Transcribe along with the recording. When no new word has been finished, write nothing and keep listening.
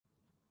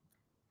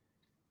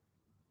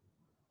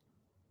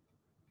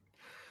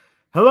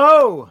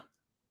Hello,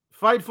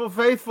 Fightful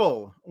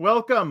Faithful.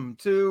 Welcome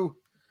to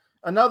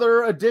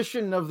another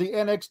edition of the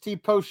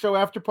NXT post show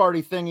after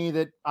party thingy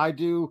that I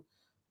do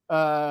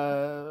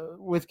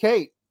with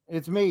Kate.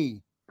 It's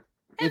me.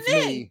 And It's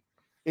me. me.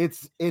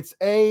 It's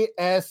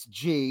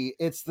ASG.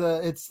 It's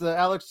the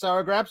Alex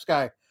Sauergraps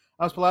guy,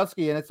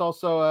 Ospolowski, and it's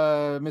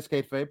also Miss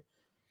Kate Fabe.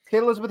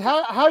 Kate Elizabeth,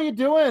 how you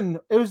doing?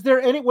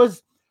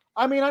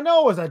 I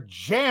know it was a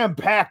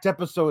jam-packed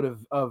episode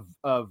of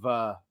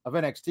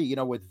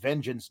NXT, with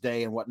Vengeance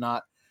Day and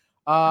whatnot.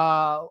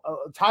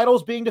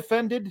 Titles being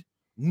defended,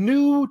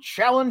 new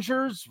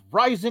challengers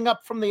rising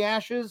up from the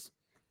ashes.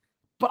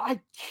 But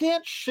I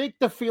can't shake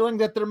the feeling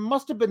that there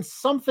must have been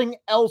something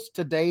else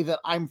today that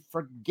I'm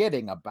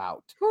forgetting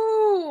about.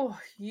 Ooh,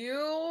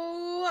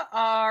 you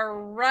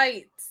are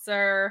right,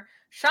 sir.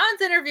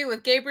 Sean's interview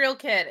with Gabriel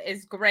Kidd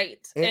is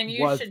great, and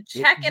you should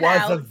check it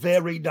out. It was a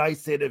very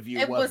nice interview.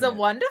 It was a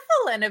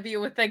wonderful interview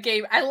with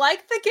I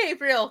like the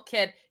Gabriel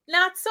Kidd.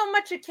 Not so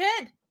much a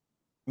kid.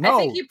 No,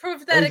 I think he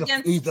proved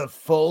that he's a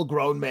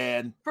full-grown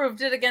man.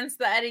 Proved it against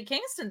the Eddie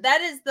Kingston.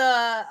 That is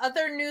the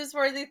other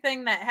newsworthy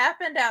thing that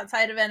happened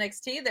outside of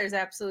NXT. There's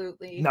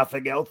absolutely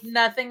nothing else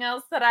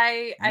that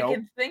I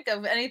can think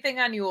of. Anything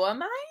on your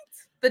mind?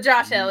 The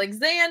Josh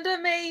Alexander,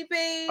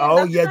 maybe.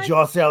 Oh, yeah,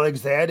 Josh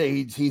Alexander.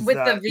 He's with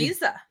the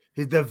visa.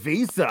 The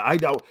visa. I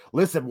know.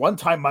 Listen, one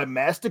time my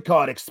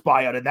MasterCard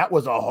expired, and that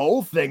was a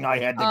whole thing I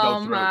had to go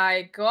through. Oh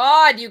my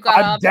God, you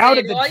got. I'm down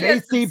at the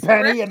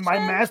JCPenney, and my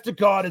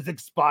MasterCard is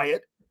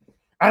expired,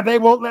 and they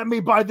won't let me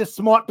buy this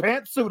smart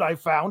pantsuit I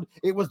found.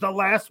 It was the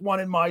last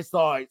one in my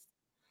size.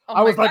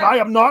 I was like, I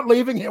am not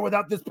leaving here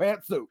without this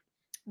pantsuit.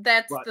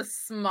 That's the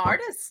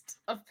smartest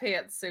of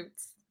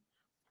pantsuits.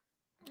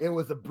 It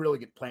was a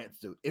brilliant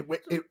pantsuit. It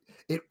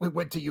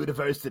went to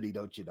university,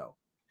 don't you know?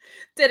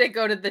 Did it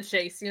go to the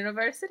Chase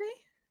University?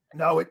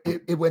 No,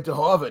 it went to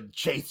Harvard.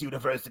 Chase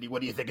University. What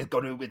do you think it's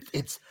going to?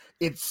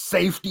 It's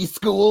safety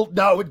school.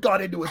 No, it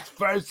got into its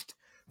first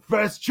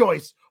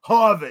choice,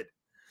 Harvard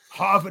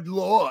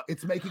Law.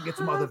 It's making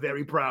its mother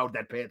very proud.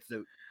 That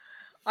pantsuit.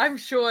 I'm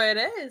sure it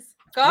is,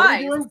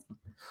 guys.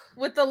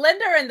 With the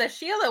Linda and the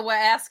Sheila, we're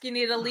asking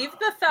you to leave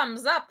the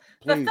thumbs up.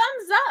 Please. The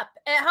thumbs up.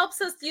 It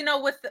helps us,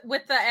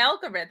 with the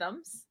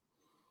algorithms.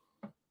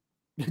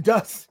 It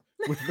does.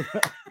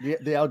 The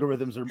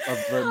algorithms are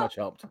very much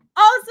helped.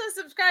 Also,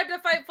 subscribe to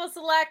Fightful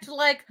Select,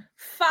 like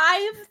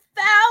 5,000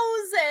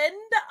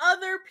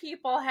 other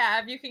people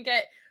have. You can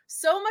get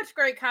so much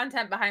great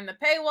content behind the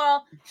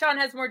paywall. Sean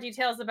has more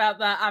details about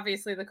the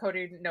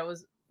Cody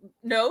knows.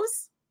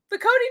 The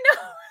Cody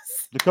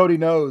knows. The Cody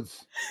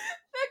knows.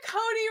 The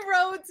Cody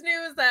Rhodes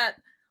news that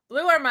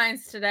blew our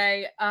minds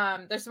today.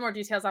 There's some more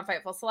details on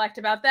Fightful Select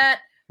about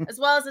that, as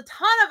well as a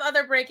ton of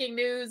other breaking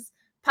news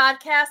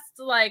podcasts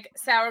like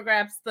Sour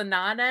Graps, the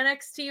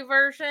non-NXT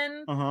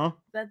version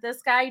that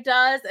this guy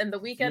does, and The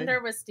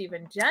Weekender with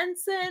Steven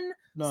Jensen.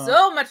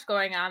 So much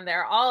going on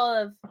there. All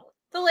of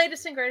the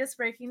latest and greatest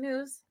breaking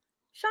news.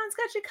 Sean's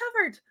got you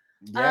covered.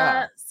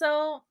 Yeah.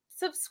 So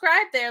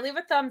subscribe there. Leave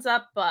a thumbs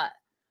up. But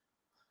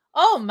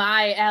oh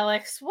my,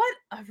 Alex, what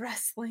a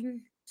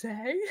wrestling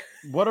day!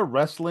 What a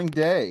wrestling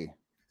day!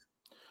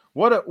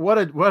 What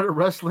a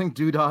wrestling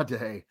doodah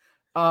day!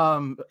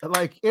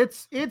 Like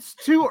it's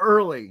too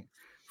early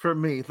for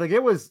me. Like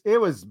it was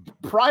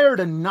prior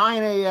to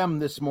 9 a.m.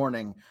 this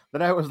morning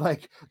that I was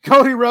like,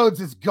 Cody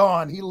Rhodes is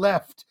gone. He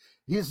left.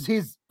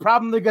 He's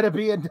probably gonna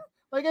be in.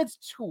 Like it's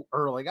too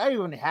early. I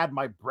haven't had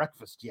my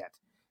breakfast yet.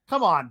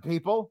 Come on,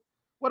 people.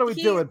 What are we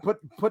doing?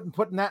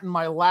 Putting that in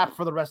my lap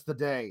for the rest of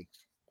the day.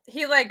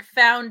 He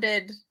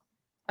founded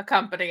a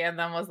company and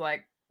then was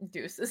like,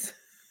 deuces.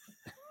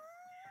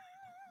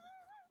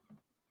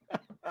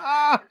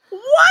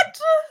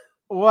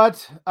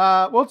 What?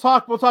 We'll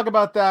talk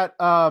about that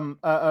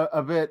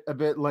a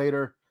bit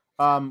later.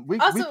 We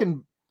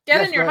can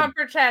get in your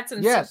Humper chats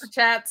and super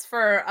chats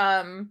for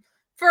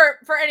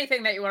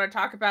anything that you want to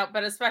talk about,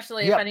 but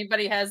especially if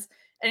anybody has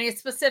any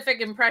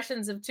specific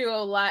impressions of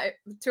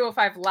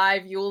 205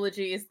 Live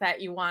eulogies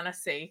that you want to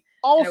see.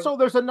 Also,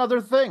 there's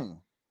another thing.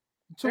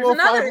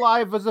 205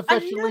 Live is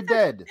officially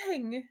dead.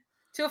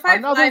 205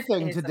 another Live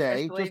thing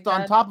today, just dead.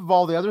 On top of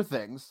all the other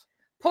things.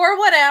 Pour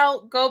one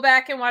out. Go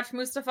back and watch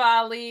Mustafa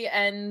Ali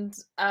and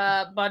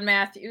Bud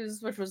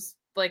Matthews, which was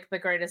like the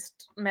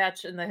greatest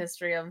match in the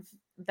history of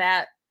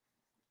that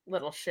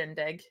little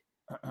shindig.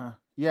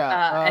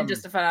 And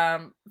just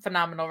a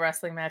phenomenal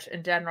wrestling match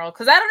in general.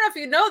 Because I don't know if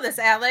you know this,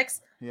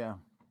 Alex. Yeah.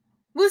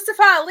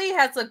 Mustafa Ali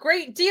has a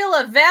great deal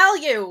of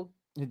value.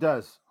 He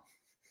does.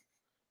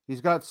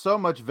 He's got so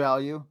much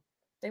value.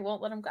 They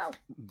won't let him go.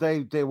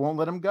 They won't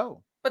let him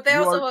go. But they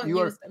also won't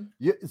use him.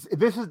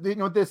 This is, you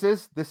know what this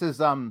is? This is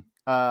when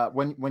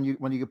you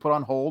get put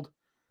on hold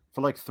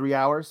for like 3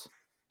 hours,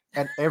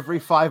 and every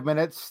 5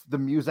 minutes the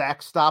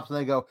music stops and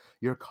they go,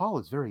 "Your call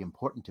is very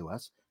important to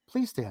us.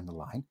 Please stay on the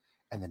line,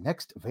 and the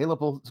next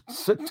available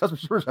customer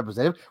service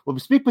representative will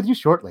speak with you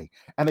shortly."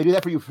 And they do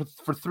that for you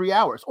for 3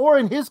 hours, or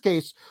in his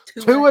case,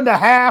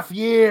 2.5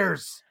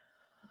 years.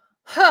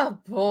 Oh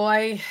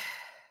boy.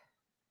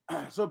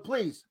 So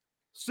please,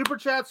 Super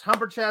chats,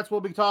 humper chats.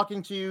 We'll be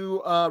talking to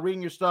you,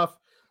 reading your stuff,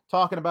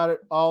 talking about it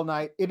all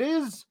night.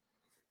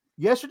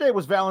 Yesterday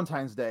was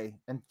Valentine's Day,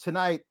 and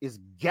tonight is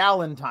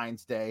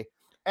Galentine's Day.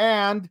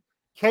 And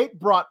Kate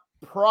brought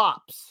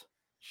props.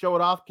 Show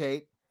it off,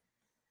 Kate.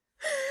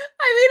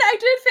 I mean, I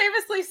did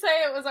famously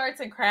say it was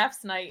arts and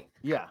crafts night.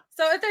 Yeah.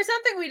 So if there's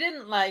something we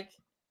didn't like,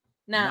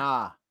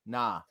 Nah.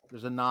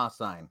 There's a nah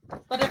sign.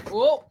 But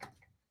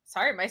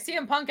sorry, my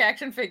CM Punk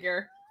action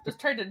figure just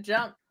tried to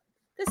jump.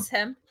 This is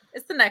him.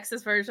 It's the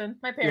Nexus version.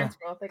 My parents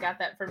they got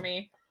that for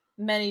me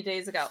many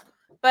days ago.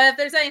 But if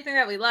there's anything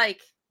that we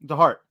like, the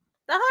heart.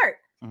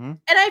 Mm-hmm. And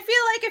I feel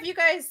like if you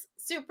guys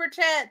super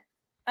chat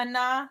a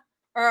nah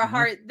or a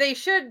heart, they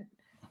should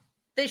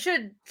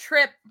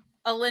trip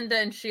a Linda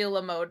and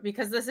Sheila mode,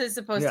 because this is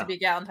supposed to be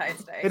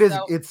Galentine's Day. It is.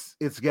 So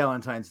it's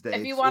Galentine's Day.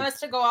 If you want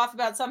us to go off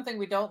about something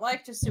we don't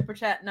like, just super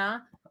chat nah.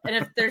 And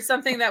if there's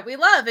something that we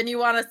love and you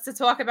want us to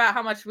talk about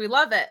how much we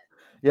love it,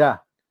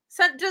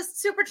 so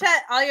just super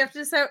chat. All you have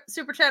to do,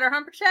 super chat or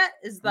humper chat,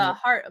 is the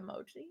heart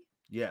emoji.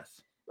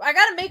 Yes. I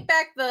got to make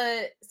back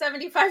the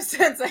 75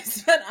 cents I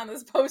spent on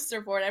this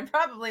poster board. I'm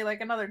probably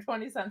like another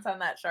 20 cents on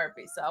that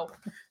Sharpie. So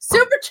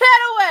super chat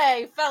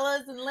away,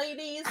 fellas and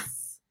ladies.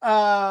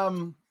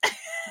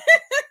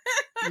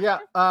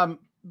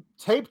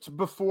 Taped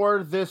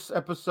before this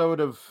episode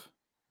of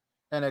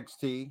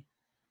NXT,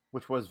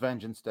 which was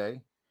Vengeance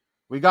Day,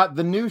 we got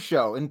the new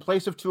show in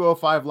place of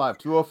 205 Live.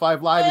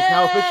 205 Live is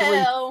now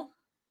officially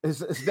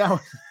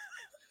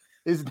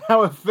is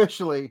now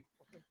officially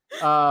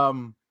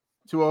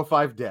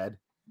 205 dead.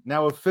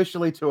 Now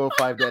officially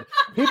 205 dead.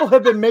 People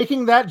have been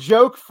making that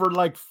joke for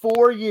like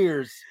 4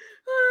 years.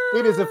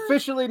 It is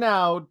officially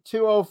now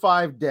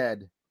 205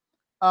 dead.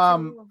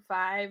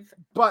 205,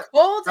 but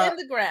cold in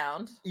the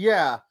ground.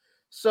 Yeah.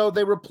 So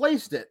they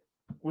replaced it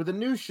with a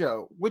new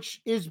show,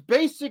 which is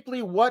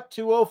basically what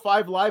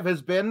 205 Live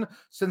has been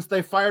since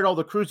they fired all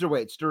the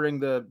cruiserweights during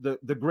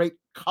the great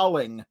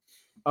culling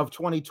of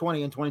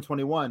 2020 and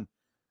 2021.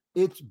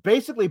 It's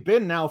basically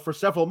been now for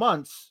several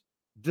months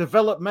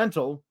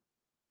developmental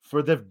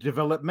for the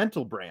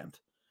developmental brand,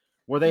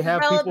 where they have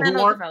people who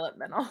aren't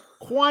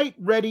quite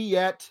ready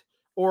yet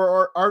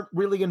or aren't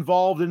really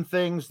involved in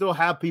things. They'll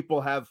have people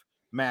have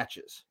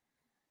matches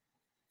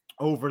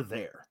over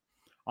there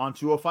on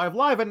 205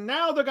 Live, and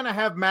now they're going to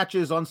have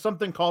matches on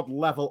something called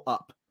Level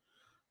Up.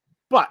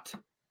 But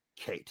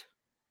Kate,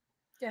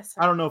 yes,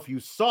 sir. I don't know if you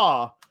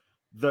saw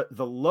the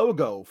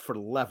logo for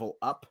Level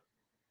Up.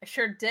 I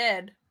sure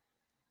did.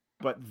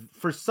 But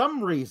for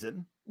some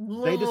reason,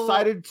 they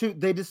decided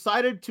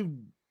to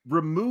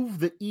remove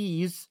the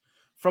E's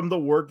from the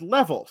word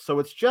level. So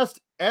it's just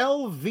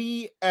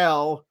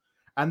LVL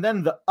and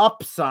then the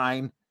up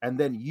sign and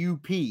then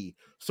UP.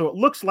 So it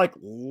looks like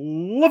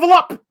level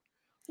up.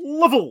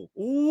 Level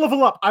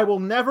up. I will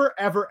never,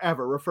 ever,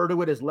 ever refer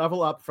to it as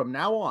level up from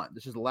now on.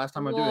 This is the last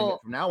time I'm doing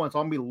it. From now on, it's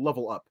going to be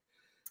level up.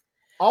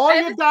 All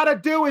you got to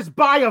do is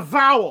buy a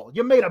vowel.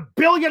 You made $1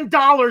 billion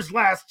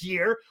last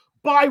year.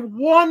 Buy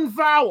one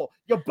vowel.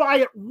 You buy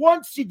it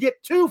once, you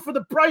get two for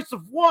the price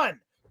of one.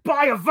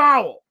 Buy a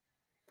vowel.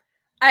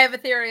 I have a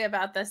theory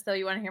about this, though.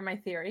 You want to hear my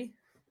theory?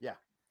 Yeah.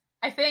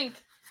 I think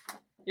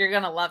you're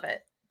going to love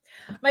it.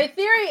 My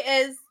theory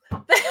is...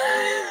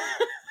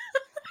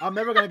 I'm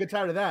never going to get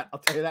tired of that. I'll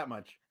tell you that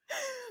much.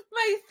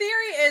 My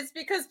theory is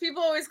because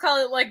people always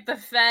call it like the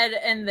Fed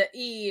and the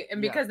E,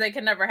 and because they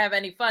can never have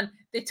any fun,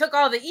 they took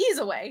all the E's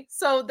away.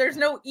 So there's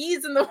no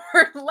E's in the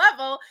word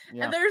level,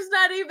 and there's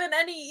not even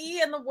any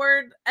E in the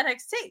word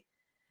NXT.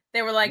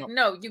 They were like,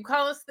 no, you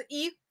call us the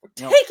E, we're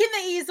taking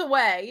the E's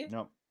away.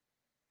 No.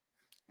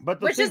 But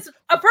which is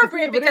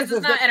appropriate because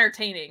it's not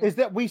entertaining. Is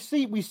that we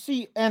see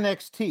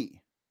NXT,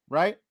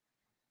 right?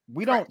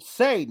 We don't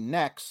say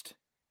next.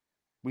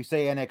 We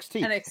say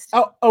NXT.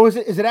 Oh, is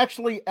it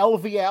actually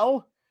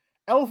LVL?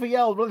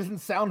 LVL really doesn't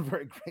sound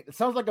very great. It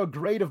sounds like a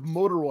grade of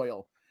motor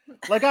oil.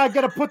 Like I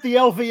got to put the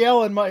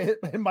LVL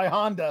in my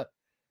Honda,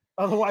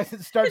 otherwise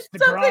it starts to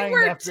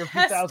grind after a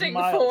few thousand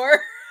miles.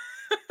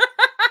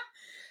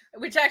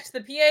 We checked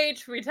the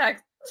pH. We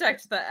checked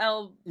the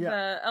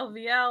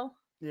LVL.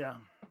 Yeah.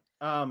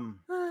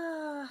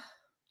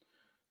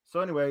 So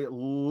anyway,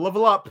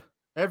 level up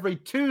every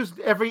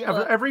Tuesday,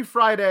 every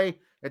Friday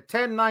at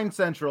 10/9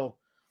 Central.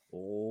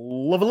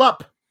 Level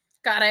up.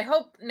 God, I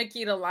hope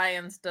Nikita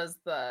Lyons does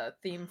the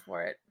theme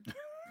for it.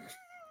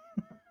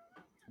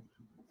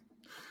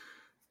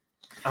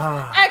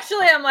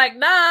 Actually, I'm like,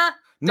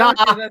 don't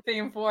do the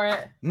theme for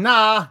it.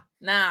 Nah.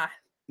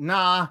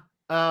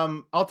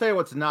 I'll tell you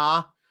what's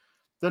nah.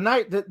 The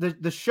night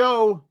the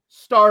show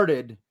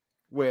started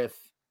with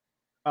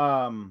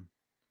a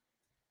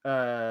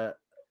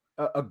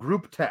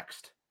group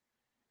text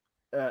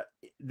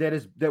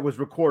that was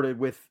recorded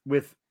with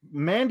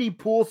Mandy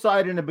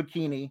poolside in a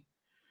bikini,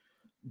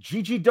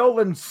 Gigi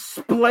Dolan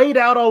splayed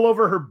out all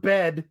over her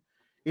bed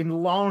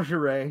in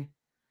lingerie,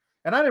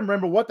 and I didn't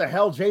remember what the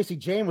hell JC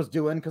Jane was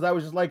doing because I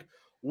was just like,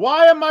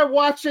 why am I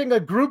watching a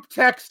group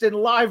text in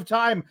live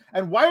time,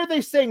 and why are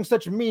they saying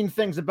such mean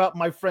things about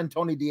my friend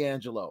Tony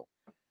D'Angelo?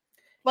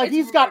 Like, It's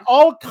he's got rude.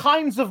 all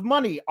kinds of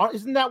money.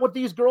 Isn't that what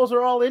these girls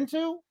are all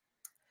into?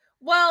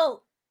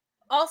 Well,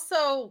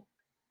 also,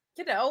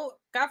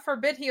 God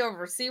forbid he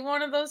oversee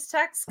one of those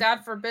texts.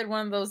 God forbid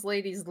one of those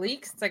ladies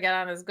leaks to get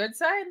on his good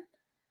side.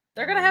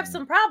 They're gonna have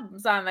some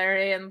problems on their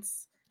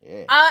hands.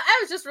 Yeah. I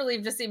was just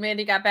relieved to see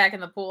Mandy got back in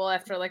the pool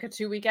after like a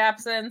 2-week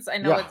absence. I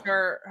know it's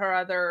her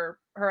other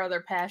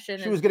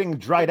passion. She was getting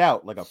dried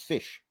out like a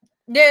fish.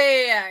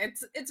 Yeah.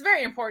 It's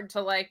very important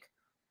to like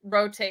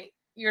rotate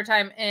your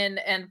time in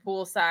and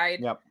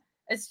poolside. Yep.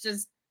 It's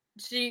just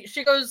she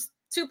goes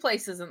 2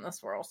 places in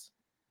this world: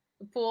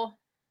 the pool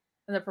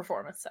and the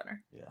performance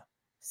center. Yeah.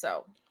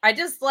 So I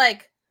just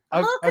like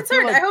I'm a little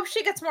concerned. I hope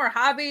she gets more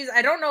hobbies.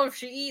 I don't know if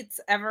she eats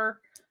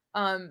ever.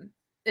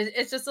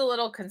 It's just a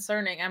little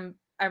concerning.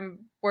 I'm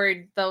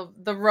worried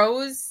the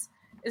rose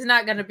is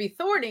not going to be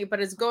thorny, but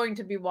is going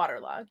to be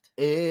waterlogged.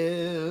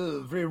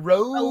 Every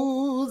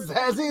rose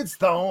has its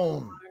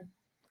thorn.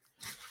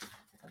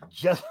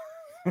 Just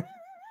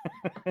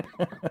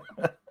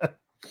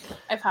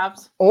I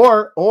popped.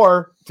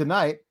 Or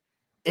tonight,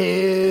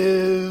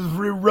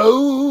 every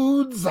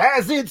rose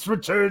has its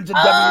return to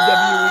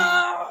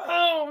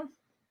WWE.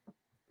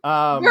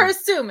 We're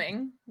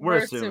assuming.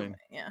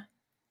 Yeah.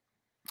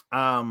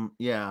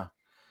 Yeah.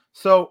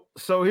 So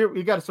here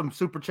we got some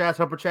super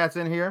chats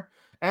in here.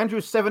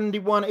 Andrew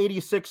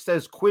 7186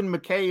 says Quinn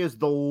McKay is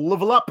the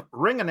Level Up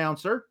ring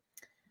announcer,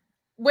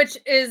 which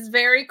is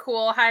very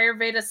cool. Hire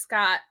Veda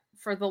Scott,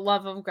 for the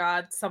love of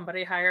God.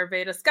 Somebody hire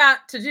Veda Scott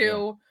to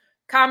do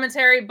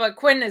commentary. But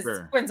Quinn's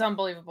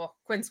unbelievable.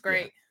 Quinn's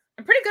great. Yeah.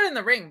 And pretty good in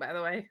the ring, by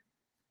the way.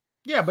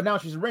 Yeah, but now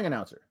she's a ring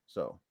announcer.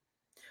 So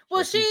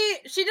well, she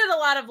did a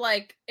lot of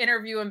like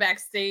interview and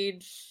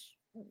backstage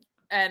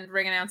and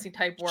ring announcing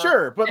type work.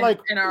 Sure, but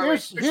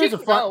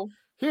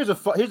here's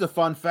a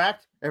fun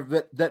fact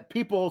that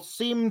people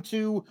seem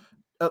to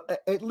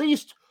at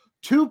least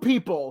 2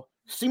 people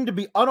seem to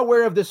be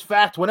unaware of this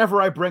fact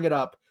whenever I bring it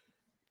up.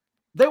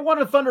 They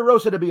wanted Thunder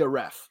Rosa to be a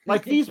ref.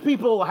 Like, these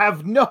people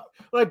have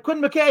like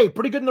Quinn McKay,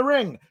 pretty good in the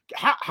ring.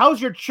 How's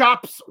your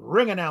chops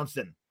ring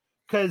announcing?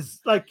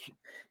 Because but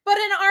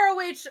in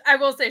ROH, I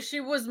will say she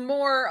was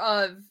more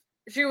a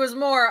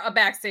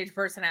backstage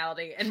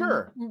personality and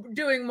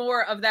doing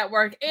more of that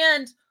work.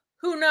 And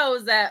who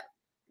knows that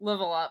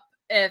Level Up,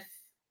 if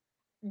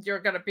you're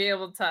going to be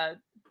able to,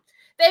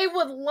 they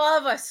would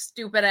love a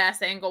stupid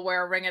ass angle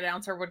where a ring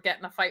announcer would get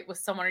in a fight with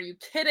someone. Are you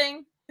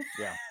kidding?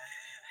 Yeah.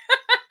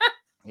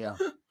 Yeah.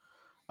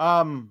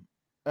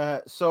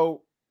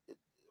 So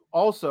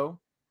also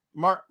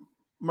Mark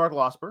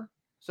Losper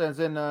sends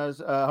in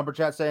Humber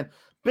Chat saying,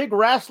 big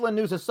wrestling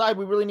news aside,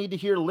 we really need to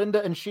hear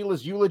Linda and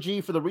Sheila's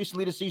eulogy for the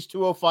recently deceased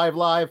 205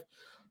 Live,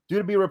 due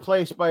to be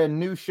replaced by a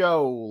new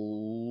show,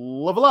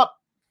 Level Up.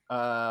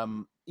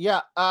 Well,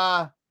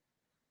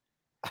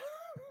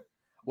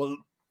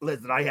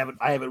 listen, I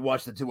haven't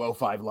watched the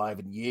 205 Live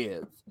in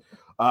years.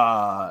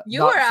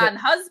 You were on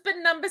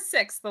husband number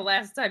 6 the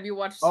last time you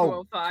watched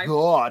 205. Oh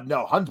God,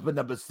 no! Husband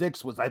number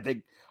 6 was I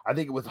think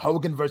it was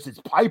Hogan versus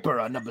Piper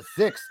on number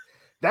 6.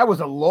 That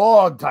was a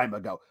long time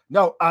ago.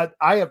 No,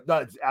 I have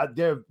not.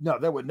 There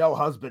were no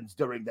husbands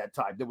during that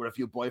time. There were a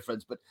few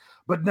boyfriends, but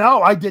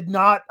no, I did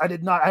not. I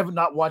have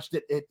not watched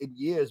it in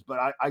years,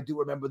 but I do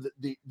remember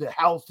the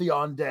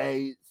Halcyon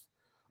days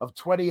of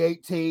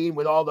 2018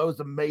 with all those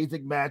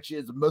amazing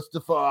matches,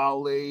 Mustafa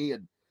Ali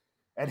and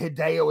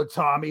Hideo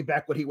Itami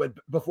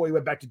before he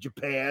went back to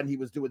Japan. He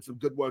was doing some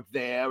good work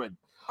there. And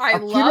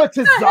Akira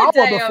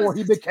Tozawa before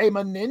he became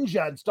a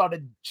ninja and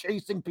started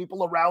chasing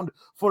people around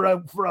for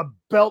a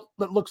belt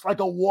that looks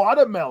like a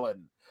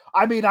watermelon.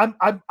 I mean,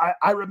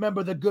 I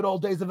remember the good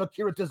old days of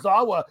Akira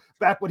Tozawa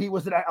back when he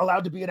was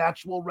allowed to be an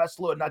actual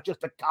wrestler and not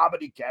just a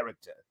comedy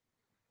character.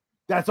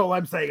 That's all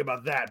I'm saying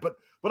about that. But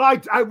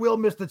I will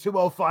miss the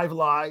 205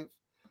 Live.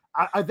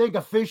 I think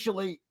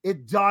officially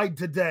it died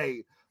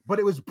today, but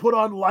it was put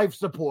on life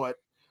support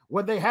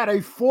when they had a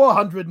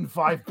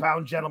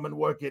 405-pound gentleman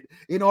work it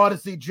in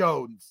Odyssey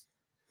Jones.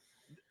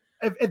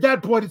 At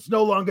that point, it's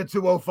no longer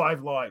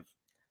 205 Live.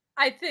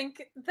 I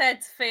think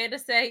that's fair to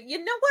say. You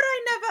know what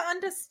I never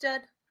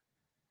understood?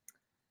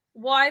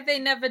 Why they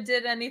never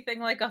did anything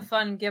like a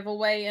fun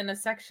giveaway in a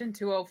Section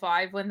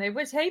 205 when they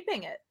were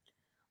taping it.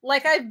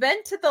 Like, I've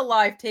been to the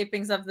live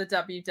tapings of the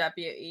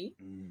WWE,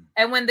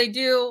 and when they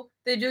do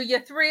your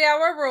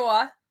 3-hour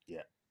Raw,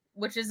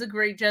 which is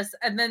egregious,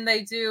 and then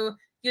they do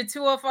your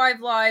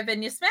 205 Live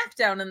and your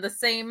SmackDown in the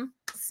same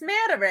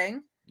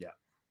smattering. Yeah.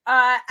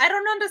 I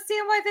don't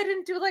understand why they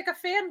didn't do like a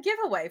fan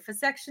giveaway for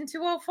Section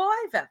 205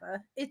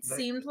 ever. It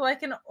seemed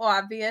like an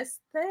obvious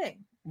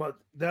thing. But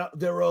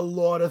there are a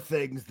lot of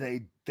things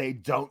they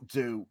don't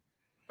do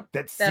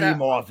that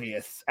seem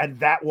obvious, and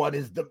that one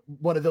is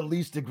one of the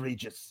least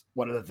egregious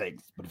one of the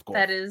things. But of course,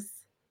 that is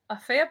a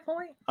fair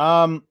point.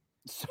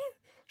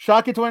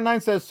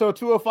 Shocky29 says, so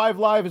 205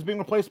 Live is being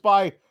replaced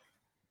by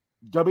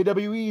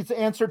WWE's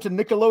answer to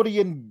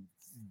Nickelodeon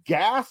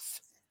Gas.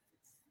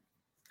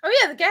 Oh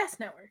yeah, the Gas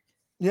Network.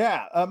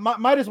 Yeah,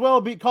 might as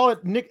well call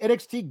it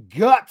NXT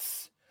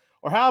Guts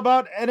Or how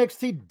about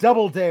NXT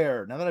Double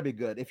Dare? Now that'd be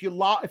good. If you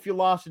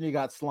lost and you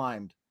got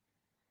slimed,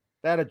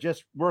 that'd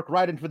just work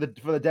right in for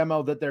the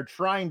demo that they're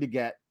trying to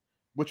get,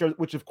 which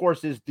of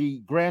course is the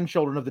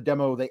grandchildren of the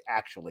demo they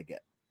actually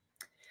get.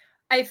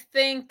 I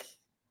think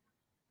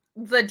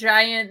the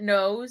giant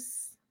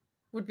nose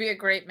would be a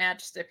great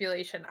match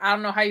stipulation. I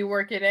don't know how you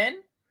work it in.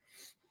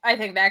 I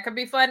think that could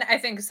be fun. I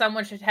think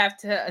someone should have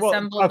to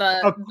assemble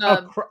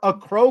a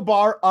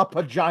crowbar up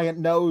a giant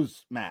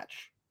nose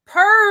match.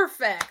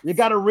 Perfect. You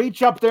got to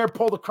reach up there,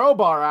 pull the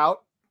crowbar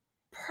out.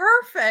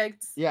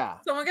 Perfect. Yeah.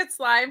 Someone gets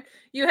slimed.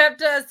 You have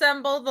to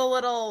assemble the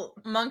little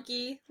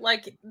monkey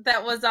like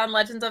that was on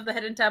Legends of the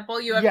Hidden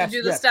Temple. You have to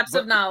do the steps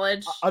of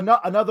knowledge.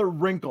 Another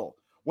wrinkle.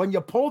 When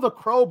you pull the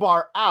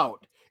crowbar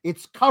out,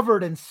 it's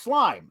covered in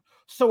slime.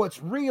 So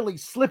it's really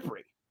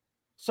slippery.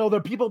 So there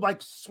are people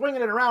like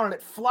swinging it around and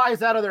it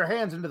flies out of their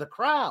hands into the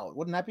crowd.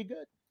 Wouldn't that be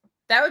good?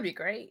 That would be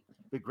great.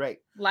 Be great.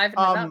 Liven it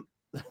up.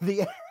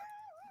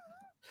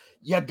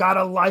 You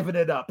gotta liven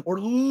it up or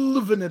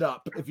liven it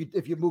up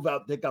if you move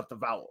out, take out the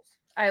vowels.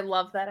 I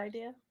love that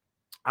idea.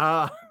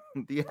 The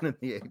N and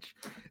the H.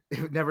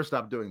 It would never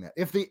stop doing that.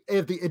 If the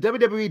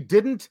WWE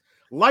didn't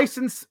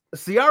license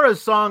Ciara's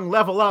song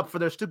 "Level Up" for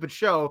their stupid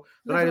show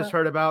that I just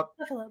heard about,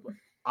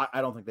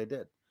 I don't think they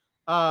did.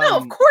 No,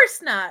 of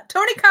course not.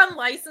 Tony Khan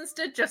licensed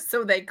it just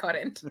so they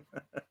couldn't.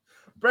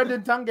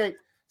 Brendan Tungate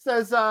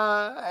says,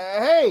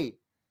 "Hey."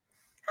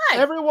 Hi.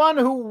 Everyone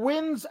who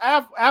wins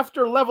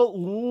after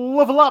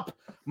level up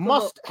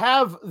must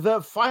have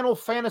the Final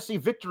Fantasy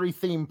victory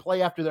theme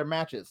play after their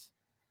matches.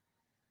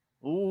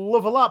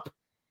 Level up.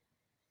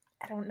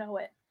 I don't know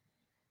it.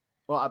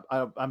 Well,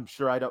 I'm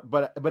sure I don't.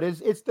 But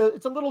it's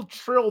a little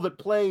trill that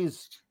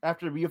plays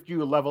after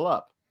you level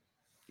up.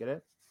 Get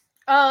it?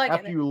 Oh, I get it.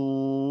 After you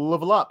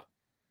level up.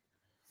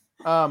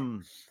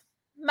 JW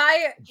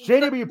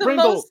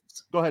Pringle.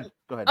 Go ahead.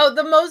 Oh,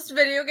 the most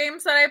video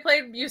games that I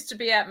played used to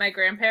be at my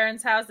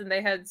grandparents' house, and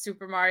they had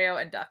Super Mario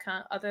and Duck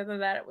Hunt. Other than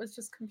that, it was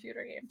just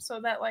computer games, so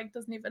that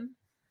doesn't even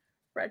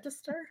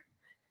register.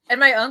 And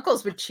my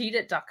uncles would cheat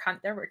at Duck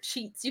Hunt. There were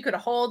cheats. You could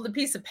hold the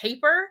piece of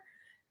paper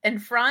in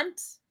front.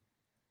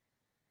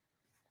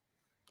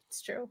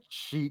 It's true.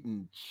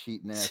 Cheating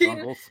ass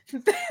uncles.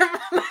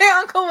 My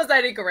uncle was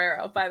Eddie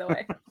Guerrero, by the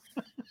way.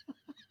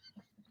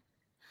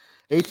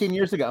 18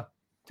 years ago.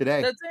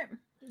 Today. That's it.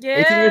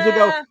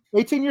 Yeah.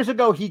 18 years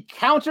ago, he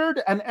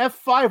countered an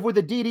F5 with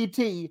a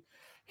DDT.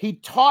 He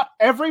taught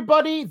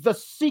everybody the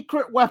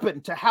secret weapon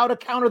to how to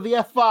counter the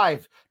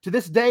F5. To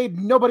this day,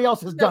 nobody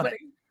else has done it.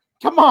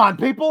 Come on,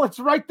 people. It's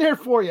right there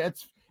for you.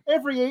 It's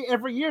every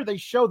year they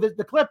show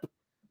the clip.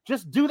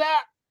 Just do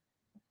that.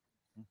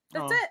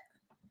 That's it.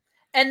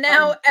 And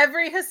now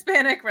every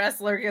Hispanic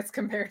wrestler gets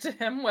compared to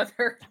him,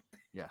 whether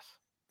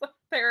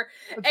they're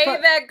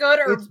that good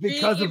or it's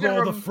because of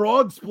all the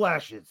frog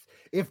splashes.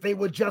 If they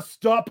would just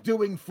stop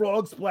doing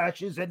frog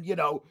splashes and,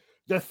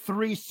 the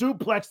 3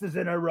 suplexes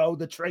in a row,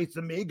 the Tres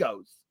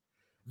Amigos,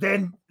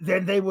 then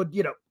they would,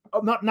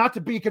 not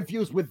to be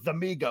confused with the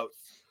Migos,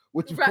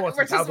 which of course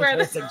is how this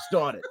whole thing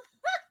started.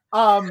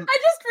 I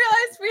just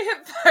realized we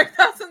have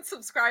 5,000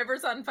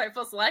 subscribers on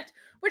Fightful Select,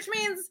 which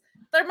means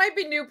there might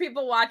be new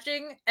people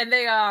watching and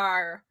they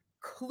are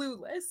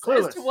clueless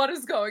as to what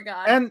is going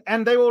on.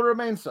 And they will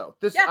remain so.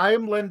 I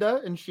am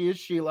Linda and she is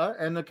Sheila,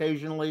 and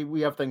occasionally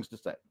we have things to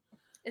say.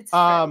 It's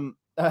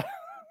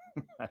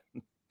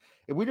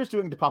we're just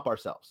doing to pop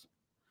ourselves.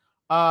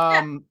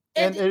 And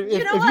ask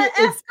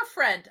a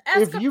friend.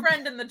 Ask a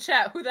friend in the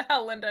chat who the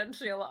hell Linda and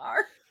Sheila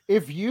are.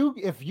 If you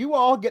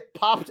all get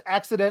popped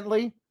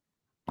accidentally,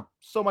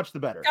 so much the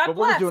better. God but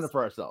bless. We're just doing it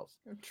for ourselves.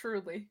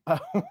 Truly.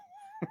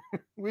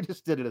 We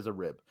just did it as a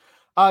rib.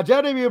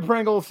 JW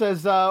Pringle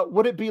says,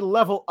 would it be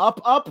level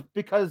up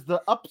because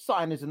the up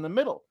sign is in the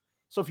middle?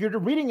 So if you're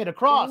reading it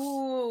across,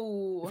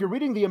 if you're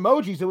reading the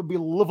emojis, it would be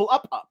level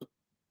up.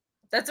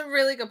 That's a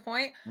really good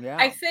point. Yeah.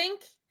 I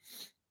think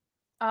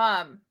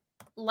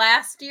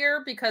last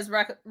year, because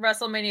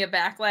WrestleMania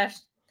Backlash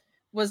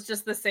was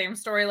just the same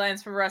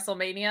storylines for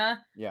WrestleMania.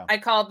 Yeah. I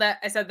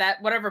said that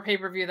whatever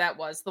pay-per-view that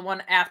was, the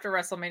one after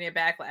WrestleMania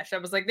Backlash. I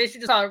was like, they should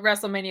just call it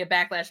WrestleMania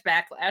Backlash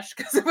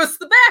because it was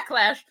the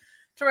backlash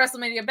to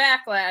WrestleMania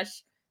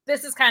Backlash.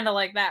 This is kind of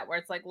like that, where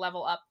it's like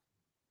level up.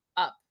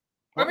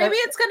 Or maybe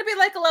it's going to be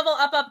like a level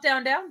up,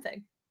 down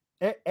thing.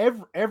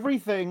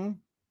 Everything,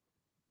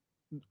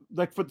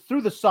 like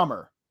through the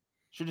summer,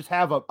 should just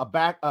have a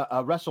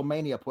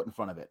WrestleMania put in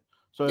front of it.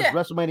 So it's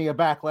WrestleMania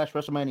Backlash,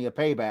 WrestleMania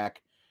Payback,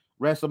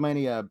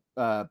 WrestleMania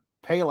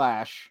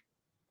Paylash,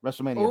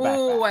 WrestleMania Backlash.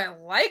 Oh, I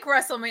like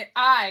WrestleMania.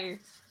 I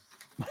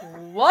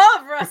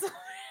love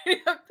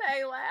WrestleMania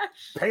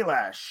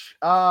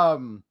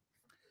Paylash.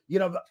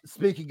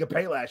 Speaking of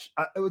Paylash,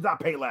 it was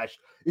not Paylash.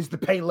 It's the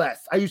Payless.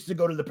 I used to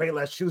go to the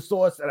Payless shoe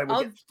source, and I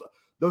would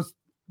get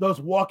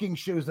those walking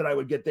shoes that I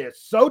would get there.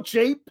 So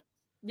cheap.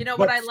 You know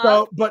what I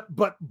love? But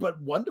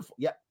wonderful.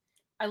 Yeah.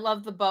 I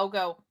love the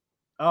BOGO.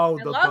 Oh,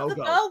 I love the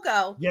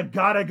BOGO. You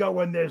gotta go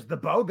when there's the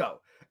BOGO.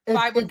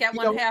 Buy one, get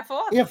one half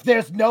off. If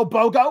there's no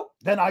BOGO,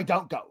 then I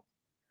don't go.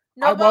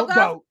 No I BOGO? won't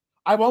go.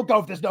 I won't go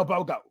if there's no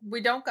BOGO.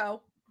 We don't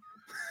go.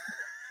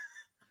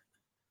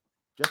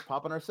 Just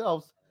popping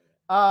ourselves.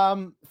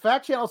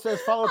 Fact Channel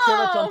says follow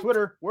KLX on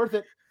Twitter. Worth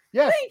it.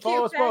 Yes, Thank follow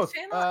you, us Fact both.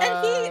 Channel.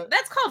 And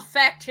that's called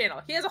Fact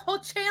Channel. He has a whole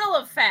channel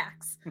of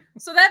facts.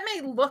 So that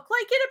may look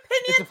like an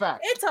opinion. It's a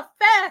fact. It's a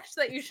fact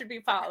that you should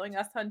be following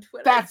us on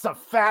Twitter. That's a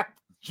fact,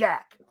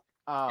 Jack.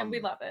 And we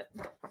love it.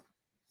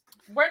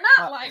 We're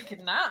not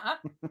nah.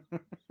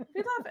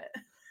 We love it.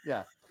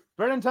 Yeah.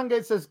 Brennan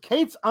Tungate says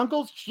Kate's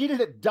uncles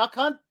cheated at Duck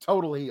Hunt.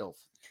 Total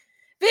heels.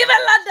 Viva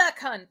la Duck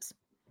Hunt.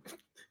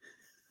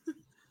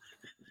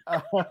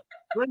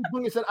 Brendan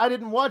Tungate said, I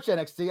didn't watch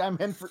NXT. I'm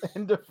in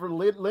for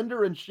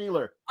Linda and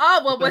Sheeler.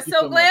 Oh, well, we're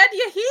so glad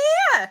you're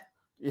here.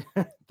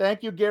 Yeah.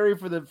 Thank you, Gary,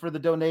 for the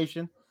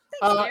donation.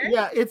 Thanks,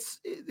 yeah,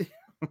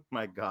 oh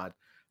my God.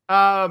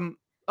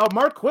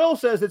 Mark Quill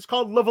says it's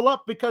called Level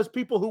Up because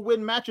people who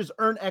win matches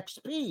earn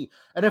XP.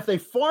 And if they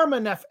farm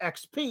enough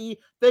XP,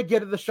 they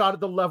get the shot at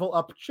the Level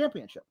Up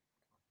championship.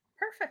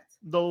 Perfect.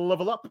 The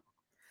Level Up.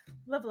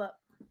 Level Up.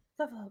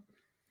 Level Up.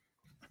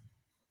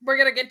 We're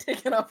going to get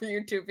taken off of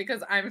YouTube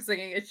because I'm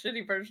singing a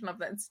shitty version of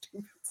that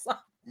stupid song.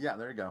 Yeah,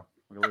 there you go.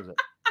 We're going to lose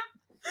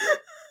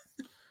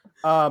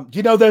it. Do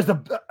you know there's a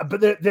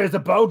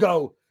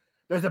BOGO?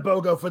 There's a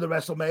BOGO for the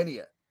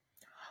WrestleMania.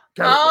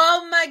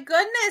 Oh my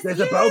goodness! There's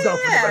a BOGO for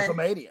the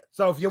WrestleMania.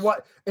 So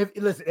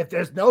if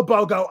there's no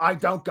BOGO, I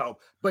don't go.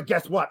 But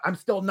guess what? I'm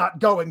still not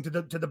going to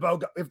the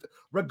BOGO.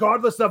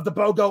 Regardless of the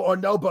BOGO or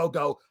no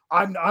BOGO,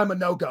 I'm a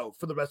no go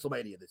for the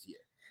WrestleMania this year.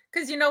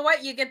 Because you know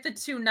what? You get the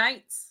 2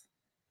 nights,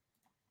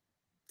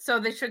 so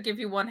they should give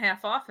you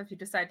 1/2 off if you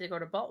decide to go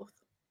to both.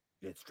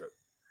 It's true.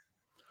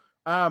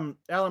 Alan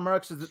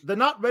Marks says they're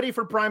not ready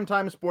for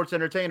primetime sports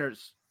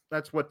entertainers.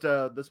 That's what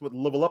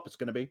Level Up is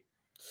going to be.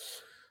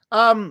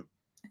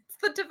 It's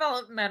the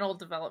developmental.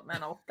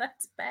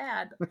 That's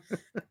bad.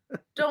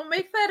 Don't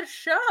make that a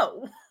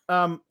show.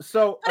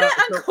 So put it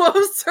on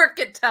closed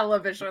circuit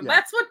television. Yeah.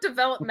 That's what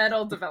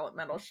developmental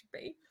should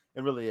be.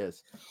 It really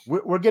is.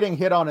 We're getting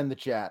hit on in the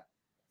chat.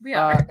 We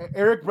are.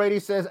 Eric Brady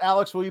says,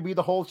 Alex, will you be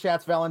the whole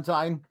chat's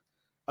Valentine?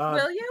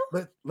 Will you?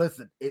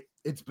 Listen,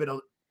 it's been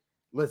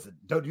listen,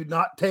 don't you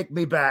not take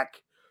me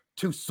back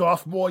to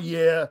sophomore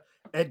year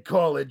at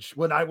college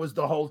when I was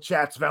the whole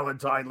chat's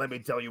Valentine, let me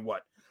tell you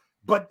what.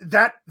 But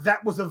that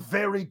was a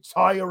very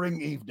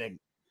tiring evening.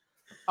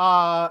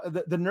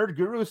 The Nerd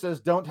Guru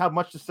says, don't have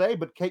much to say,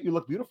 but Kate, you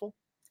look beautiful.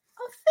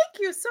 Oh,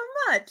 thank you so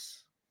much.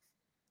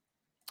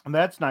 And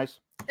that's nice.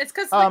 It's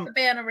because the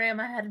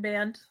Bannerama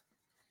headband.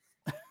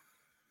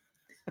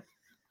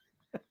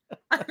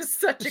 I'm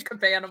such a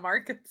Cabana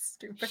market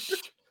stupid.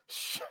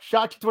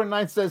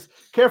 Shocky29 says,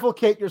 careful,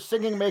 Kate, your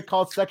singing may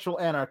cause sexual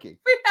anarchy.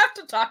 We have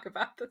to talk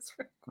about this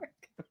real quick.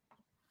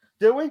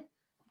 Do we?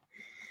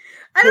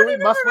 I don't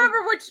even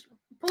remember which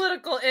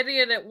political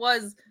idiot it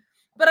was,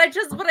 but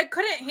what I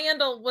couldn't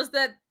handle was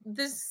that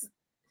this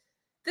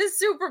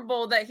Super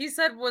Bowl that he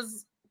said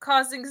was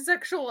causing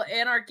sexual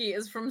anarchy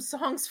is from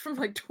songs from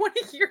like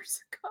 20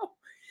 years ago.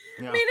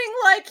 Yeah. Meaning,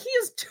 like,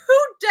 he's 2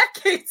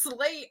 decades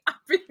late on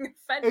being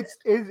offended.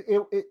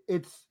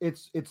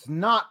 It's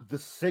not the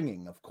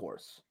singing, of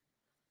course.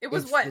 It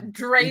was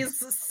Dre's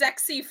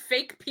sexy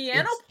fake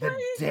piano playing?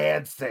 The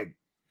dancing.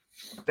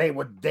 They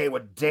were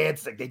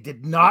dancing. They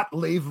did not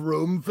leave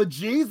room for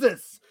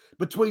Jesus.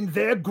 Between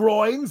their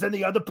groins and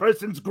the other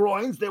person's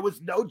groins, there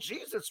was no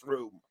Jesus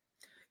room.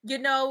 You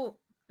know,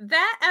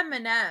 that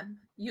Eminem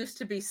used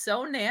to be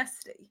so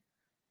nasty,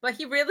 but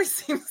he really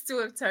seems to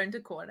have turned a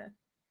corner.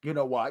 You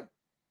know why?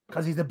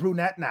 Because he's a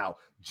brunette now,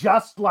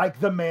 just like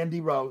the Mandy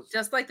Rose.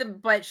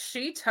 But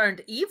she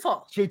turned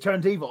evil. She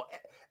turned evil.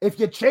 If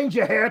you change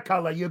your hair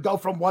color, you go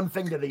from one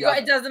thing to the other.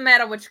 It doesn't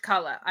matter which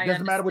color. It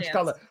doesn't matter which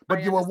color.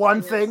 But you were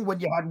one thing when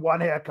you had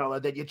one hair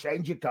color, then you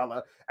change your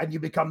color and you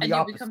become the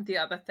opposite. You become the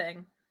other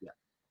thing. Yeah.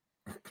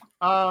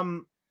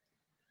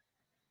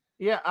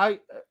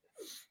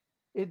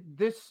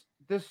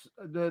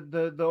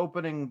 The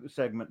opening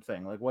segment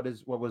thing. Like, what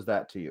was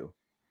that to you?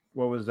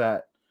 What was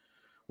that?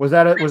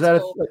 That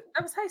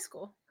was high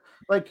school.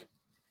 Like,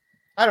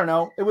 I don't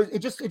know. It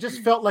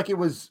just felt like it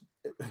was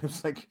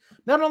like,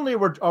 not only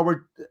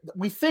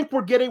we think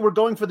we're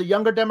going for the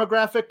younger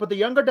demographic, but the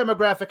younger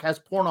demographic has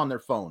porn on their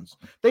phones.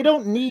 They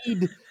don't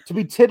need to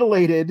be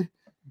titillated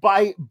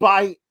by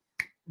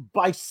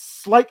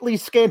slightly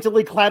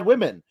scantily clad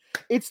women.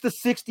 It's the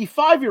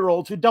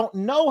 65-year-olds who don't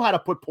know how to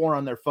put porn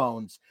on their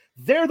phones.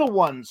 They're the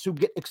ones who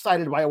get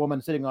excited by a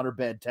woman sitting on her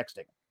bed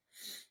texting.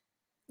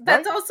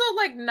 That's right? Also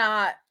like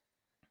not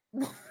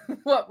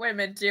what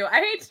women do. I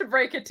hate to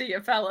break it to you,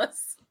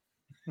 fellas.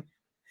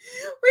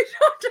 We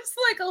don't just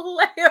like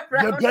lay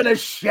around. You're gonna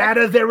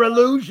shatter their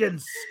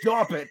illusions.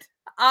 Stop it.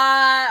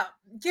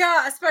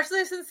 Yeah,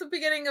 especially since the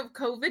beginning of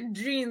COVID,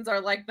 jeans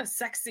are like the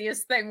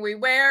sexiest thing we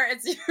wear.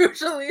 It's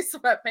usually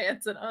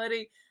sweatpants and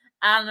hoodie.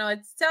 I don't know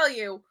what to tell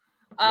you.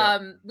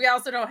 We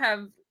also don't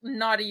have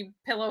naughty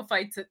pillow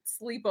fights at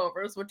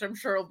sleepovers, which I'm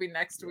sure will be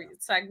next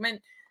week's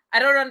segment. I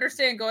don't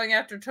understand going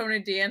after Tony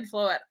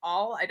D'Angelo at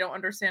all. I don't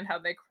understand how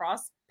they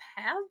cross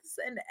paths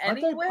in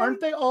any way. Aren't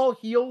they all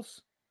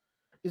heels?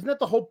 Isn't that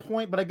the whole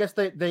point? But I guess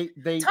they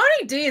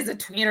Tony D is a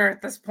tweener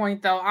at this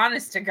point, though.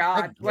 Honest to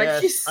God,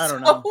 like he's I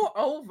don't so know.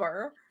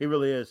 over. He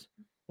really is.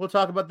 We'll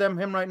talk about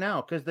him right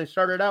now because they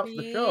started out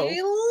the show.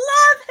 We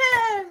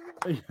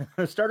love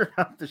him. Started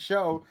out the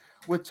show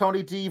with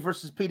Tony D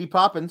versus Petey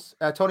Poppins.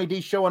 Tony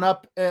D showing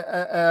up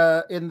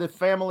in the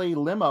family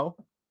limo.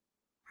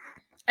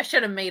 I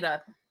should have made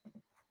a.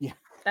 Yeah,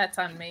 that's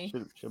on me.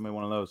 Should have made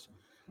one of those.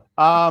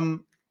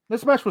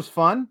 This match was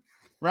fun,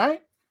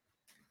 right?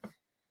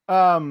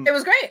 It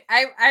was great.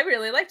 I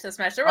really liked this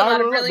match. There were a lot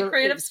of really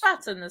creative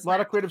spots in this. A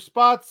lot of creative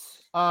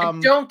spots. I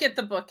don't get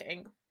the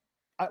booking.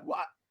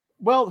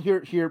 Well,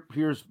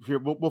 here's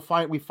we'll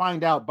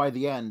find out by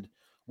the end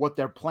what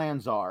their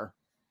plans are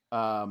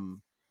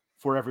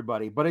for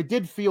everybody. But it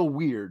did feel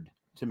weird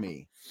to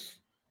me.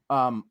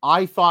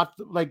 I thought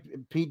like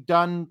Pete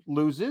Dunne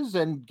loses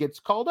and gets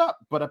called up,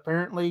 but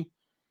apparently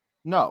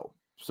no.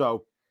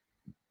 So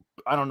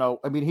I don't know.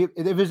 I mean,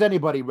 if there's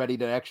anybody ready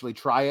to actually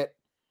try it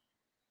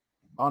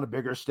on a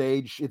bigger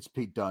stage, it's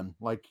Pete Dunne.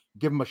 Like,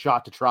 give him a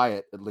shot to try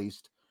it at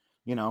least.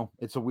 You know,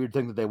 it's a weird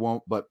thing that they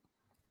won't, but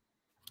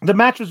the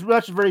match was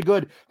very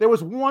good. There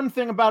was one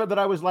thing about it that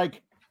I was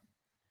like,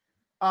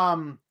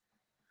 there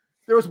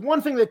was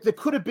one thing that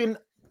could have been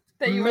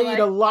made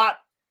a lot.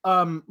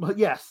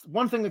 Yes,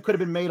 one thing that could have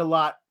been made a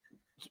lot.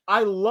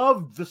 I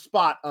loved the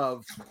spot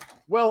of,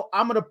 well,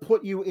 I'm going to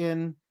put you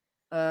in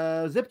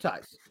zip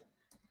ties.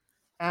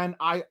 And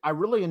I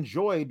really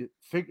enjoyed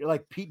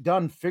Pete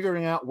Dunne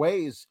figuring out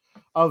ways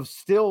of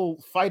still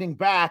fighting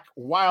back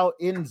while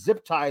in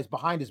zip ties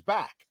behind his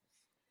back.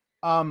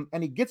 And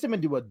he gets him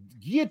into a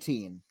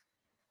guillotine.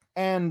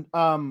 And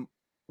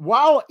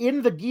while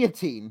in the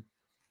guillotine,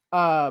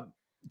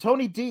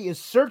 Tony D is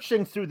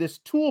searching through this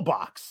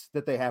toolbox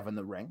that they have in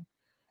the ring.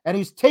 And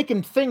he's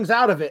taking things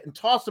out of it and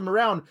toss them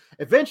around.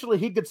 Eventually,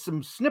 he gets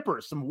some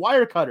snippers, some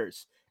wire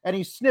cutters, and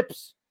he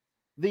snips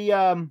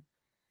the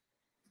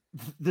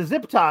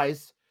zip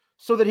ties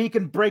so that he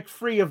can break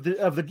free of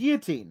the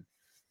guillotine.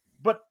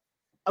 But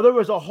there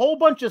was a whole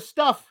bunch of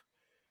stuff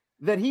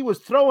that he was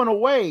throwing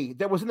away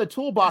that was in the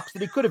toolbox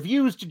that he could have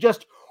used to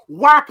just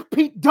whack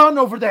Pete Dunne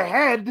over the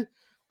head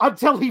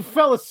until he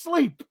fell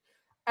asleep.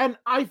 And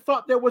I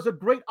thought there was a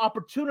great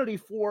opportunity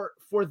for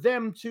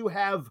them to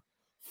have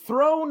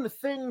thrown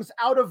things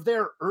out of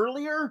there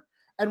earlier.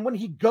 And when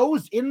he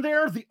goes in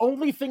there, the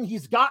only thing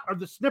he's got are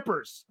the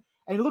snippers.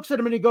 And he looks at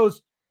him and he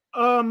goes,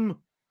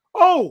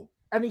 oh,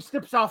 and he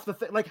snips off the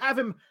thing. Like, have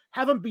him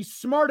be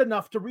smart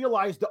enough to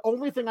realize the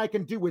only thing I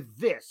can do with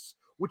this,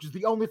 which is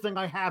the only thing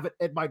I have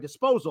at my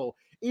disposal,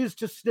 is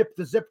to snip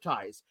the zip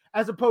ties,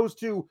 as opposed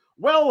to,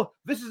 well,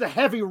 this is a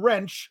heavy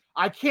wrench.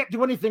 I can't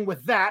do anything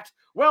with that.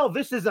 Well,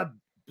 this is a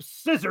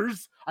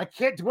scissors. I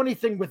can't do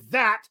anything with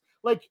that.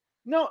 Like,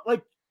 no,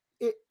 like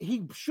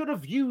he should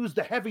have used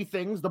the heavy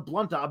things, the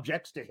blunt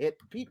objects to hit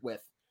Pete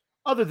with.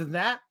 Other than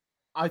that,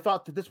 I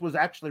thought that this was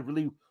actually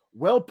really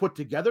well put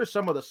together.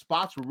 Some of the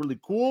spots were really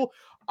cool.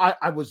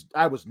 I was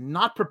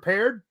not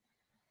prepared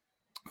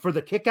for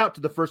the kick out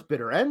to the first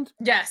bitter end.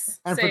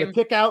 Yes. And same. For the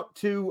kick out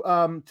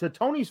to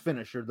Tony's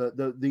finisher,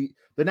 the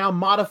now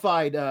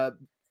modified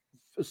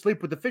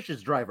sleep with the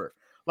fishes driver.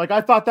 Like,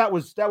 I thought that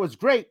was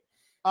great.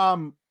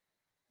 But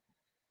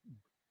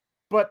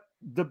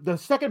the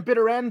second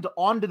bitter end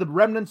onto the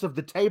remnants of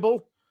the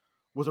table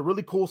was a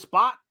really cool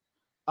spot.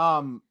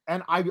 And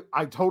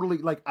I totally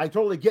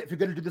get, if you're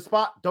going to do the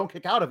spot, don't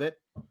kick out of it.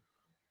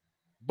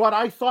 But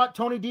I thought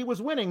Tony D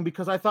was winning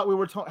because I thought we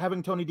were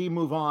having Tony D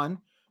move on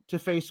to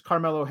face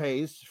Carmelo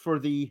Hayes for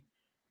the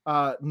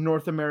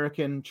North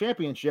American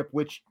Championship,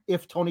 which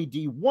if Tony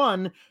D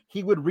won,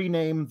 he would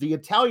rename the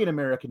Italian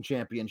American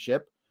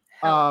Championship,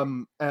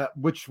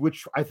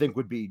 which I think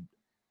would be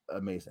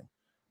amazing.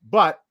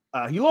 But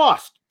he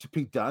lost to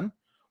Pete Dunne,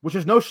 which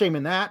is no shame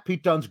in that.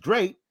 Pete Dunne's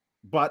great,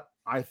 but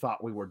I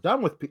thought we were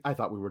done with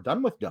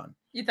Dunne.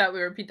 You thought we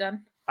were Pete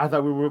Dunne? I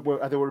thought we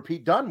were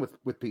Pete Dunne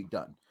with Pete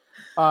Dunne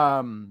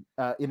in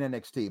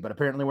NXT, but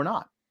apparently we're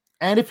not.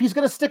 And if he's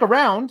going to stick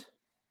around,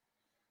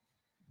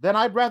 then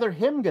I'd rather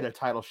him get a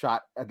title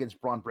shot against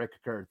Braun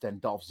Breaker than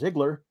Dolph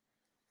Ziggler.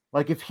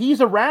 Like, if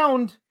he's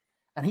around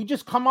and he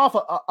just come off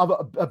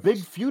a big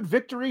feud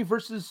victory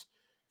versus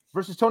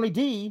Tony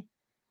D,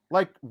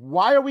 like,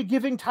 why are we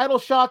giving title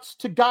shots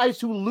to guys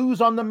who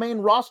lose on the main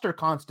roster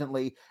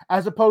constantly,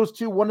 as opposed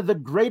to one of the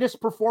greatest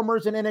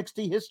performers in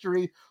NXT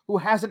history who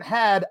hasn't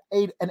had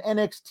an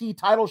NXT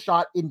title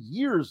shot in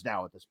years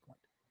now at this point?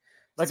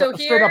 Like, so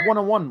straight up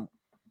one-on-one.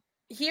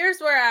 Here's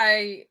what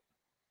I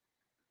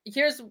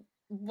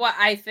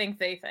think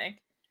they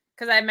think,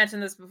 because I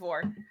mentioned this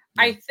before. Yeah.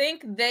 I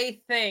think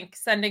they think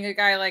sending a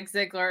guy like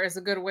Ziggler is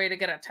a good way to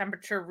get a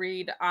temperature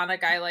read on a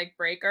guy like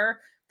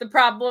Breaker. The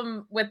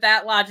problem with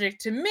that logic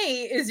to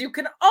me is you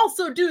can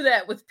also do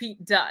that with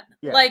Pete Dunne.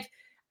 Yeah. Like,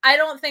 I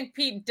don't think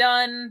Pete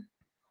Dunne,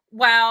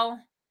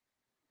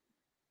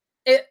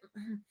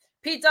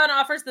 Pete Dunne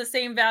offers the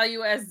same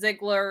value as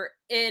Ziggler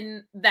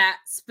in that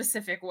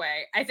specific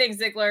way. I think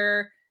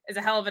Ziggler is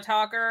a hell of a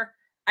talker.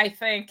 I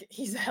think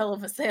he's a hell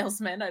of a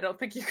salesman. I don't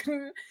think you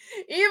can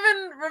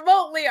even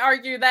remotely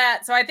argue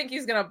that. So I think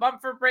he's gonna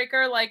bump for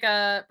Breaker like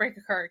a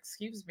Breaker,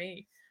 excuse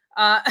me.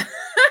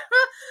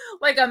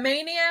 Like a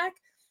maniac.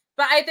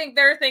 But I think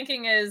their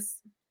thinking is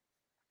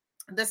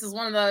this is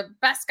one of the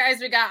best guys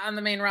we got on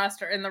the main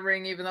roster in the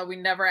ring, even though we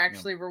never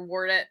actually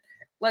reward it.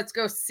 Let's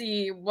go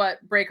see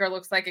what Breaker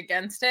looks like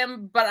against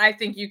him. But I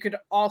think you could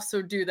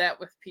also do that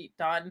with Pete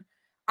Dunne.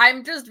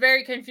 I'm just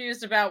very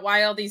confused about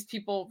why all these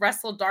people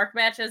wrestle dark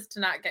matches to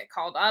not get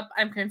called up.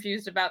 I'm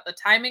confused about the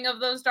timing of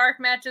those dark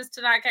matches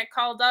to not get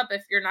called up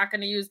if you're not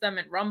going to use them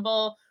in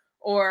Rumble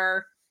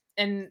or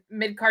in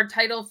mid-card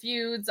title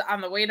feuds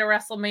on the way to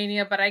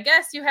WrestleMania. But I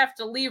guess you have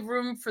to leave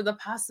room for the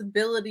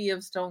possibility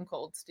of Stone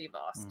Cold Steve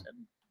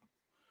Austin.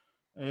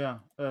 Yeah.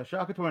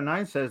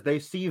 Shaka29 says they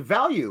see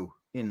value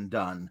in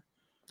Dunne,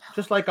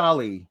 just like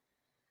Ali.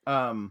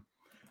 Well,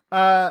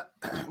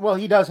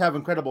 he does have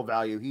incredible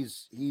value.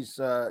 He's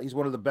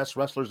one of the best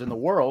wrestlers in the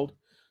world.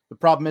 The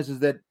problem is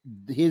that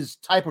his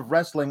type of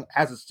wrestling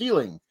has a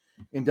ceiling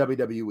in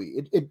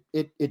WWE.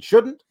 It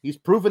shouldn't. He's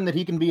proven that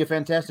he can be a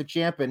fantastic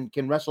champ and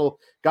can wrestle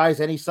guys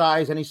any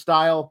size, any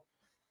style.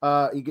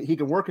 He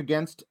can work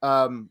against.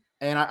 And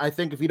I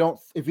think if you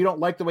don't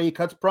like the way he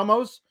cuts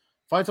promos,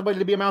 find somebody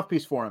to be a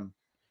mouthpiece for him.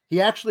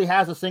 He actually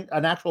has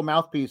an actual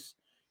mouthpiece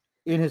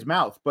in his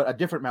mouth, but a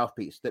different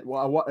mouthpiece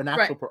an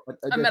actual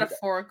a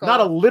metaphorical, not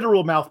a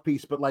literal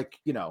mouthpiece, but like,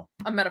 a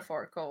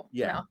metaphorical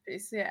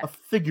mouthpiece, a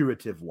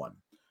figurative one.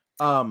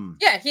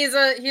 He's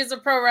a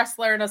pro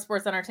wrestler in a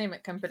sports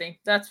entertainment company.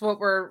 That's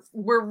what we're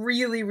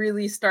really,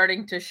 really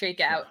starting to shake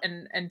out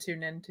and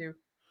tune into.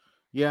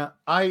 Yeah,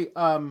 I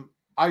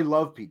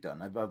love Pete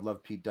Dunne. I've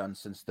loved Pete Dunne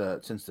since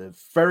the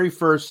very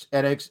first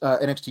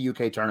NXT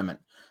UK tournament.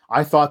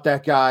 I thought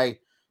that guy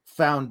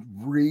found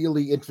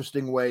really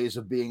interesting ways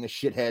of being a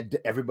shithead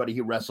to everybody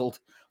he wrestled.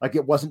 Like,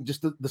 it wasn't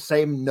just the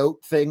same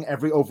note thing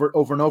over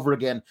and over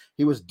again.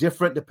 He was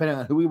different depending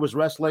on who he was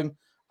wrestling.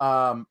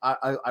 I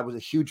was a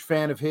huge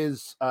fan of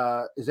his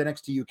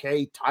NXT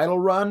UK title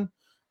run.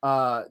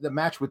 The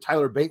match with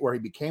Tyler Bate where he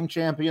became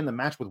champion, the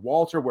match with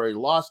Walter where he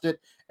lost it,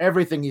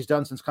 everything he's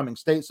done since coming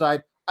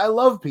stateside. I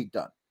love Pete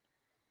Dunne.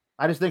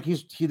 I just think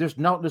there's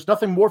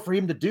nothing more for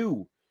him to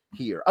do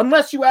here,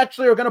 unless you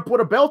actually are going to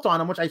put a belt on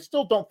him, which I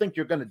still don't think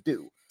you're going to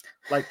do.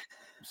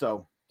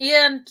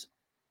 And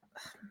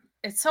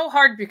it's so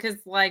hard because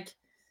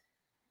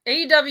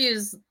AEW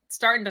is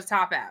starting to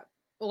top out.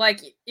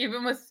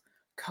 Even with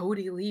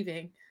Cody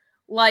leaving,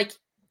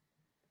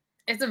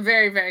 it's a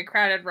very, very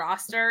crowded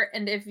roster.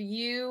 And if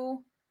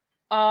you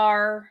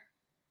are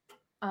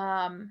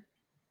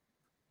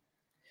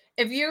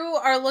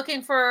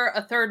looking for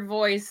a third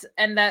voice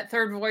and that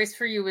third voice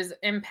for you is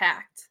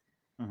Impact,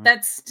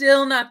 that's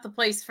still not the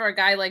place for a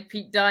guy like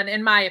Pete Dunne,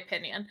 in my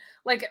opinion.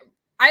 I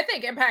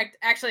think Impact,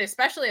 actually,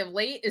 especially of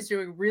late, is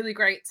doing really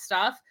great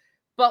stuff.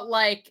 But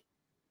the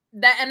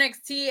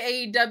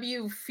NXT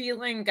AEW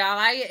feeling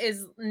guy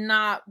is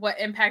not what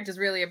Impact is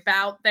really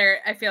about.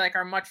 I feel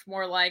are much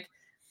more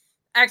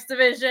X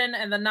Division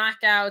and the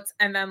Knockouts,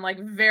 and then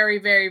very,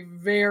 very,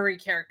 very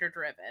character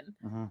driven.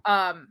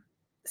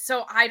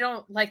 So I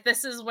don't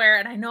this is where,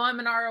 and I know I'm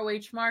an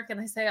ROH mark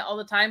and I say it all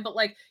the time, but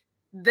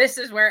this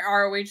is where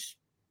ROH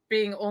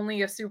being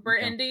only a super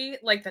indie,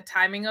 the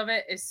timing of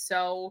it is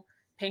so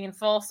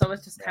painful. So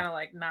it's just kind of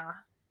nah,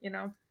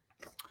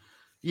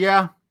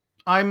 Yeah,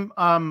 I'm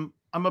a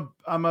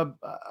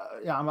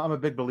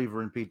big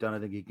believer in Pete Dunne. I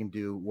think he can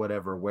do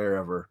whatever,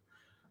 wherever.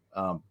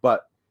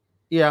 But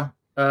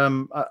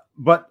I'm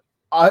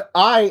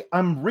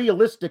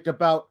realistic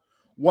about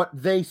what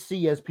they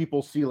see as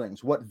people's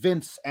ceilings, what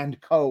Vince and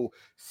co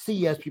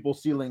see as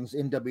people's ceilings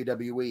in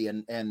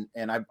WWE, and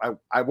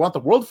I want the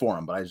world for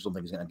him, but I just don't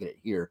think he's going to get it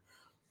here.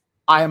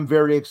 I am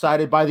very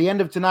excited. By the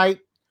end of tonight,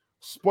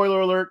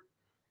 spoiler alert,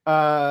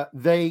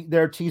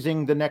 they're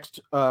teasing the next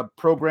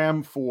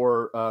program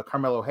for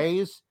Carmelo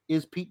Hayes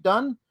is Pete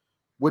Dunne,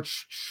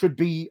 which should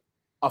be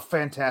a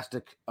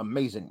fantastic,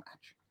 amazing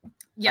match.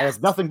 Yes. I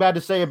have nothing bad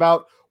to say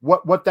about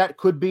what that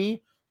could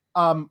be.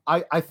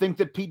 I think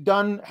that Pete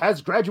Dunne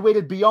has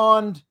graduated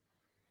beyond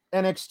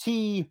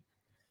NXT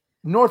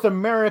North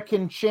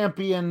American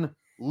champion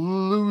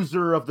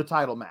loser of the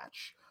title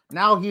match.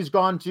 Now he's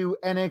gone to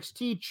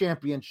NXT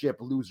championship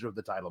loser of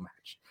the title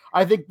match.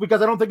 I think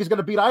because I don't think he's going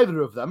to beat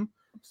either of them.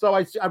 So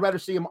I'd rather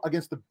see him up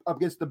against the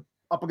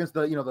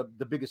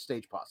biggest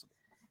stage possible.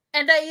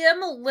 And I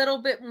am a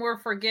little bit more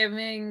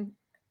forgiving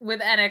with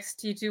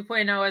NXT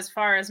 2.0 as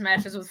far as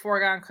matches with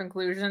foregone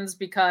conclusions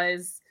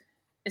because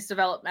it's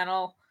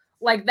developmental.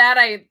 That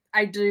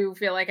I do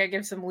feel I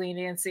give some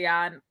leniency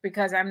on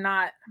because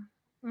my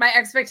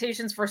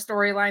expectations for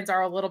storylines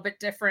are a little bit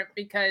different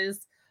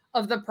because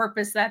of the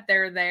purpose that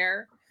they're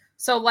there.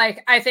 So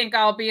I think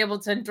I'll be able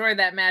to enjoy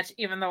that match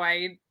even though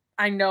I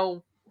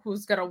know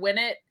who's going to win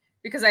it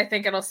because I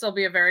think it'll still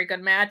be a very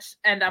good match.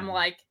 And I'm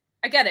I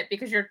get it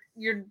because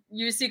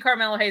you see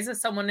Carmelo Hayes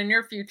as someone in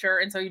your future.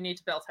 And so you need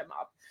to build him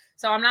up.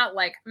 So I'm not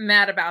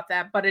mad about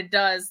that, but it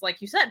does,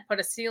 like you said, put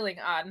a ceiling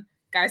on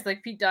guys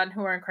like Pete Dunne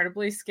who are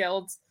incredibly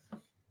skilled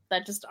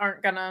that just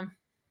aren't gonna.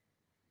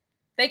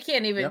 They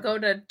can't even Yep. go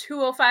to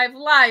 205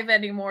 Live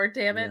anymore.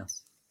 Damn it.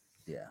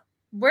 Yeah.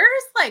 Where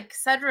is like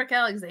Cedric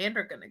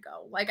Alexander gonna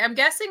go? Like, I'm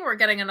guessing we're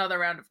getting another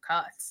round of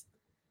cuts.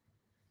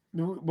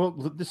 Well,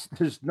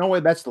 there's no way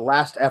that's the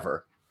last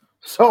ever.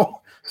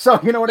 So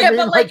you know what I Yeah, mean?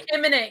 but like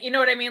imminent. You know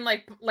what I mean?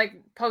 Like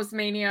post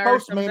Mania.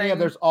 Post Mania,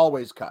 there's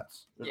always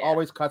cuts. There's Yeah.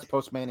 always cuts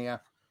post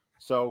Mania.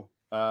 So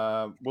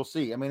we'll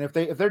see. I mean, if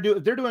they're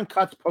doing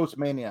cuts post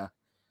Mania,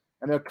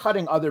 and they're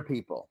cutting other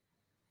people,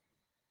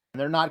 and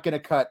they're not going to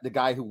cut the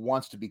guy who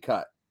wants to be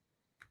cut,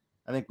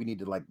 I think we need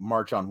to like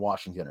march on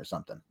Washington or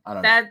something. I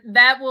don't know.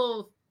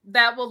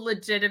 That will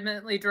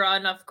legitimately draw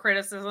enough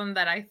criticism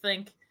that I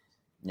think.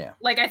 Yeah.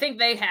 Like, I think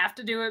they have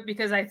to do it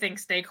because I think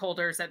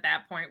stakeholders at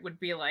that point would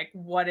be like,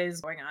 what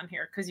is going on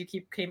here? Because you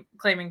keep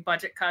claiming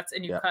budget cuts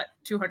and you cut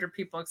 200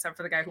 people except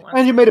for the guy who wants.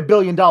 And you made $1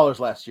 billion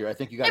last year. I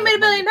think you got. They made $1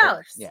 billion.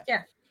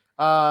 Yeah.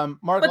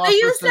 Mark, but they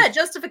used that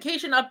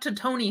justification up to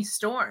Toni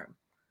Storm.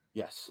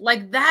 Yes.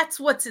 Like, that's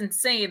what's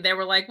insane. They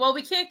were like, well,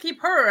 we can't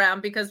keep her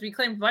around because we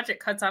claimed budget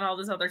cuts on all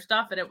this other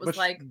stuff. And it was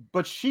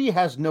but she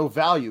has no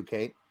value,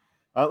 Kate.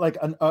 Like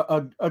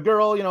a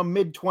girl, you know,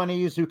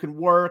 mid-20s who can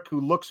work, who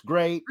looks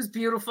great. Who's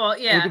beautiful.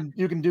 Yeah.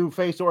 You can do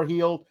face or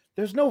heel.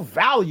 There's no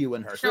value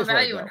in her. There's no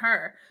value in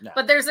her. No.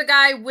 But there's a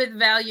guy with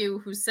value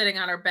who's sitting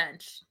on our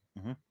bench.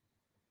 Mm-hmm.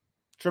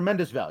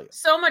 Tremendous value.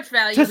 So much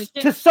value.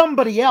 To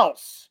somebody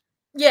else.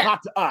 Yeah.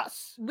 Not to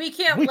us. We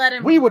can't let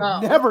him We would go.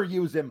 never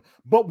use him,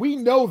 but we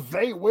know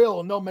they will,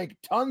 and they'll make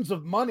tons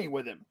of money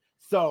with him.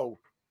 So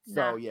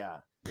yeah.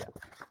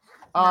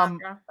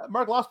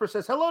 Mark Losper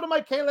says, hello to my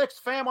KLX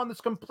fam on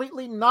this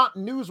completely not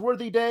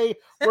newsworthy day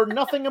where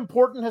nothing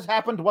important has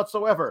happened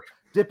whatsoever.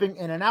 Dipping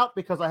in and out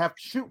because I have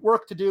shoot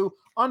work to do.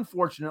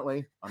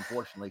 Unfortunately,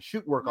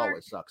 shoot work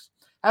always sucks.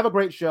 Have a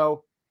great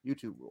show. You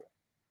two rule.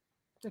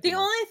 The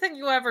only thing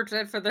you ever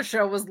did for the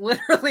show was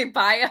literally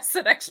buy us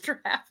an extra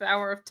half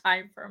hour of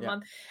time for a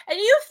month. And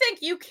you think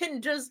you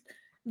can just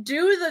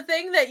do the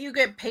thing that you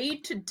get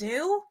paid to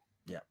do?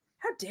 Yeah.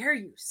 How dare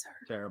you, sir?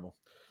 Terrible.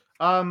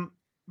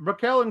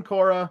 Raquel and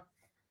Cora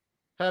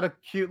had a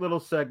cute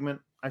little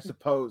segment, I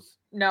suppose.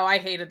 No, I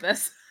hated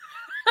this.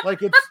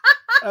 Like it's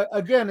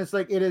again, it's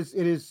like it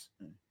is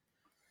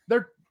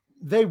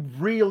they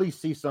really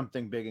see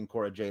something big in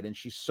Cora Jade, and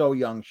she's so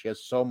young. She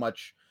has so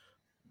much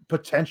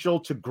potential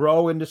to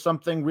grow into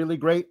something really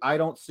great. I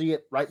don't see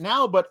it right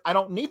now, but I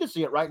don't need to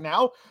see it right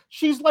now.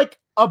 She's like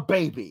a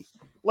baby.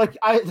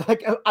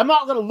 I'm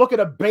not going to look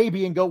at a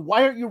baby and go,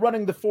 why aren't you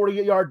running the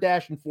 40-yard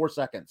dash in 4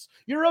 seconds?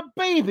 You're a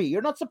baby.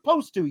 You're not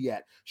supposed to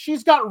yet.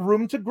 She's got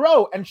room to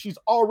grow, and she's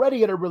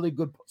already at a really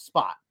good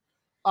spot.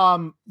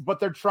 But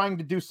they're trying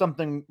to do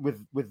something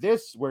with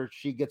this where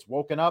she gets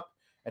woken up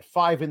at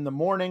 5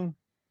 a.m.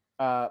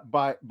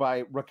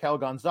 by Raquel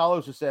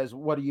Gonzalez, who says,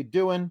 what are you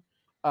doing?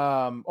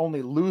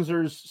 Only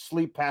losers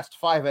sleep past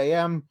 5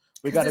 a.m.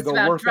 We got to go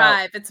work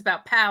out. It's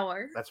about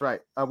power. That's right.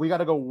 We got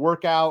to go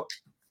work out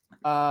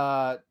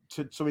so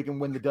we can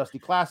win the Dusty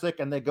Classic,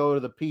 and they go to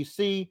the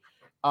PC.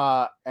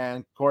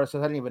 And Cora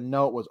says, I didn't even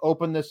know it was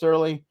open this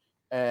early.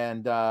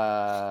 And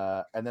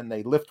then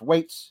they lift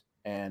weights,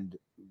 and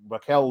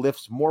Raquel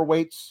lifts more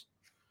weights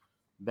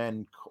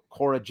than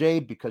Cora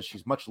Jade because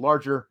she's much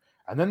larger.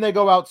 And then they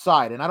go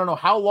outside, and I don't know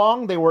how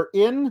long they were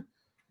in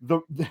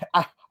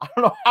I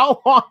don't know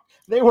how long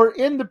they were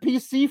in the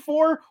PC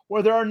for,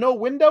 where there are no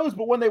windows,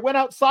 but when they went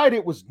outside,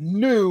 it was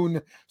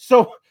noon.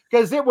 So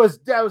because there was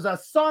a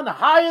sun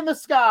high in the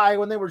sky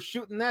when they were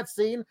shooting that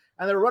scene,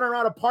 and they're running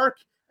around a park.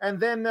 And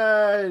then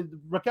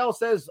Raquel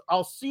says,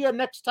 I'll see you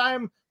next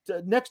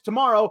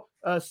tomorrow,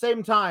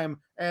 same time.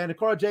 And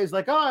Cora Jade's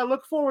like, I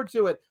look forward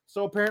to it.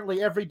 So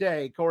apparently every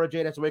day, Cora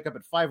Jade has to wake up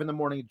at 5 a.m.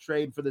 to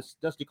trade for this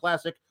Dusty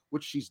Classic,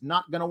 which she's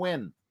not going to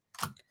win.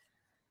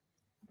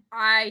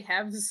 I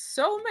have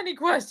so many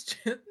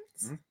questions.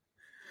 Mm-hmm.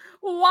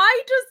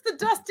 Why does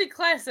the Dusty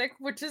Classic,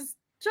 which is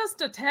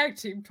just a tag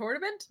team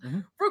tournament,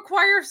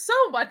 require so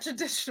much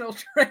additional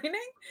training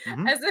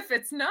as if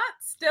it's not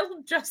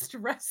still just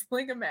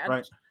wrestling a match?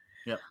 Right.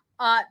 Yeah.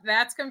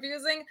 That's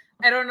confusing.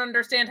 I don't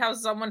understand how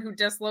someone who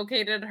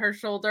dislocated her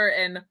shoulder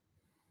in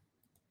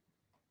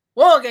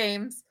War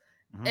Games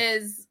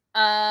is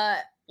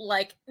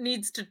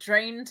needs to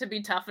train to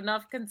be tough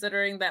enough,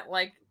 considering that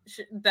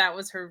that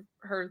was her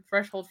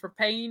threshold for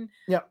pain.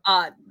 Yeah.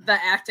 The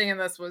acting in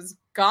this was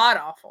god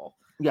awful.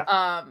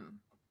 Yeah.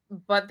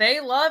 But they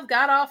love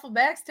god awful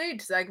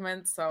backstage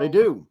segments, so they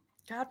do.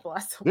 God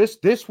bless them.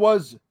 This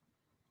was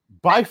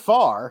by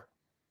far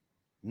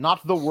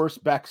not the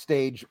worst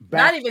backstage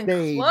not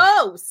even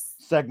close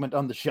segment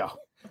on the show.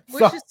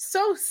 Which is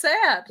so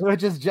sad.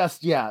 Which is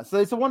just So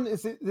it's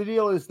the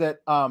deal is that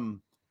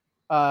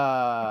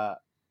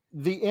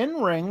the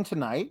in-ring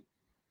tonight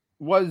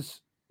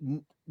was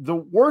the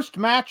worst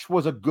match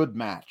was a good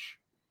match.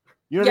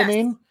 You know what I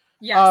mean?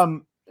 Yes.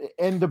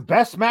 And the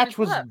best matches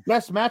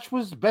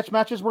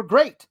were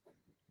great.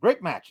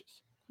 Great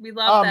matches. We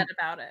love that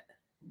about it.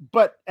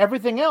 But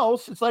everything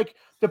else, it's like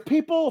the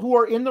people who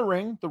are in the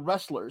ring, the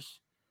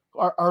wrestlers,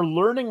 are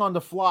learning on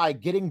the fly,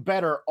 getting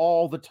better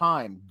all the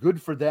time.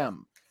 Good for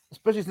them,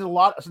 especially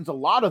since a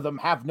lot of them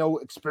have no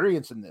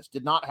experience in this,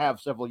 did not have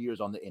several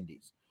years on the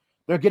indies.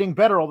 They're getting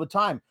better all the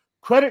time.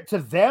 Credit to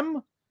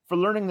them for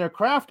learning their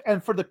craft,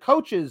 and for the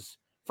coaches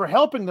for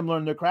helping them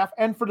learn their craft,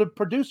 and for the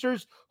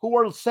producers who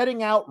are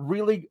setting out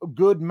really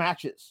good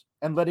matches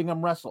and letting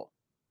them wrestle.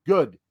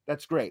 Good.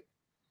 That's great.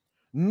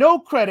 No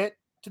credit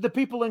to the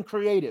people in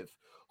creative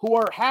who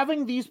are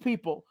having these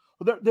people,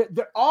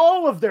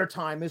 all of their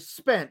time is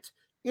spent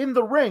in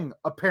the ring,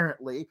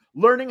 apparently,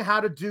 learning how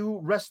to do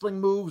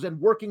wrestling moves and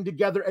working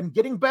together and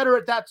getting better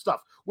at that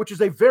stuff, which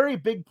is a very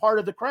big part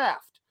of the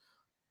craft.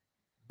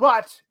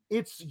 But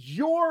it's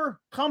your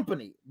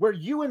company where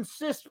you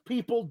insist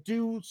people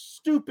do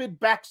stupid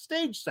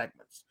backstage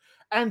segments.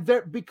 And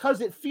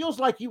because it feels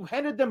like you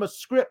handed them a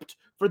script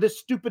for this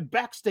stupid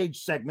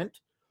backstage segment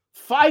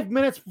 5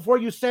 minutes before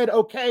you said,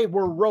 okay,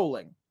 we're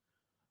rolling.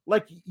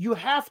 Like, you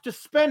have to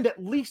spend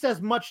at least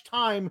as much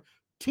time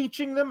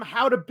teaching them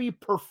how to be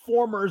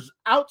performers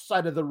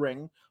outside of the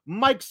ring,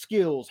 mic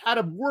skills, how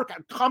to work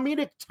at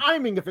comedic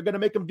timing if you're going to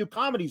make them do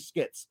comedy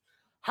skits.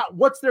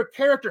 What's their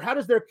character? How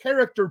does their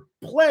character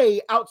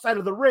play outside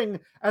of the ring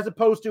as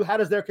opposed to how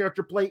does their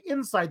character play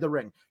inside the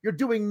ring? You're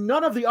doing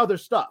none of the other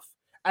stuff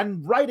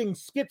and writing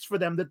skits for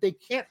them that they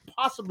can't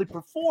possibly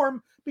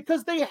perform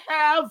because they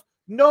have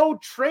no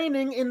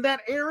training in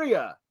that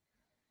area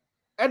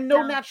and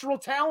no natural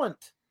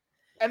talent.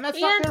 And that's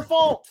not their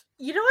fault.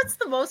 You know what's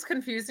the most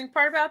confusing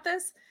part about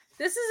this?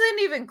 This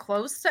isn't even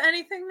close to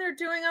anything they're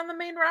doing on the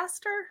main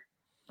roster.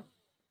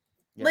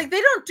 Yeah. Like,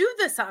 they don't do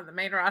this on the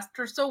main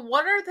roster. So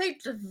what are they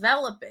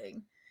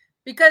developing?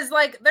 Because,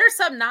 like, there's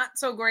some not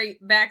so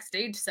great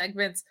backstage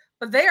segments,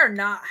 but they are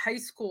not high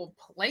school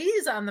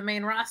plays on the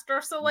main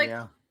roster. So, like,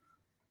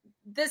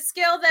 the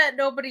skill that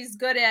nobody's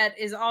good at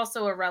is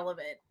also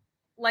irrelevant.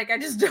 Like, I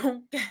just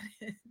don't get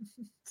it.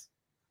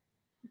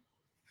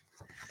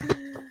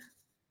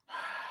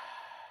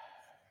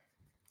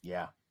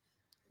 Yeah.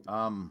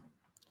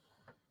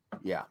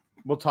 Yeah.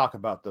 We'll talk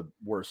about the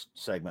worst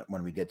segment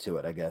when we get to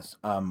it, I guess.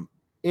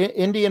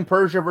 Indy and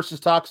Persia versus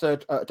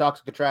Toxic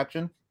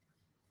Attraction.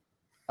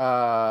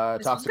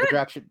 Toxic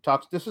Attraction.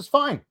 This is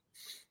fine.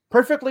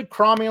 Perfectly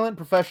cromulent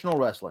professional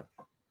wrestling.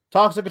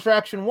 Toxic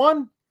Attraction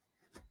won.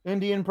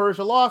 Indy and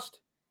Persia lost.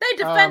 They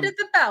defended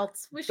the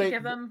belts. We should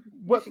give them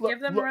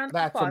a round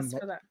of applause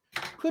for that.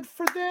 Good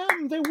for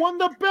them. They won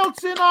the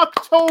belts in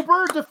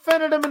October,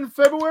 defended them in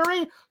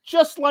February,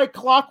 just like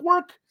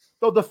clockwork.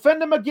 They'll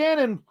defend them again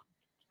in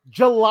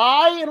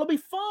July. It'll be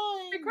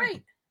fine.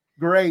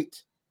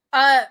 Great.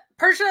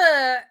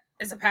 Persia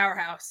is a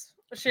powerhouse.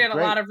 She had a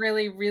lot of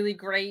really, really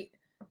great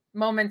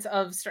moments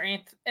of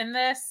strength in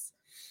this.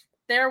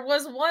 There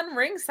was one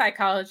ring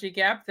psychology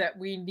gap that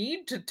we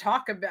need to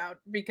talk about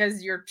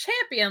because your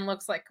champion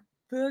looks like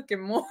a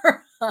fucking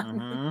moron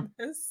in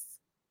this.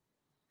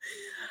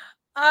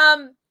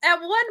 At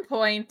one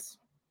point,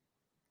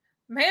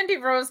 Mandy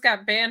Rose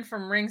got banned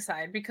from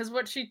ringside because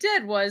what she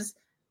did was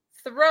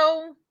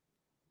throw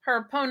her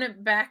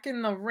opponent back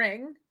in the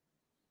ring,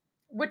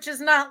 which is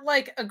not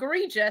like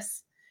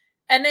egregious.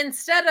 And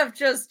instead of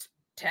just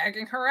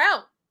tagging her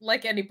out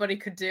like anybody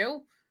could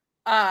do,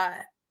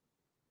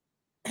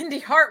 Indy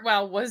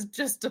Hartwell was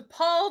just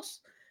appalled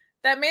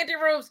that Mandy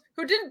Rose,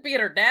 who didn't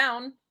beat her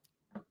down,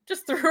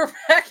 just threw her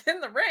back in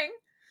the ring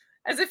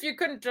as if you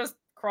couldn't just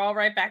crawl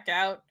right back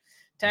out,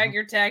 tag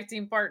your tag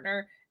team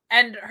partner,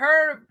 and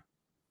her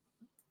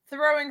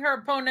throwing her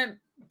opponent,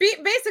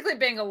 basically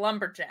being a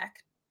lumberjack,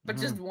 but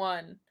just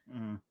one,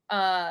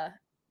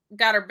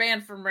 got her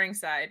banned from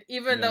ringside,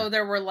 even though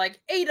there were like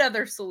 8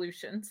 other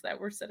solutions that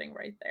were sitting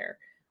right there.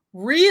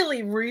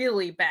 Really,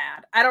 really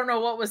bad. I don't know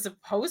what was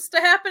supposed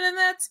to happen in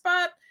that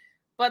spot,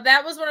 but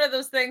that was one of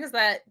those things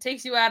that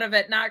takes you out of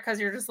it, not because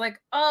you're just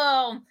like,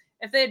 oh,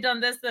 if they had done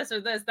this, this, or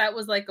this, that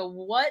was like a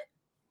what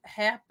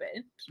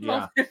happened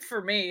moment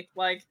for me.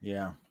 Like,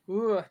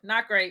 ooh,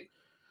 not great.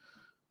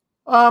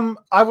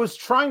 I was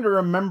trying to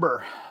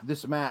remember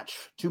this match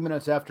 2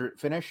 minutes after it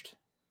finished,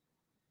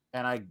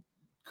 and I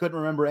couldn't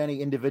remember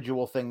any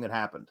individual thing that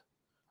happened.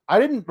 I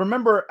didn't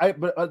remember,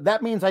 but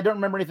that means I don't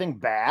remember anything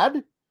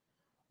bad,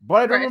 but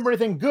I don't remember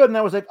anything good. And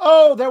I was like,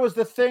 oh, that was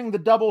the thing, the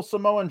double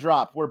Samoan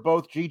drop where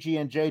both Gigi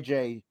and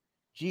GJ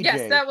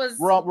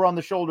were on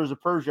the shoulders of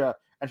Persia,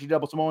 and she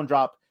double Samoan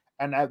drop.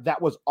 And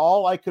that was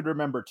all I could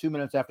remember 2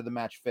 minutes after the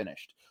match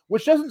finished,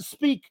 which doesn't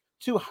speak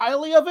too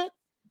highly of it,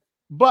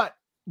 but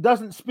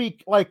doesn't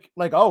speak like,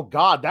 oh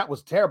God, that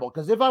was terrible.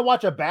 Because if I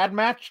watch a bad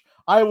match,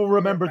 I will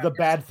remember the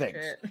bad things.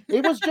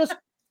 It was just,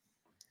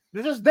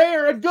 they're just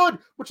there and good,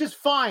 which is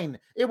fine.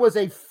 It was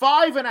a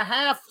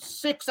 5.5,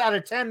 6 out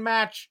of 10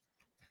 match.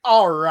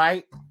 All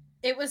right.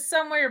 It was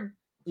somewhere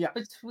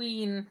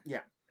between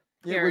here.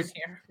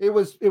 It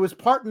was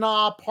part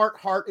nah, part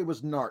heart. It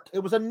was nart. It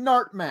was a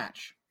nart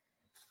match.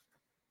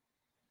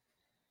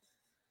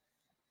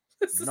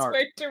 This is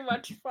way too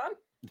much fun.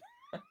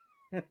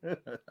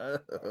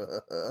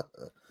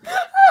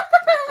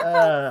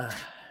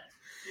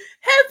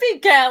 Happy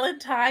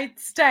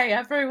Galentine's Day,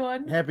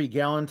 everyone. Happy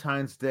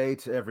Galentine's Day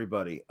to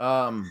everybody.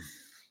 Yeah.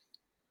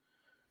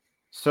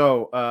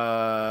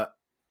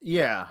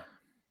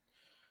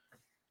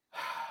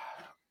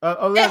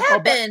 It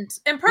happened.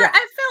 I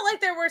felt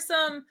like there were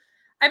some.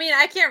 I mean,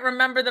 I can't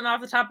remember them off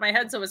the top of my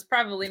head, so it was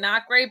probably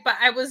not great. But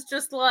I was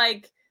just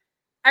like,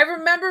 I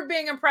remember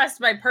being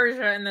impressed by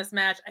Persia in this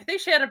match. I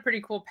think she had a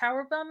pretty cool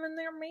power bomb in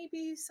there,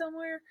 maybe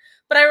somewhere.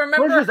 But I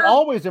remember Persia's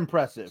always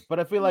impressive, but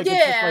I feel like it's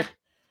just like.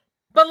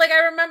 But like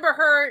I remember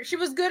her, she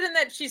was good in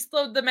that she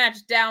slowed the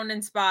match down in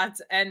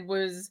spots and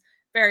was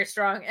very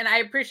strong. And I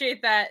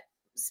appreciate that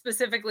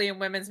specifically in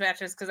women's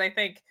matches because I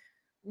think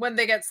when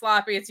they get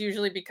sloppy, it's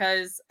usually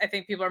because I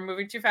think people are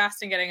moving too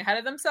fast and getting ahead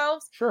of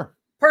themselves. Sure.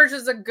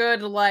 Persia's a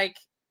good like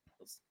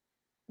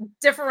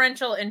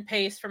differential in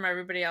pace from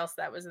everybody else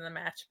that was in the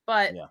match.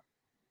 But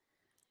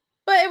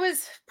it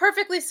was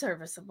perfectly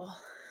serviceable.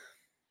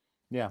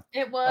 Yeah.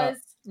 It was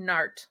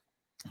Nart.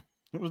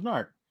 It was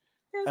Nart.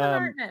 It was a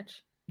Nart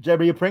match.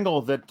 W.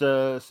 Pringle that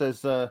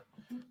says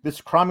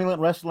this cromulent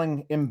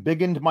wrestling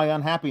embiggened my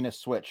unhappiness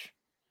switch.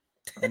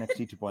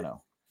 NXT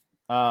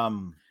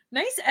 2.0.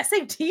 Nice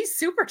SAT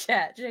super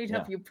chat,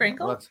 JW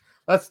Pringle. Well,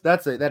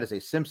 that is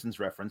a Simpsons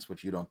reference,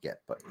 which you don't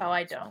get. But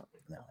I don't.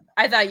 No.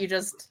 I thought you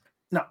just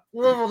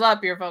leveled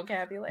up your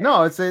vocabulary.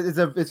 No, it's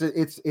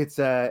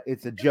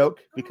a joke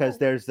because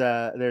there's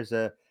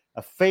a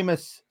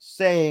famous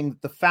saying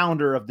that the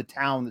founder of the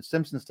town that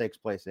Simpsons takes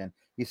place in.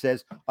 He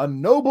says, "A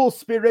noble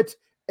spirit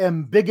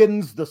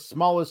embiggens the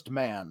smallest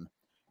man,"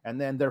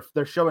 and then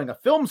they're showing a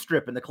film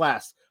strip in the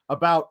class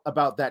about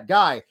that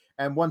guy,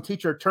 and one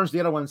teacher turns to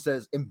the other one and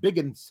says,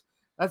 "Embiggens."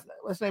 That's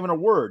not even a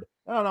word.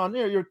 No,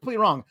 you're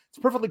completely wrong. It's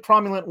a perfectly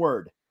cromulent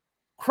word.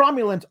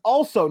 Cromulent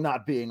also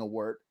not being a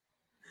word,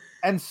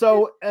 and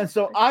so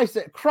I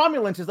say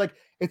cromulent is like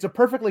it's a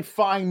perfectly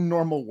fine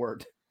normal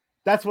word.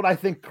 That's what I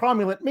think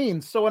cromulent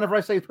means. So whenever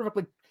I say it's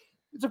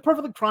a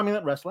perfectly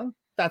cromulent wrestling,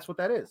 that's what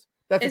that is.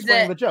 That's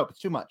explaining the joke. It's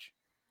too much.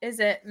 Is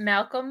it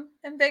Malcolm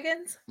and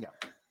Biggins? Yeah.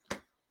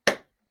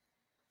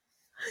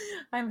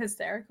 I'm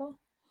hysterical.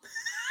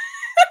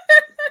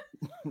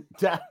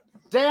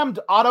 Damned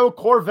auto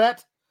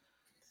Corvette.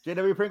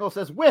 JW Pringle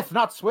says with,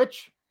 not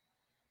switch.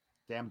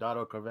 Damned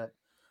auto Corvette.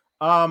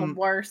 The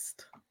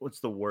worst.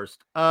 What's the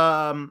worst?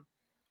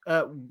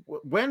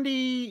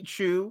 Wendy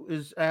Chu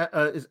is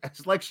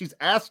like she's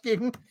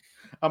asking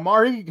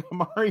Amari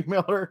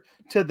Miller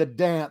to the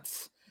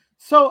dance.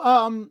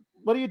 So,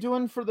 what are you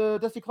doing for the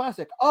Dusty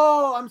Classic?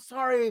 Oh, I'm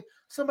sorry.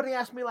 Somebody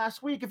asked me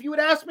last week. If you had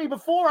asked me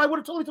before, I would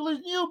have totally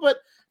told you. But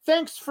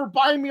thanks for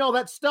buying me all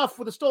that stuff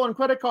with a stolen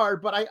credit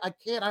card. But I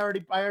can't. I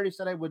already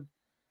said I would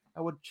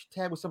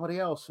tag with somebody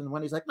else. And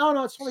Wendy's like, no,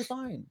 it's totally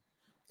fine.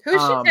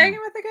 Who's she tagging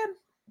with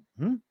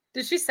again?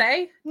 Did she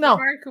say? No. Did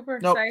Mari Cooper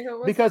say who it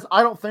was? Because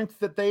I don't think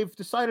that they've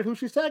decided who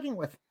she's tagging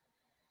with.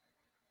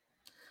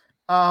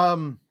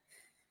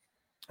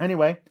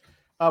 Anyway.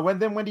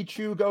 When Wendy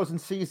Chu goes and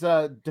sees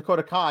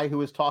Dakota Kai,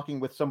 who is talking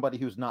with somebody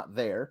who's not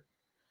there.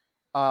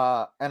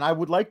 And I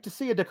would like to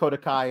see a Dakota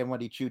Kai and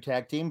Wendy Chu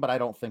tag team, but I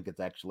don't think it's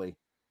actually,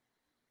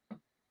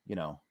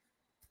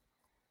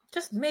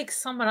 Just make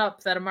someone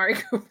up that Amari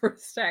Cooper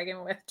is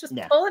tagging with. Just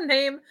pull a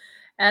name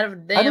out of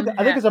I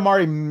think it's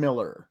Amari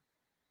Miller.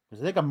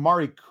 Because I think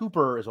Amari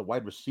Cooper is a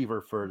wide receiver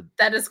for...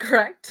 That is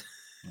correct.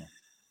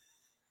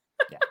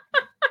 Yeah.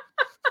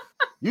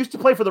 Used to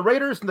play for the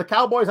Raiders and the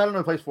Cowboys. I don't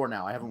know who he plays for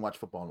now. I haven't watched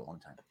football in a long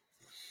time.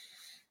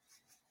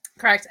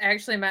 Correct. I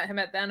actually met him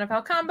at the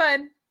NFL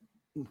Combine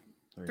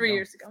 3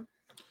 years ago.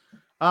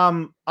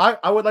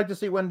 I would like to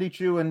see Wendy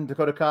Chu and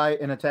Dakota Kai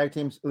in a tag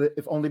team,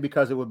 if only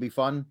because it would be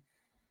fun.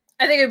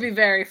 I think it would be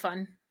very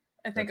fun.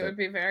 It would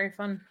be very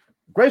fun.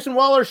 Grayson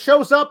Waller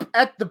shows up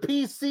at the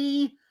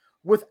PC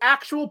with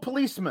actual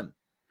policemen.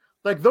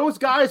 Like those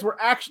guys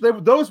were actually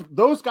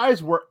those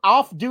guys were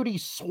off-duty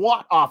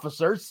SWAT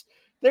officers.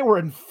 They were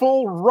in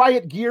full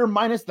riot gear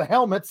minus the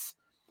helmets.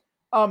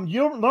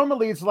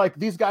 Normally it's like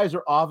these guys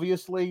are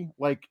obviously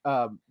like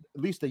at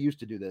least they used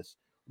to do this.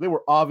 They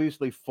were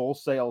obviously full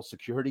sail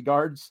security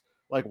guards,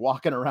 like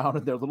walking around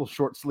in their little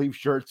short sleeve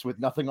shirts with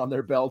nothing on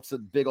their belts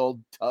and big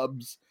old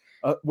tubs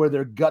where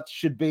their guts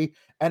should be.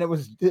 And it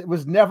was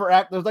never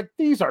it was like,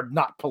 these are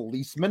not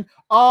policemen.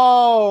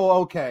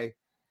 Oh, okay.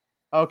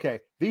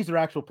 These are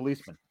actual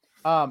policemen.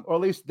 Or at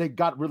least they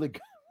got really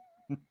good,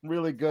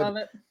 really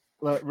good.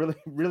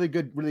 Really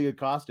good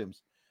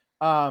costumes.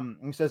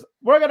 He says,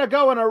 we're going to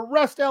go and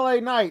arrest LA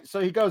Knight.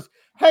 So he goes,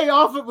 hey,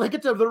 they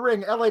get to the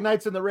ring. LA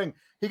Knight's in the ring.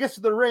 He gets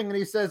to the ring and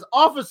he says,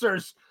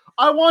 officers,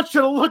 I want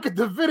you to look at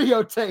the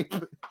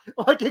videotape.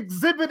 Like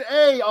Exhibit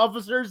A,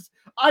 officers.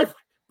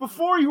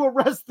 Before you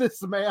arrest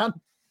this man,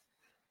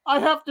 I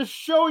have to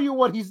show you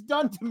what he's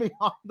done to me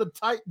on the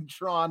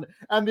Titantron.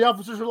 And the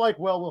officers are like,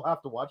 well, we'll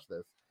have to watch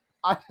this.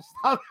 I just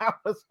thought that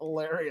was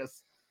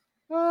hilarious.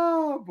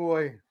 Oh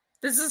boy.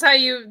 This is how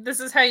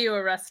you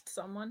arrest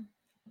someone.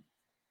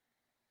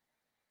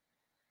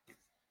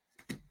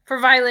 For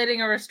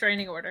violating a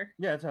restraining order.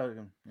 Yeah, that's how it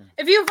goes. Yeah.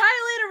 If you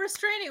violate a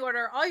restraining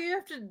order, all you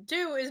have to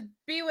do is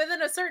be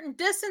within a certain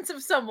distance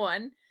of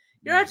someone.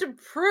 You don't have to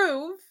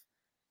prove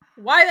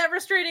why that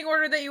restraining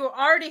order that you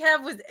already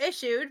have was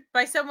issued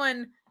by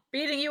someone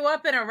beating you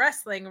up in a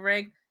wrestling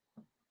ring.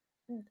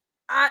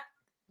 None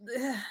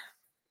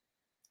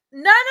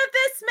of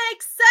this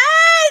makes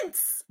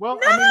sense. Well,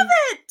 None of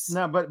it.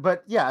 No,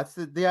 but yeah, it's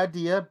the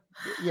idea.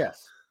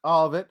 Yes,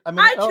 all of it. I mean,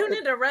 I tune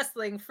into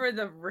wrestling for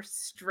the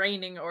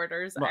restraining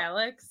orders, well,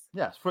 Alex.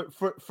 Yes, for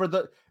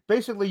the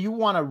basically you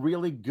want a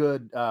really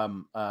good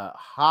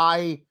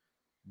high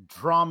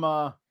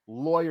drama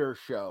lawyer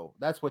show.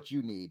 That's what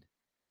you need.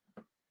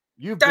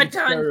 You've been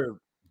served.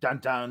 Dun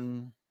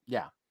dun.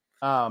 Yeah.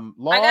 I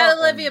got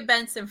Olivia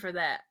Benson for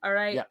that. All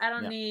right. Yeah, I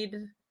don't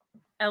need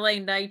LA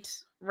Knight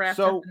wrapped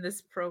up in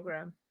this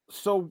program.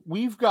 So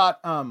we've got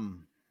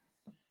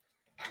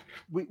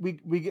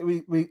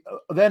we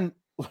then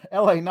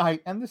LA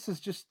Knight, and this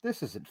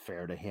isn't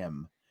fair to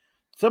him.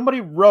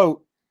 Somebody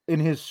wrote in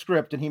his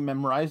script and he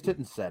memorized it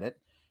and said it.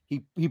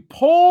 He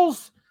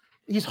pulls.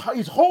 He's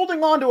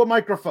holding onto a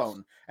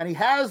microphone and he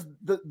has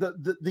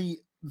the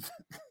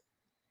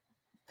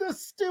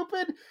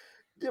stupid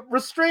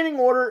restraining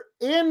order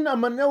in a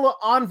manila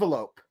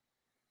envelope.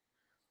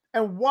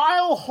 And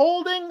while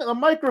holding the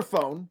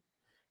microphone,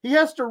 he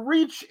has to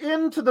reach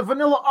into the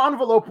vanilla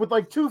envelope with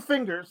like two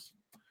fingers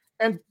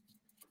and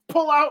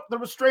pull out the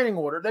restraining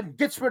order, then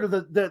gets rid of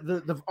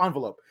the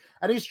envelope.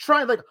 And he's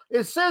trying, like,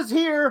 it says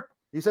here,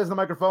 he says in the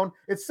microphone,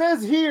 it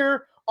says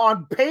here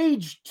on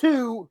page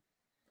 2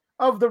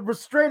 of the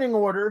restraining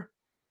order.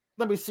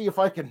 Let me see if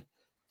I can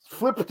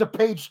flip to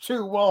page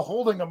 2 while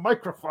holding a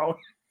microphone.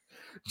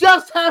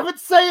 Just have it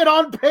say it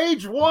on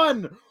page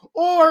 1.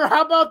 Or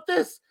how about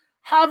this?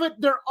 Have it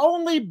there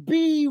only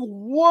be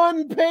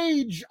one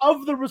page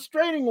of the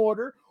restraining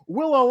order.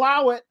 We'll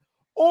allow it.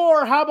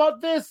 Or how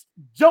about this?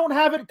 Don't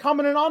have it come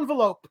in an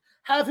envelope.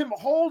 Have him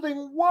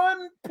holding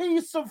one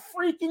piece of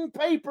freaking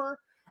paper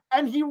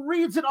and he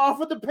reads it off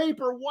of the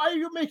paper. Why are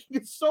you making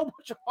it so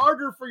much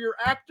harder for your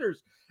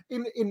actors?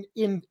 In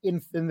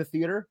the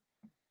theater,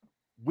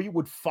 we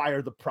would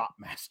fire the prop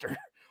master.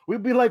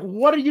 We'd be like,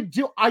 what are you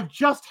doing?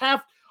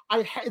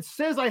 It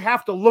says I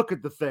have to look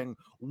at the thing.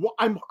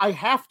 I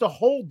have to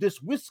hold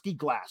this whiskey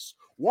glass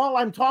while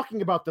I'm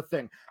talking about the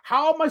thing.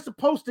 How am I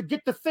supposed to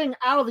get the thing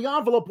out of the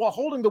envelope while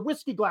holding the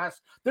whiskey glass?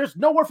 There's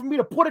nowhere for me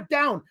to put it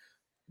down.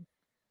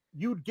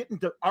 You'd get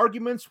into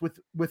arguments with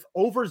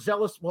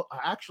overzealous. Well,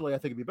 actually, I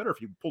think it'd be better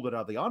if you pulled it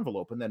out of the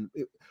envelope. And then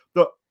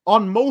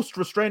on most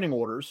restraining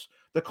orders,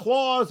 the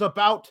clause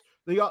about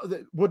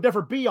the would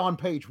never be on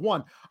page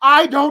 1.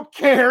 I don't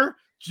care.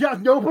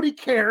 Nobody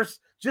cares.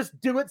 Just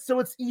do it so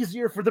it's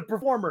easier for the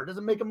performer. It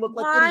doesn't make him look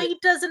like Why idiot.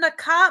 Doesn't a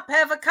cop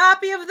have a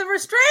copy of the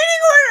restraining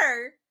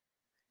order?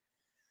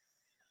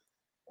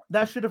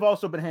 That should have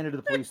also been handed to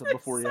the police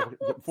before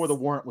the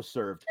warrant was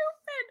served. Stupid.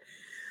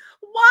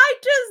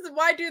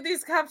 Why do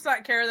these cops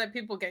not care that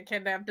people get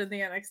kidnapped in the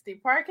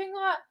NXT parking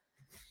lot?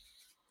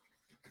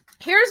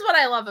 Here's what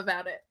I love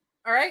about it.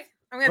 All right?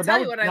 I'm going to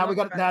tell you what I love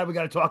about it. Now we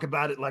got to talk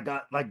about it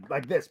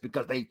like this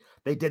because they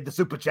did the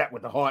super chat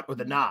with the heart with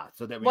the nah.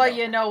 So there we go. Well,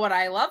 you know what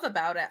I love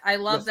about it. I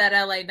love that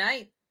LA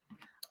Knight.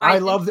 I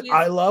love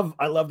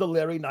the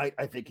Larry Knight.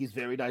 I think he's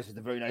very nice. He's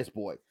a very nice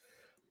boy.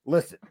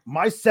 Listen,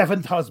 my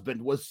 7th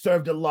husband was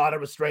served a lot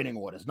of restraining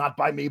orders, not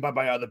by me, but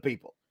by other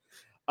people.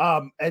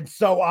 And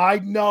so I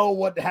know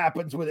what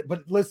happens with it.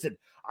 But listen,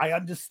 I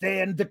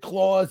understand the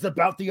clause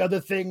about the other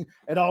thing.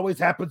 It always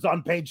happens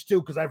on page 2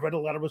 because I've read a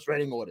lot of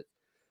restraining orders.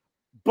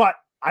 But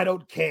I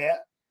don't care.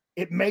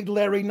 It made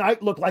Larry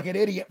Knight look like an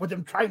idiot with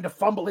him trying to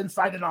fumble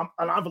inside an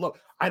envelope.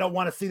 I don't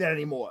want to see that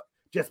anymore.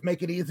 Just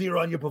make it easier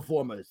on your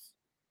performers.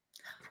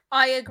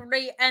 I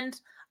agree. And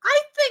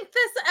I think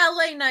this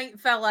LA Knight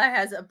fella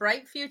has a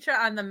bright future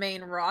on the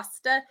main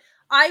roster.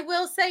 I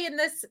will say in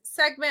this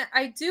segment,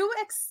 I do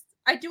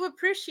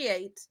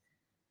appreciate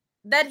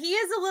that he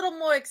is a little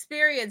more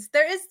experienced.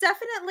 There is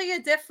definitely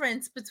a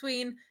difference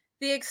between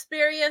the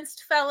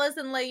experienced fellas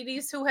and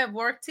ladies who have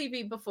worked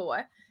TV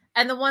before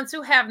and the ones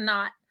who have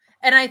not.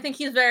 And I think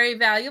he's very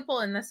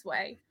valuable in this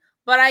way.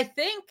 But I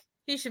think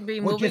he should be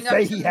moving up.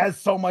 Would you say he has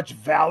so much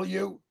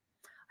value?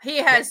 He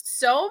has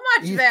so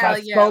much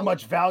value. He's got so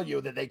much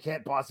value that they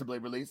can't possibly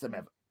release him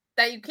ever.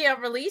 That you can't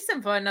release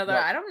him for another,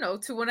 I don't know,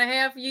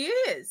 2.5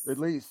 years. At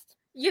least.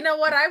 You know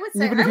what I would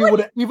say?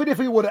 Even if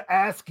he would have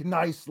asked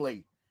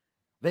nicely,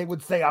 they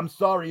would say, I'm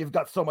sorry, you've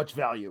got so much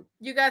value.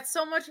 You got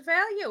so much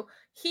value.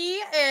 He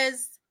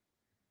is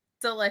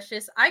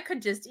delicious. I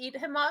could just eat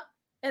him up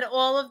and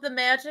all of the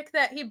magic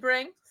that he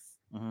brings.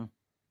 Mm-hmm.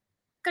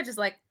 Could just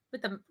like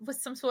with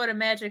some sort of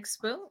magic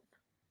spoon.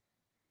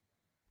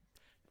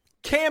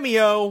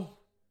 Cameo.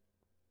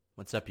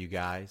 What's up, you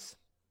guys?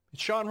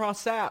 It's Sean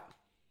Ross Sapp.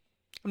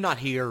 I'm not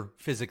here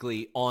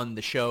physically on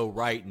the show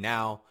right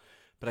now,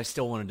 but I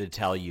still wanted to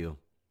tell you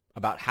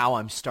about how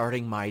I'm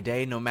starting my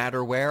day no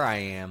matter where I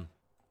am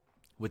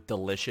with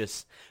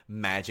delicious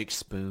Magic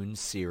Spoon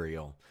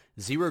cereal.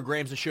 0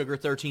 grams of sugar,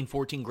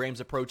 14 grams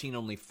of protein,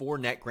 only 4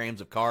 net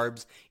grams of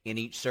carbs in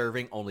each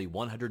serving, only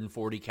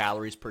 140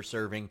 calories per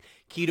serving.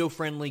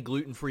 Keto-friendly,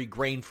 gluten-free,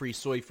 grain-free,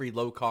 soy-free,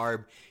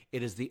 low-carb.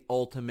 It is the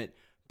ultimate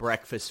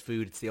breakfast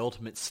food. It's the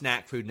ultimate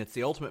snack food, and it's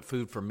the ultimate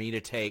food for me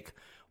to take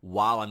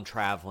while I'm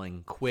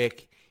traveling.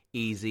 Quick,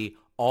 easy,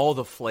 all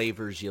the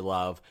flavors you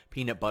love.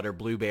 Peanut butter,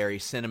 blueberry,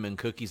 cinnamon,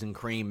 cookies and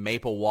cream,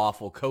 maple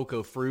waffle,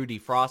 cocoa, fruity,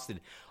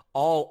 frosted,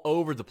 all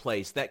over the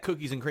place. That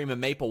cookies and cream and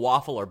maple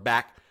waffle are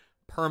back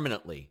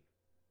permanently.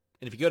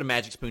 And if you go to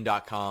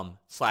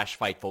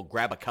magicspoon.com/Fightful,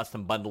 grab a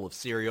custom bundle of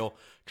cereal,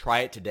 try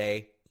it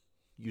today.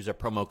 Use our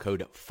promo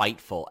code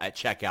FIGHTFUL at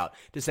checkout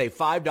to save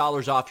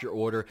 $5 off your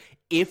order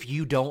if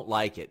you don't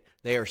like it.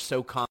 They are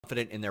so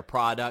confident in their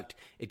product.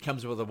 It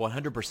comes with a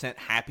 100%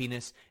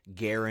 happiness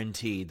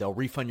guarantee. They'll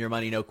refund your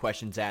money, no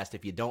questions asked,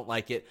 if you don't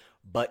like it,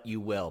 but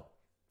you will.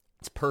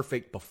 It's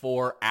perfect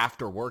before,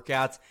 after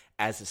workouts,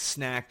 as a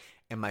snack.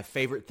 And my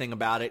favorite thing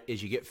about it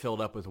is you get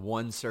filled up with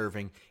one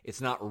serving.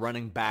 It's not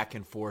running back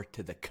and forth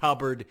to the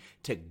cupboard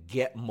to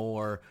get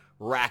more,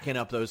 racking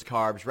up those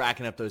carbs,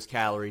 racking up those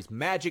calories.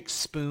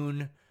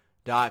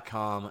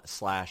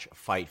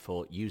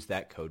 Magicspoon.com/Fightful. Use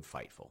that code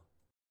FIGHTFUL.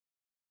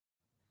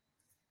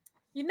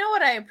 You know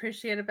what I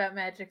appreciate about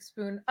Magic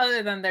Spoon,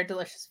 other than their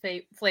delicious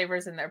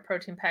flavors and their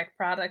protein-packed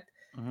product?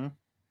 Mm-hmm.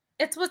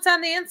 It's what's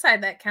on the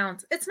inside that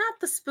counts. It's not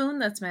the spoon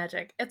that's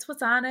magic. It's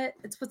what's on it.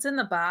 It's what's in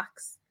the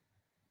box.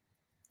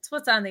 It's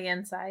what's on the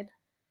inside.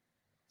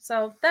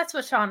 So that's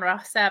what Sean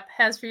Ross Sapp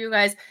has for you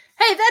guys.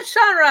 Hey, that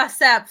Sean Ross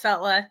Sapp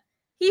fella.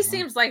 He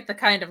seems like the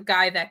kind of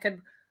guy that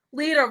could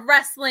lead a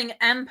wrestling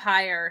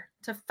empire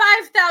to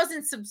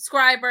 5,000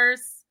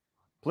 subscribers.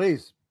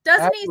 Please.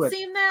 Doesn't he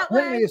seem that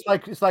way? It's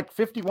like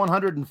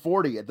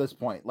 5,140 at this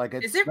point. Like,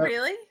 is it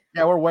really?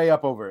 Yeah, we're way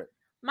up over it.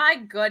 My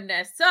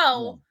goodness.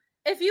 So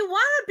if you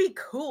want to be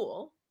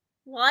cool,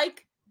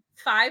 like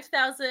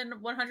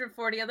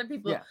 5,140 other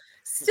people,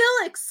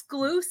 still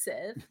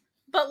exclusive,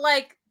 but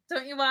like,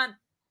 don't you want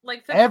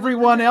like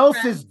everyone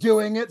else is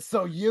doing it,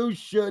 so you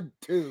should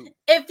too.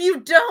 If you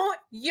don't,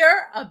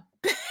 you're a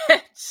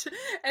bitch.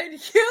 And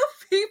you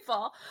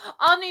people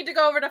all need to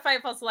go over to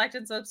Fightful Select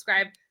and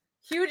subscribe.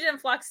 Huge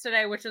influx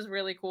today, which is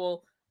really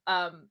cool.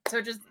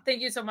 So just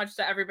thank you so much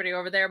to everybody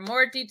over there.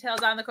 More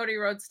details on the Cody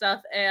Rhodes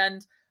stuff,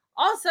 and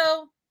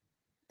also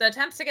the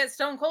attempts to get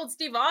Stone Cold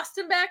Steve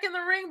Austin back in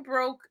the ring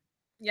broke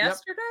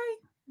yesterday.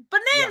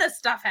 Banana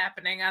stuff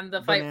happening on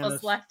the Fightful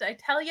Select, I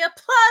tell you.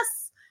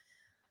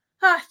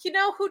 Plus, you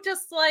know who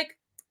just like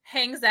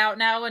hangs out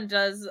now and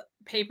does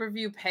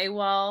pay-per-view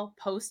paywall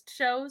post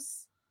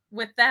shows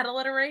with that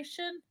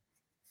alliteration?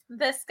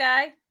 This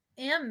guy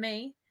and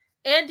me.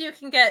 And you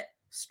can get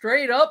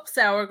straight up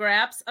sour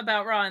graps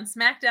about Raw and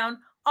SmackDown,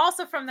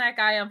 also from that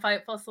guy on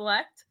Fightful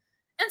Select,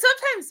 and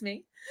sometimes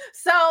me.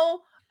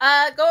 So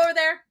go over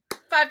there,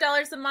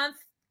 $5 a month,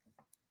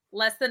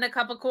 less than a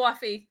cup of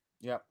coffee.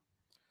 Yep.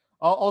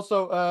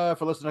 Also,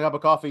 for listening to a cup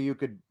of coffee, you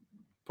could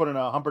put in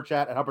a Humper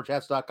Chat at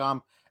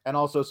humperchats.com and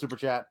also Super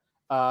Chat,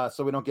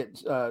 so we don't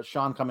get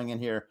Sean coming in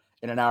here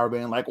in an hour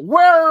being like,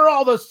 where are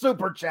all the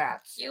Super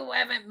Chats? You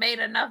haven't made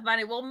enough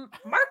money. Well,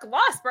 Mark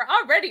Losper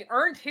already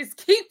earned his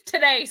keep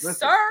today,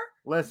 sir.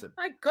 Listen.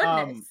 My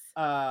goodness.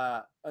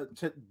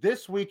 To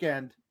this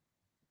weekend,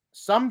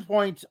 some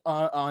point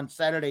on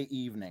Saturday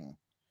evening,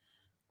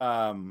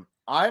 I'm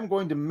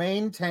going to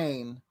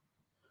maintain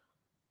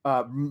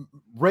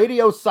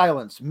radio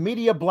silence,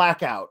 media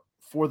blackout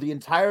for the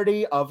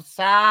entirety of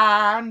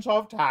Sands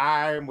of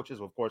Time, which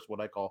is, of course, what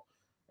I call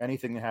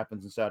anything that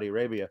happens in Saudi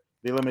Arabia,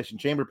 the Elimination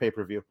Chamber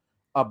pay-per-view.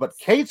 But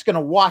Kate's going to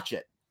watch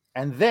it.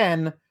 And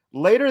then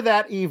later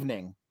that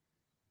evening,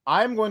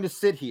 I'm going to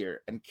sit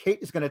here and Kate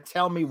is going to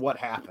tell me what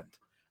happened.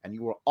 And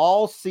you will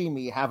all see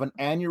me have an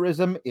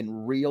aneurysm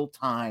in real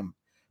time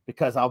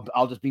because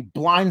I'll just be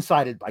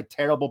blindsided by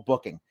terrible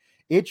booking.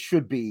 It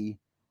should be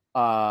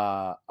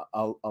a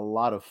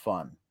lot of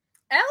fun.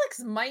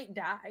 Alex might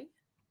die.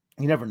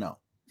 You never know.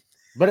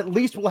 But at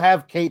least we'll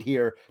have Kate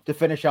here to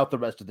finish out the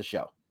rest of the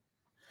show.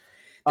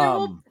 There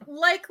will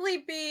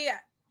likely be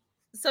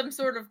some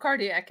sort of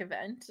cardiac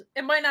event.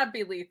 It might not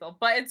be lethal,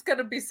 but it's going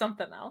to be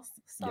something else.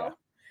 So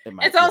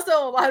it's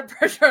also a lot of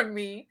pressure on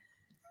me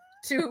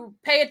to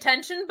pay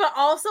attention, but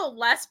also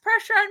less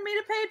pressure on me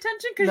to pay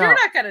attention because you're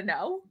not going to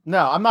know.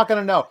 No, I'm not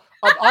going to know.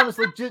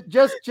 Honestly,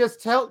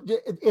 just tell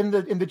in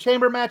the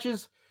chamber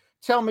matches.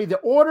 Tell me the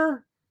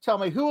order. Tell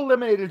me who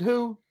eliminated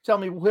who. Tell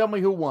me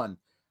who won.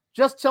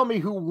 Just tell me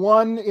who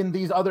won in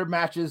these other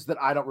matches that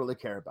I don't really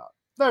care about.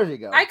 There you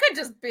go. I could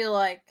just be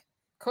like,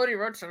 Cody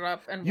Rhodes showed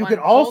up and you could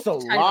also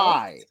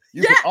lie.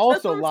 You could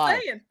also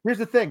lie. Here's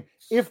the thing.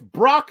 If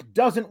Brock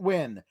doesn't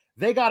win,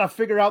 they got to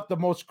figure out the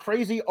most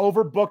crazy,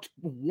 overbooked,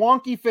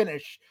 wonky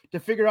finish to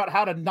figure out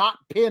how to not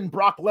pin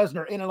Brock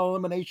Lesnar in an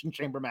Elimination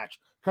Chamber match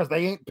because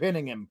they ain't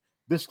pinning him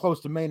this close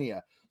to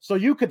Mania. So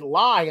you could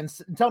lie and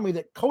tell me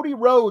that Cody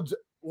Rhodes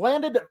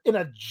landed in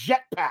a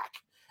jetpack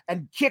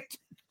and kicked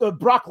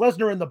Brock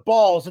Lesnar in the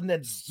balls and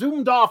then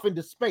zoomed off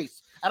into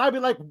space. And I'd be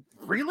like,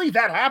 really?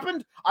 That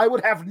happened? I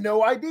would have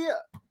no idea.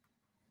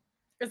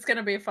 It's going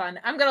to be fun.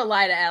 I'm going to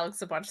lie to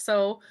Alex a bunch.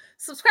 So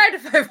subscribe to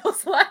Fightful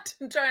Select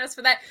and join us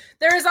for that.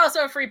 There is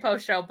also a free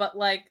post show, but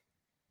like,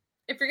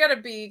 if you're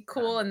gonna be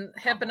cool and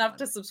hip enough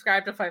to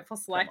subscribe to Fightful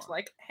Select,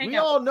 like hang we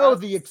out. all with know us.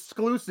 the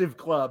exclusive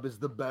club is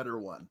the better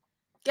one.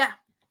 Yeah,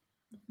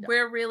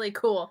 we're really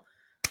cool.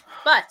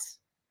 But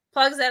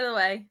plugs out of the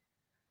way.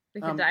 We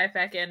can dive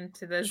back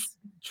into this.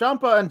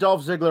 Ciampa and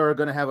Dolph Ziggler are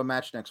going to have a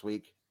match next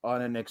week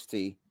on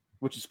NXT,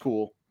 which is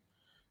cool.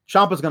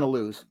 Ciampa's going to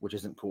lose, which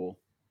isn't cool.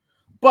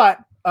 But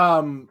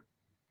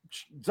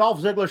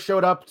Dolph Ziggler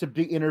showed up to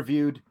be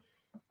interviewed.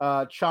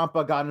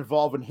 Ciampa got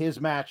involved in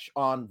his match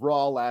on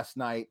Raw last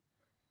night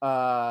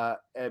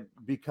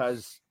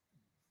because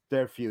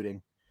they're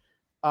feuding.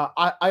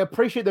 I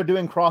appreciate they're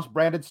doing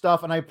cross-branded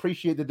stuff, and I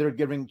appreciate that they're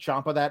giving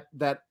Ciampa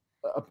that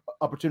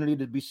opportunity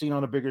to be seen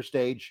on a bigger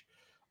stage.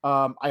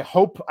 I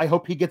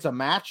hope he gets a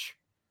match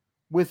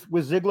with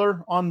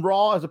Ziggler on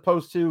Raw as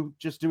opposed to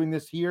just doing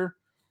this here.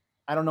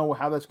 I don't know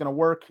how that's going to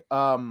work.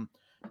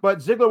 But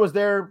Ziggler was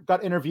there,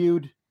 got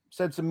interviewed,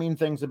 said some mean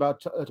things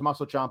about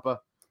Tommaso Ciampa.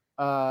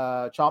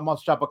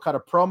 Tommaso Ciampa cut a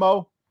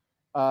promo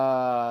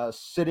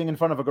sitting in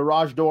front of a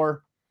garage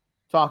door,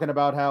 talking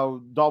about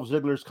how Dolph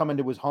Ziggler's come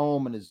into his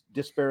home and is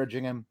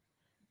disparaging him.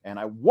 And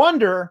I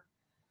wonder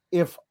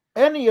if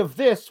any of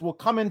this will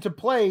come into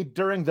play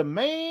during the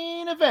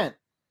main event.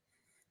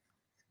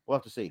 We'll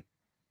have to see.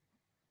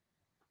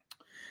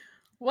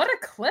 What a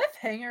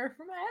cliffhanger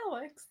from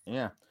Alex.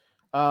 Yeah.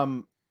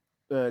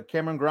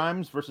 Cameron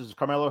Grimes versus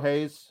Carmelo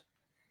Hayes.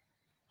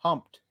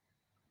 Humped.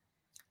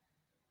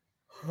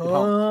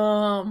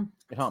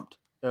 It humped.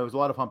 There was a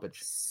lot of humpage.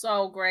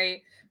 So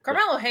great.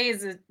 Carmelo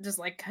Hayes is just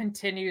like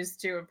continues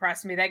to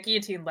impress me. That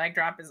guillotine leg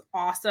drop is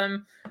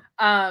awesome.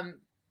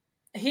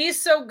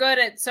 He's so good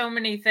at so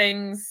many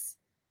things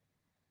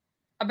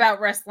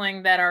about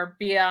wrestling that are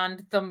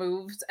beyond the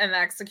moves and the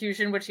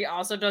execution, which he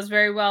also does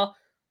very well.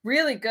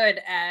 Really good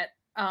at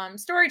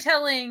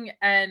storytelling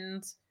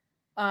and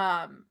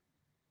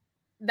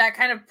that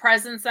kind of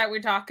presence that we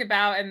talk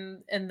about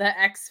and the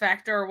X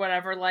Factor or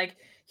whatever. Like,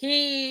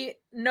 he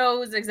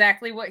knows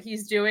exactly what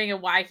he's doing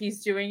and why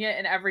he's doing it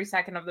in every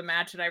second of the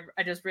match. And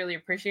I just really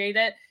appreciate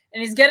it.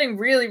 And he's getting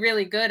really,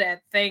 really good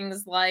at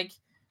things like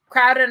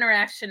crowd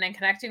interaction and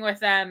connecting with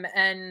them.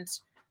 And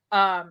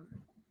I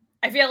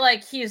feel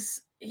like he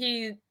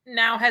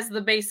now has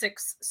the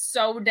basics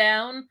so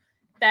down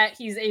that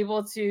he's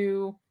able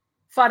to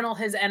funnel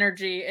his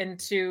energy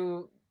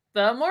into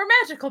the more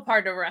magical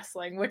part of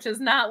wrestling, which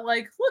is not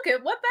like, look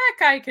at what that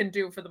guy can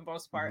do for the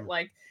most part. Mm-hmm.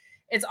 Like,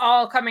 it's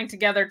all coming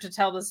together to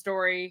tell the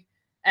story.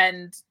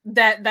 And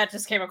that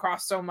just came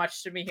across so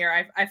much to me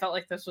here. I felt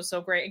like this was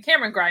so great. And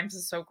Cameron Grimes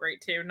is so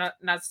great too. Not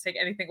to take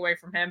anything away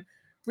from him.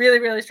 Really,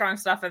 really strong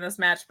stuff in this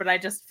match. But I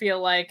just feel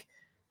like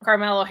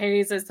Carmelo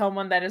Hayes is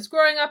someone that is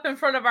growing up in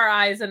front of our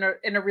eyes in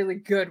a really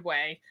good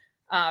way.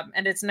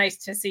 And it's nice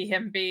to see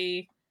him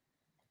be,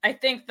 I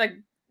think,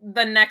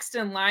 the next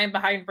in line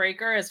behind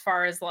Breaker as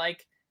far as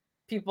like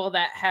people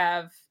that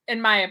have,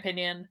 in my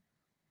opinion,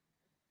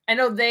 I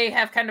know they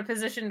have kind of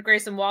positioned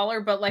Grayson Waller,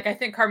 but like I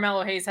think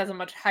Carmelo Hayes has a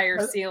much higher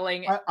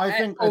ceiling. I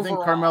think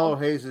Carmelo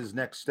Hayes'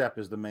 next step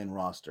is the main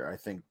roster. I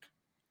think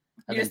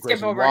just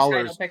skip over his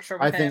title picture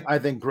with him. I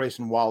think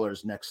Grayson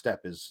Waller's next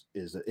step is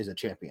a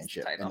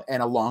championship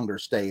and a longer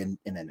stay in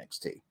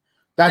NXT.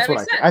 That's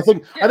what I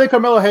think. I think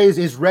Carmelo Hayes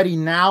is ready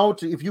now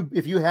to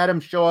if you had him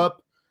show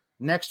up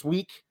next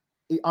week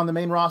on the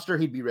main roster,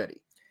 he'd be ready.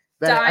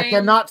 I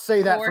cannot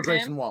say that for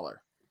Grayson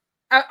Waller.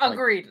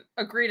 Agreed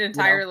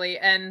entirely. You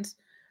know? And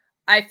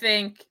I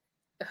think,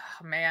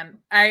 oh man,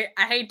 I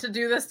hate to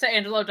do this to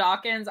Angelo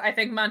Dawkins. I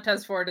think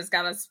Montez Ford has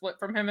got to split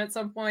from him at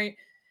some point.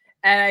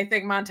 And I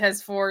think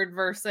Montez Ford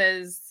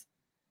versus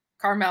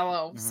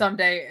Carmelo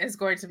someday is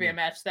going to be a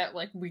match that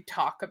like we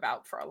talk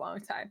about for a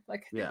long time.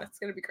 Like, I think that's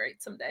going to be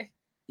great someday.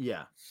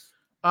 Yeah.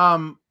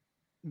 I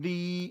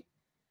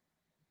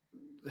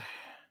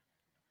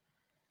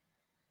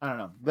don't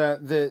know.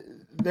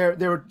 There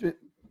were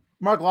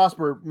Mark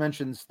Losper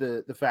mentions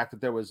the fact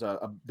that there was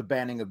the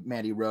banning of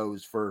Mandy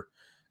Rose for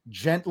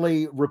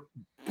gently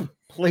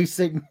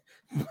replacing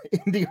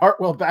Indy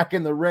Hartwell back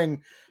in the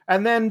ring,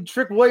 and then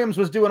Trick Williams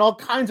was doing all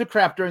kinds of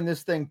crap during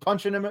this thing,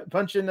 punching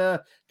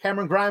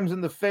Cameron Grimes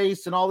in the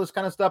face and all this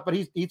kind of stuff. But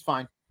he's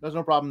fine. There's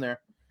no problem there.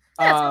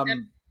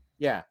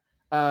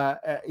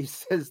 He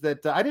says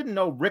that I didn't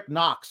know Rick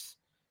Knox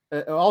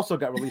also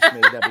got released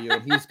from AEW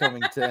and he's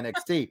coming to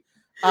NXT.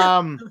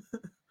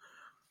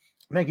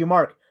 Thank you,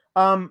 Mark.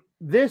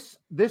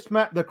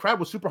 The crowd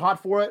was super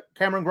hot for it.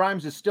 Cameron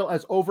Grimes is still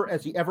as over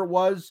as he ever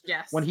was.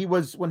 Yes. When he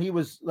was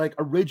like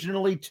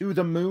originally to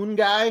the moon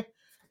guy.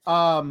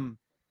 And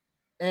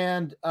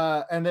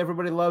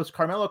everybody loves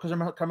Carmelo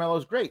because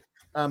Carmelo's great.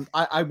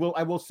 I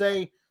will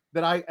say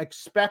that I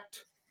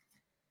expect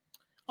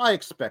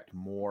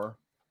more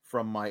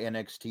from my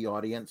NXT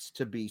audience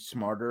to be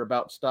smarter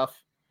about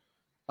stuff.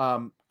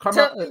 So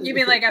you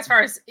mean like as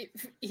far as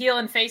heel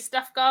and face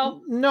stuff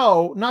go?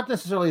 No, not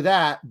necessarily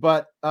that,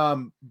 but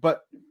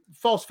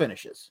false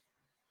finishes.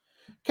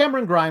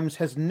 Cameron Grimes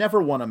has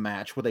never won a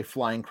match with a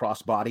flying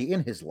crossbody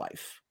in his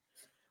life.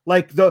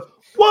 Like the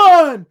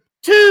 1,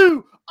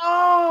 2,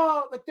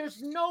 like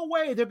there's no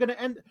way they're going to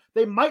end.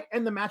 They might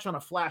end the match on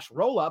a flash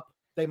roll up,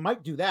 They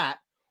might do that.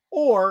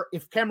 Or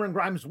if Cameron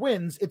Grimes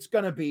wins, it's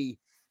going to be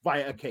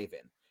via a cave-in.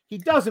 He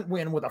doesn't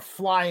win with a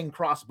flying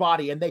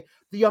crossbody, and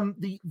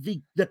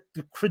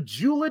the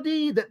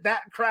credulity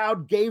that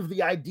crowd gave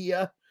the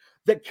idea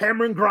that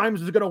Cameron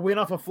Grimes was going to win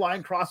off a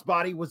flying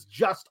crossbody was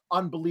just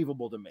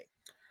unbelievable to me.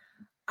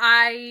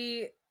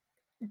 I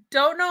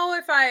don't know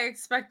if I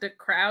expect a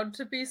crowd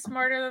to be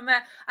smarter than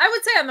that. I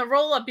would say on the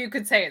roll-up, you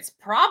could say it's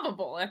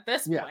probable at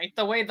this point,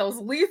 the way those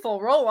lethal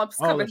roll-ups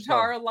come into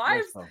our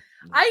lives.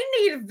 I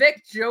need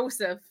Vic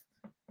Joseph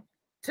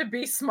to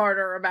be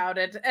smarter about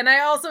it. And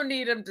I also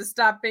need him to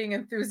stop being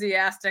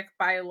enthusiastic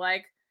by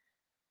like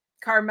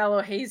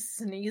Carmelo Hayes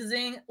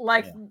sneezing.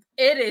 Like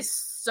it is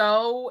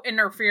so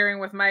interfering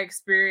with my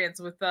experience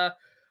with the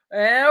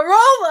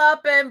roll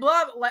up and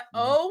blah, blah. Like,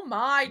 oh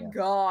my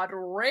God,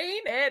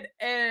 rein it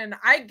in.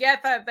 I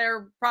get that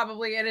they're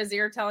probably in his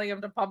ear telling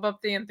him to pump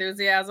up the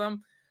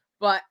enthusiasm,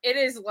 but it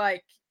is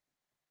like,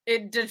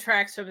 it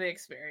detracts from the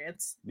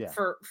experience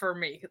for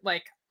me,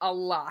 like a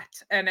lot.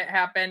 And it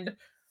happened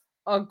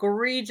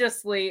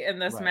egregiously in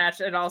this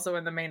match and also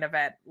in the main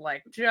event.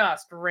 Like,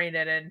 just rein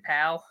it in,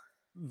 pal.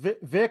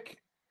 Vic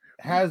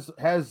has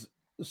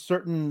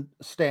certain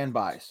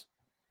standbys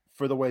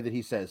for the way that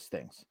he says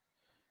things.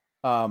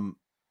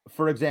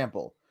 For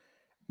example,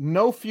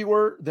 no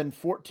fewer than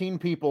 14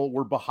 people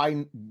were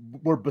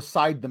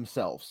beside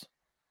themselves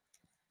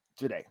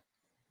today.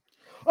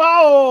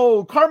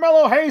 Oh,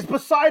 Carmelo Hayes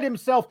beside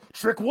himself.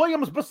 Trick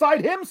Williams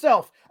beside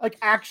himself. Like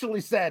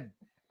actually said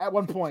at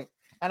one point.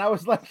 And I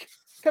was like,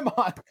 come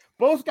on.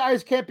 Both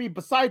guys can't be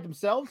beside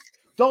themselves.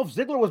 Dolph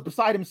Ziggler was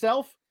beside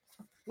himself.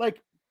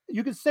 Like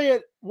you could say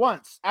it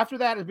once. After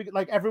that, it'd be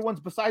like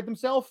everyone's beside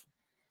themselves.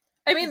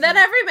 I mean, then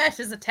every match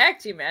is a tag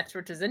team match,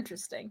 which is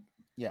interesting.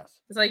 Yes.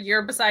 It's like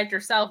you're beside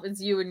yourself.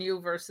 It's you and you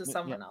versus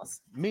someone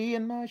else. Me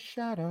and my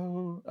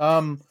shadow.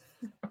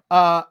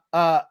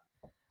 I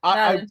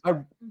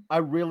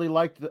really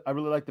liked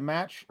the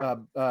match.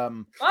 Loved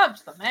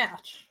the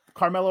match.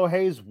 Carmelo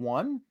Hayes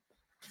won.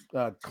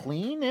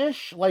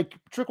 Clean-ish. Like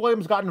Trick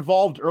Williams got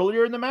involved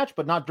earlier in the match,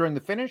 but not during the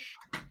finish.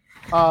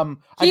 He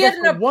had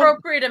an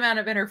appropriate amount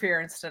of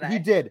interference today. He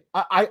did.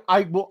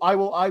 I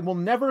will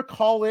never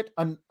call it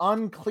an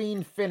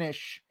unclean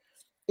finish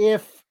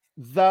if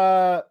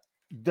the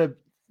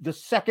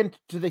second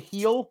to the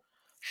heel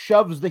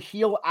shoves the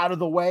heel out of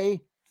the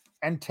way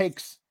and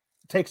takes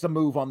a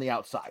move on the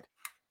outside.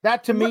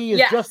 That to me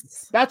is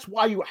just, that's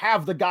why you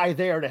have the guy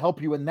there to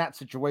help you in that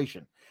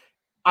situation.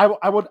 I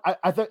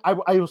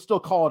will still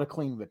call it a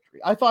clean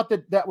victory. I thought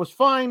that was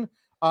fine.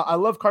 I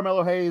love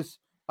Carmelo Hayes.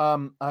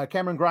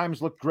 Cameron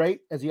Grimes looked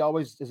great as he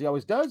always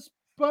does,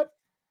 but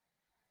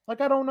like,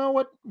 I don't know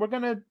what we're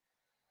going to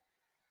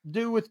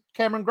do with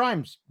Cameron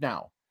Grimes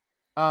now.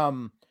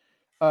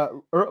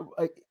 Earlier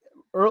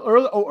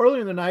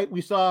in the night,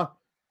 we saw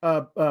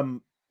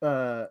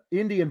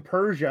Indy and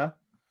Persia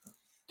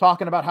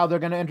talking about how they're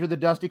going to enter the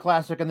Dusty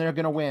Classic and they're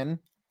going to win,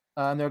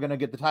 and they're going to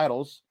get the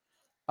titles.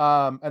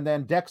 And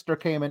then Dexter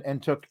came in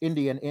and took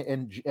Indy,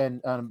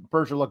 and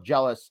Persia looked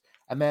jealous.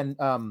 And then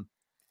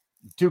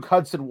Duke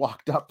Hudson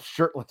walked up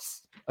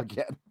shirtless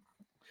again.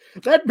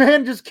 That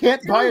man just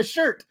can't buy a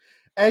shirt.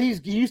 And he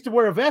used to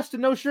wear a vest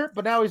and no shirt,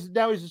 but now he's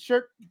a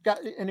shirt guy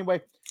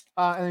anyway.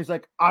 And he's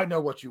like, I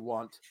know what you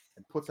want,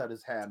 and puts out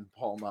his hand,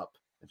 palm up,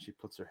 and she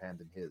puts her hand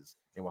in his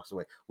and walks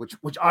away,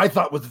 which I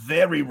thought was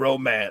very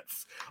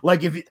romance.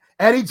 Like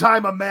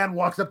anytime a man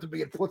walks up to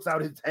me and puts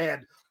out his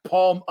hand,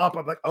 palm up,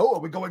 I'm like, oh,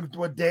 are we going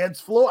to a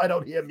dance floor? I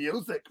don't hear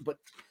music, but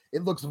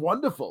it looks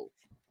wonderful.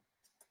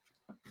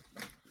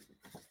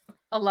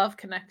 A love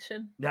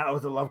connection. Yeah, it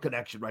was a love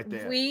connection right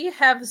there. We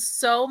have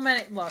so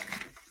many. Look,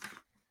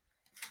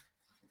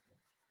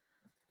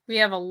 we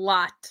have a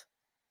lot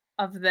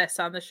of this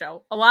on the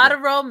show. A lot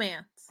of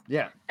romance.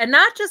 Yeah. And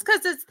not just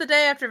because it's the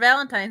day after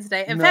Valentine's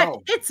Day. In fact,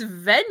 it's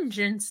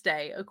Vengeance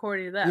Day,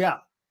 according to them. Yeah.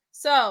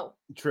 So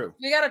true.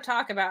 We got to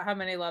talk about how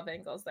many love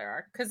angles there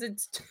are, because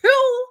it's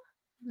too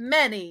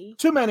many.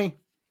 Too many.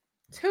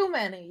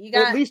 You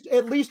got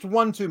at least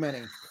one too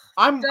many.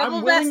 I'm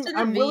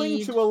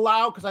willing to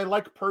allow, because I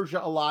like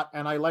Persia a lot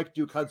and I like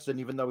Duke Hudson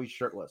even though he's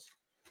shirtless.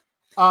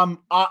 I'm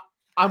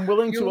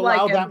willing to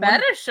allow that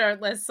better one.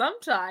 Shirtless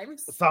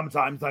sometimes.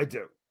 Sometimes I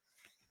do.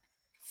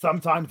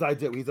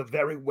 He's a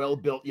very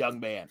well-built young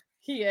man.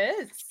 He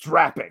is.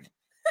 Strapping.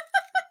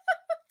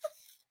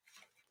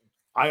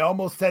 I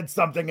almost said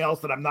something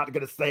else and I'm not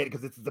going to say it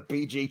because this is a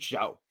PG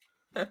show.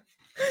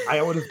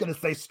 I was going to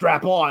say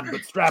strap on,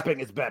 but strapping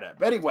is better.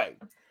 But anyway.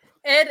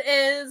 It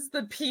is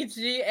the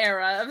PG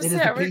era of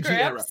Sour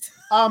Grapes.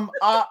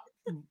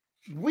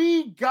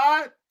 We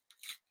got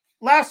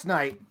last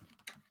night,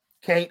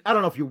 Kate, I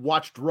don't know if you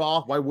watched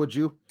Raw. Why would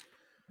you?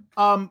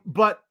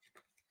 But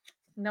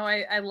no,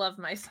 I love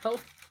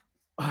myself.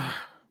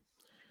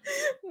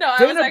 No,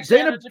 I was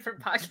actually on a different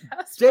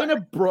podcast. Dana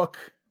Brooke.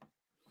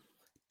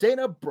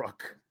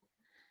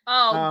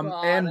 Oh,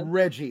 God. And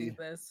Reggie.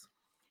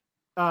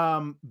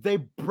 They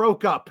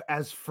broke up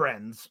as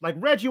friends. Like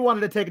Reggie wanted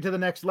to take it to the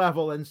next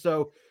level, and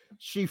so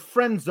she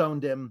friend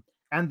zoned him,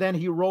 and then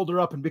he rolled her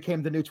up and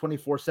became the new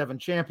 24/7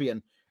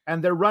 champion.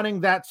 And they're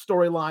running that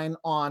storyline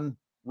on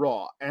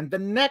Raw. And the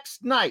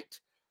next night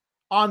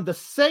on the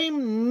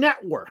same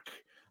network,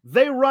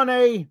 they run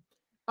a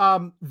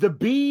the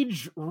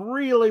Beej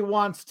really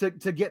wants to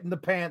get in the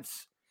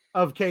pants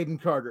of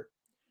Caden Carter.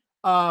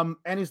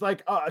 And he's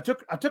like, I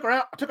took her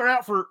out took her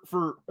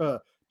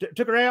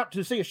out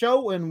to see a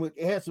show, and we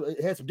had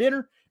some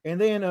dinner,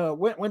 and then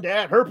went to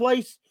at her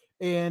place,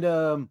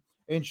 and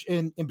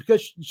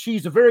because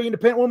she's a very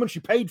independent woman,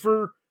 she paid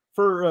for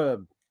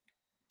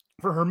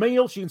her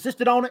meal. She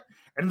insisted on it,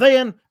 and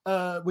then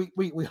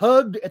we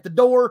hugged at the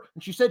door,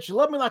 and she said she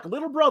loved me like a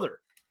little brother.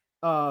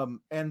 And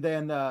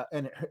then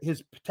and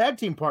his tag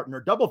team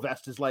partner, Double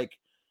Vest, is like,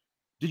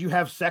 "Did you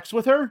have sex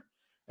with her?"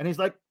 And he's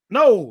like,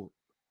 "No,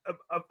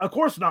 of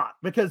course not,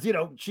 because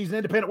she's an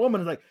independent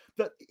woman." It's like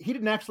he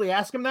didn't actually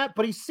ask him that,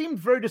 but he seemed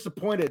very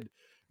disappointed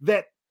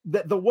that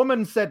the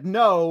woman said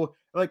no.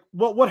 Like,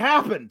 well, what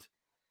happened?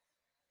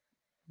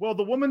 Well,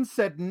 the woman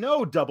said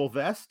no, Double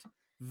Vest.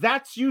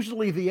 That's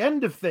usually the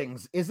end of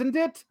things, isn't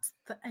it?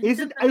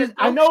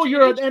 I know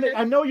you're an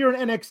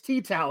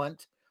NXT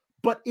talent,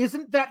 but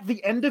isn't that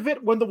the end of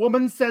it when the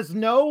woman says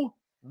no,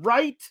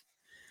 right?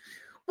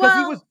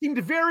 Because he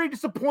seemed very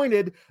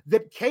disappointed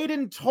that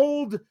Caden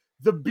told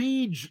the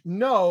Beej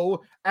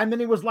no, and then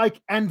he was like,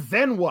 and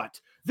then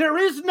what? There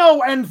is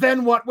no and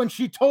then what when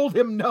she told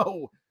him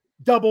no,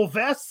 Double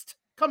Vest.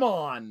 Come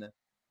on.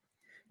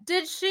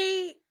 Did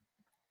she...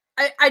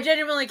 I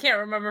genuinely can't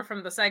remember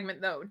from the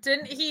segment, though.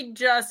 Didn't he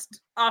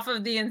just, off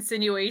of the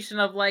insinuation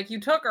of, like, you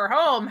took her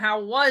home,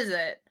 how was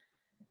it?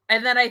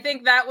 And then I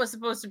think that was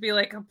supposed to be,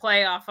 like, a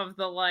play off of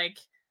the, like,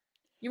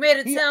 you made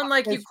it sound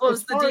like you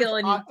closed the deal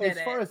and you did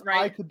it,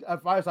 right?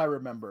 As far as I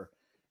remember,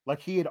 like,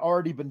 he had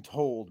already been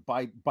told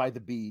by the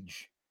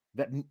Beej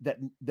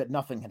that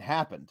nothing had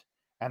happened.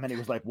 And then he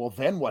was like, well,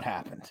 then what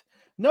happened?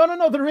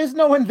 No, there is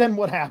no and then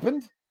what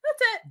happened.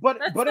 That's it.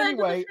 But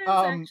anyway,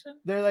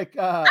 they're like,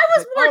 I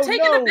was more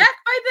taken aback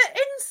by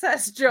the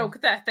incest joke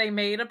that they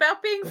made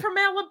about being from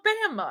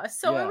Alabama.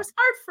 So it was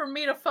hard for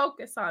me to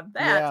focus on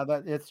that.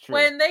 Yeah, it's true.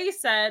 When they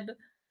said,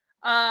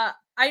 I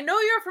know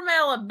you're from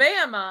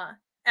Alabama,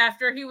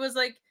 after he was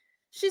like,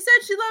 she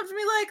said she loved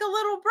me like a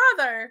little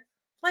brother.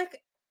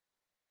 Like,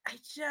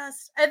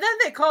 and then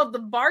they called the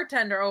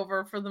bartender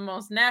over for the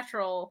most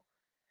natural.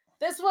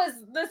 This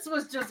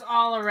was just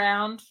all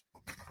around.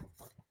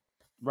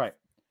 Right.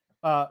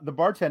 The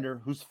bartender,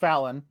 who's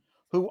Fallon,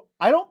 who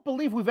I don't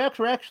believe we've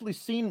actually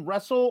seen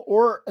wrestle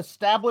or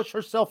establish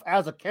herself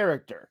as a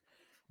character.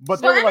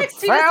 But they were like,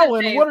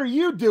 Fallon, what are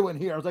you doing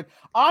here? I was like,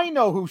 I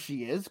know who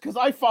she is because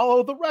I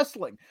follow the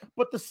wrestling.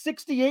 But the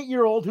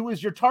 68-year-old who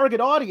is your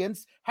target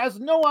audience has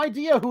no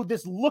idea who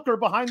this looker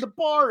behind the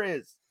bar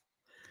is.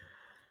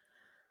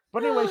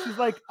 But anyway, she's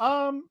like,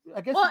 I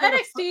guess. Well,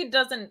 NXT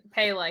doesn't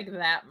pay like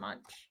that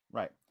much.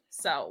 Right.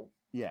 So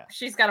yeah,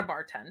 she's got a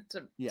bartend.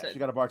 She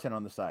got a bartend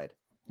on the side.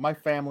 My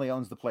family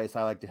owns the place.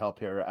 I like to help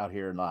her out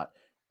here a lot.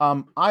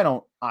 I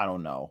don't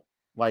know.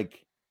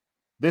 Like,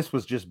 this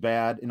was just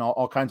bad in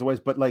all kinds of ways.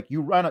 But like,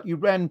 you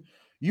run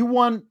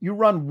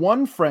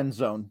one friend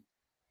zone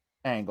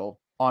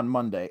angle on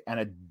Monday and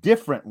a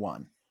different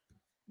one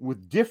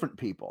with different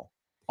people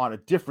on a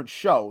different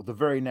show the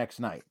very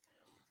next night,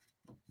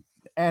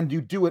 and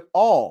you do it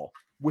all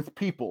with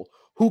people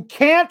who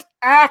can't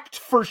act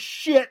for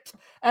shit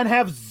and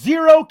have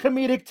zero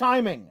comedic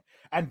timing.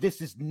 And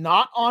this is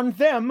not on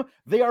them.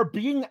 They are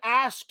being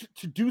asked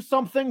to do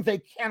something they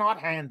cannot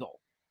handle.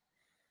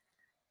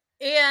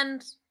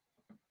 And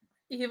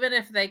even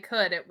if they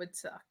could, it would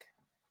suck.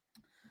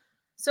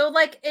 So,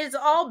 like, it's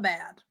all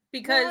bad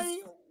because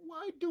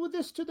why do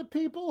this to the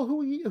people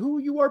who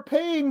you are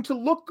paying to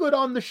look good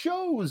on the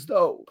shows,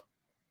 though?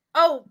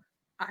 Oh,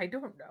 I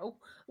don't know.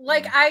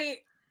 Like, I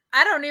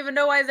don't even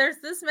know why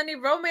there's this many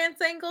romance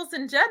angles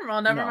in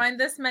general. Never mind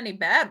this many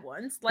bad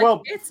ones.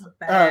 Like, it's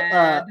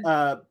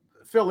bad.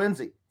 Phil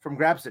Lindsay from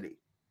Grapsody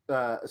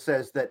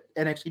says that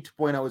NXT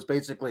 2.0 is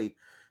basically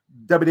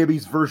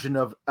WWE's version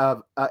of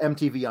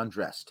MTV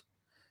Undressed,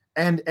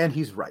 and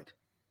he's right.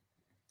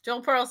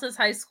 Joel Pearl says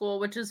high school,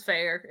 which is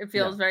fair. It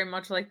feels very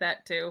much like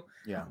that too.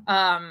 Yeah.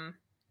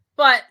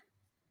 But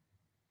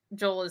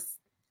Joel is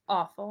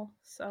awful.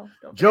 So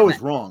Joe is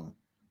wrong.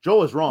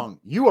 Joel is wrong.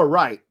 You are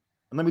right,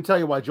 and let me tell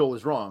you why Joel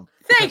is wrong.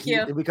 Thank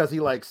you. Because he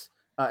likes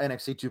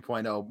NXT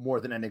 2.0 more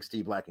than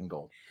NXT Black and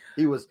Gold.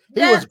 He was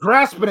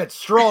grasping at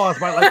straws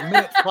by like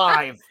minute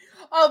 5.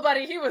 Oh,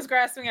 buddy, he was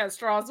grasping at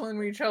straws when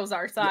we chose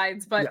our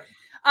sides. But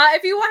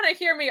if you want to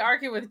hear me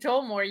argue with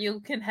Joel more, you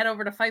can head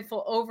over to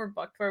Fightful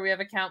Overbooked, where we have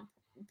a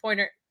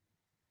counterpoint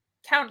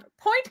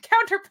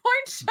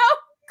show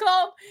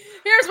called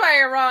Here's Why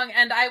You're Wrong,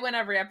 and I win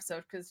every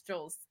episode because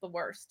Joel's the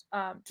worst.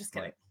 Just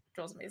kidding. Right.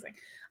 Joel's amazing.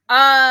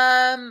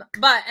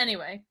 But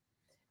anyway,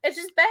 it's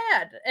just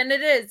bad, and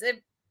it is.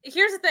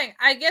 Here's the thing.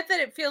 I get that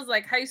it feels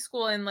like high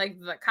school in like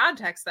the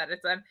context that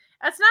it's in.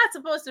 It's not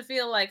supposed to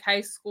feel like high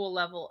school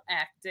level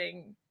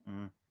acting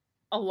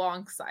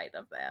alongside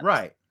of that.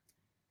 Right.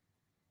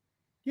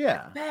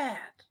 Yeah. Bad.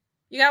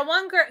 You got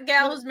one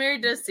gal who's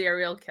married to a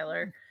serial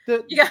killer.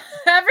 The- You got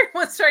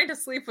everyone's trying to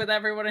sleep with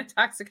everyone in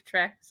Toxic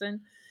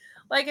Attraction.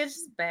 Like, it's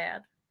just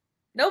bad.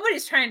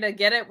 Nobody's trying to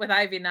get it with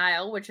Ivy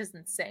Nile, which is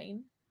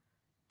insane.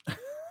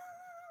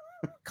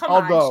 Come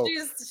Although, on,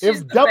 she's if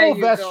the Double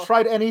Bayou Vest girl.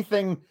 tried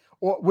anything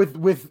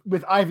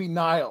with Ivy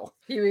Nile,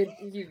 You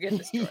get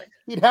destroyed.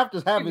 he'd have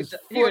to have He his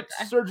would foot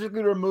die.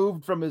 surgically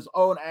removed from his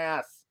own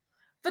ass.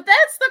 But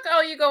that's the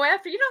girl you go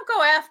after. You don't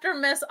go after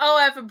Miss, oh,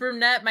 I have a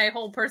brunette. My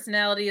whole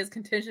personality is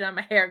contingent on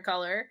my hair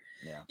color.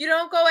 Yeah. You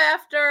don't go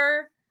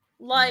after,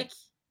 like,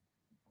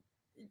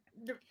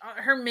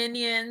 her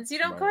minions. You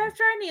don't go Right.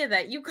 after any of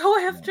that. You go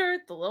after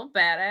the little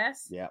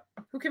badass Yeah,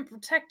 who can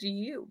protect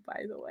you,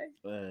 by the way.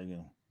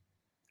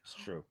 it's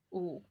true.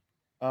 Ooh.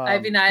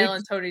 Ivy Nile speak-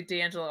 and Tony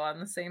D'Angelo on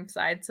the same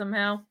side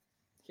somehow.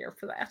 Here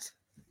for that.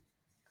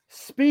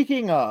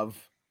 Speaking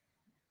of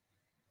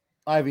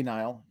Ivy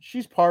Nile,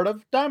 she's part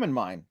of Diamond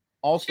Mine.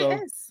 Also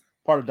She is.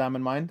 part of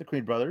Diamond Mine, the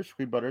Creed Brothers.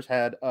 Creed Brothers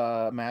had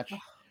a match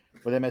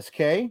with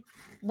MSK.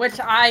 Which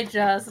I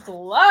just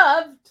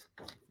loved.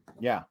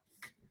 Yeah.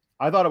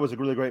 I thought it was a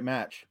really great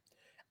match.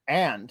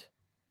 And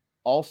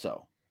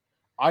also,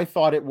 I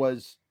thought it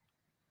was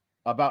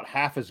about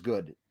half as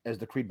good as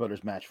the Creed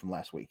Brothers match from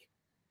last week.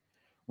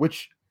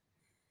 Which,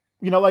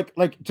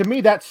 like to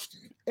me,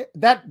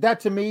 that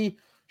to me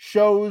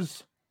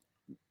shows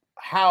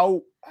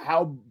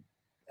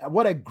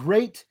what a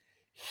great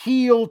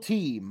heel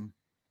team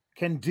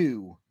can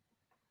do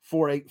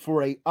for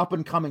a up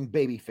and coming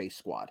babyface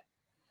squad,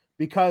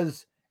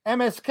 because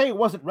MSK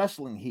wasn't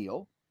wrestling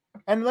heel,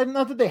 and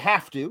not that they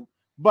have to,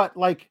 but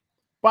like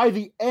by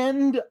the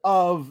end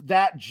of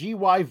that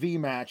GYV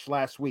match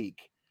last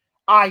week,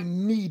 I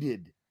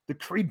needed the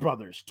Creed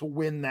Brothers to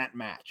win that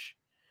match.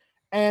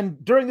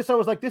 And during this, I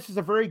was like, this is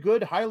a very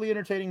good, highly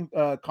entertaining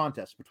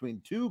contest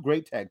between two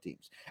great tag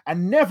teams.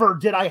 And never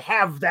did I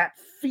have that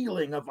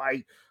feeling of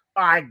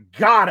I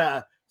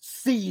gotta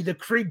see the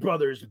Creed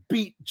Brothers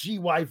beat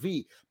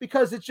GYV,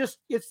 because it's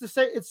the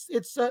same.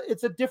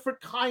 It's a different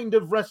kind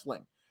of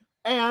wrestling,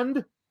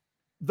 and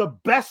the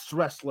best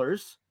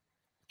wrestlers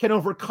can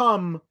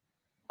overcome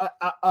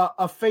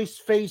a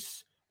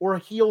face or a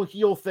heel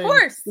thing, Of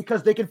course.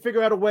 because they can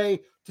figure out a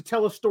way to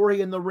tell a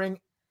story in the ring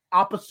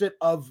opposite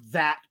of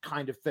that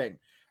kind of thing.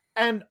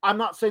 And I'm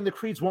not saying the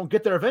Creeds won't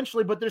get there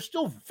eventually, but they're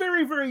still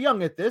very, very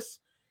young at this.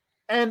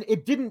 And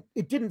it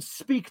didn't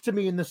speak to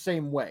me in the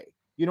same way.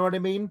 You know what I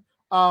mean?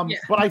 Yeah.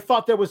 But I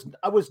thought there was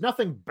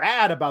nothing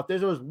bad about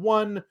this. There was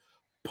one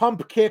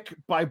pump kick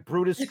by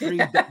Brutus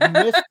Creed that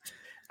missed,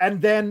 and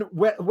then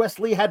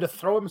Wesley had to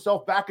throw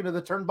himself back into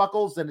the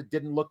turnbuckles, and it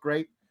didn't look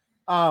great.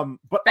 But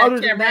Bad other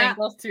than camera that,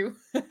 angles too.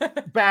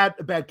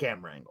 bad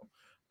camera angle.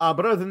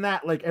 But other than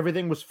that, like,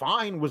 everything was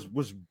fine, was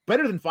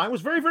better than fine,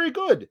 was very, very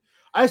good.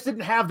 I just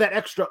didn't have that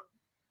extra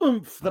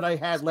oomph that I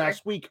had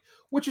last week,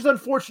 which is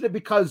unfortunate,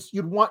 because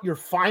you'd want your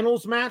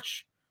finals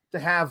match to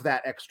have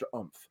that extra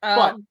oomph.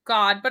 Oh,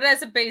 God. But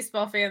as a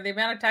baseball fan, the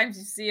amount of times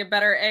you see a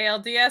better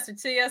ALDS or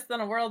TS than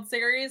a World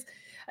Series,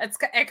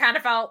 it kind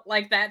of felt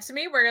like that to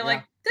me, where you're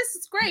like, this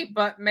is great,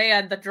 but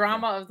man, the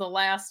drama of the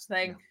last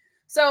thing. Yeah.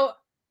 So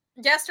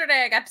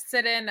yesterday I got to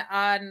sit in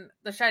on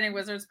the Shining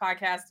Wizards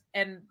podcast,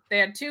 and they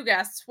had two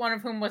guests, one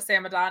of whom was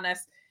Sam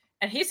Adonis,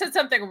 and he said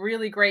something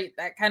really great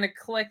that kind of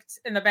clicked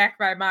in the back of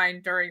my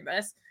mind during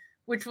this,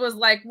 which was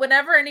like,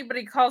 whenever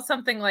anybody calls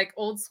something like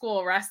old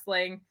school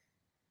wrestling,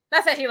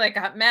 not that he like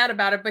got mad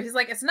about it, but he's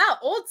like, it's not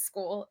old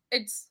school,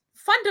 it's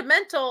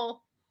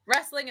fundamental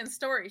wrestling and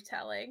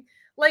storytelling.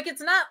 Like,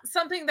 it's not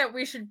something that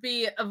we should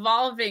be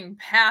evolving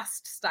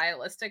past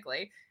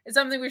stylistically. It's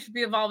something we should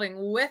be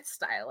evolving with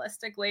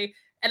stylistically.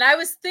 And I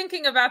was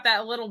thinking about that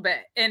a little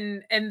bit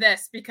in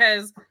this,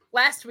 because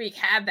last week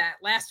had that.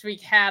 Last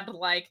week had,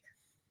 like,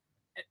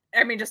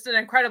 I mean, just an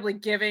incredibly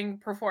giving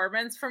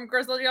performance from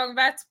Grizzled Young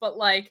Vets, but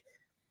like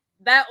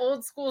that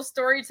old school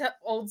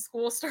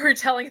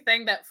storytelling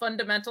thing, that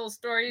fundamental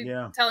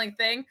storytelling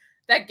thing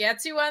that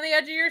gets you on the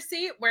edge of your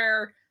seat,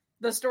 where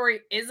the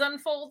story is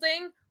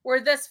unfolding, where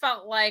this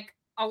felt like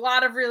a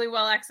lot of really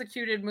well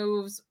executed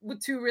moves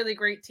with two really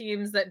great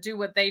teams that do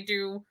what they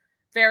do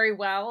very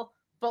well.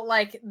 But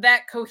like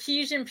that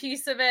cohesion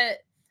piece of it,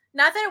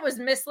 not that it was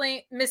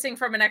missing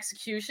from an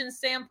execution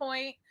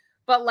standpoint,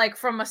 but like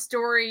from a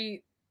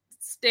story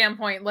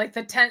standpoint, like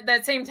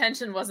that same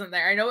tension wasn't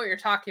there. I know what you're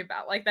talking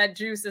about. Like that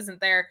juice isn't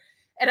there.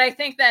 And I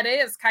think that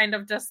is kind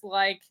of just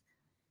like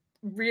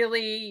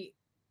really,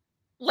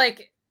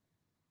 like,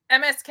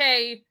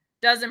 MSK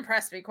does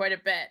impress me quite a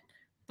bit,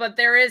 but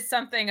there is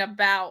something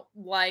about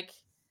like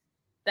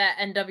that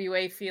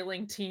NWA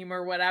feeling team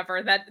or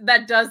whatever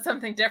that does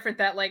something different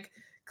that like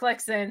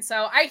clicks in.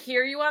 So I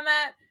hear you on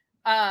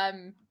that.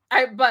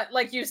 But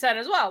like you said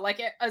as well,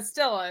 like it's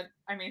still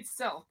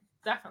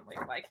definitely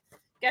like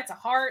gets a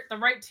heart. The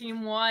right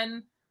team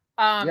won.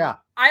 I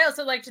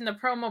also liked in the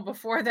promo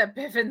before that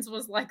Bivens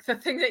was like, the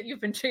thing that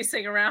you've been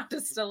chasing around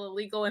is still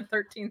illegal in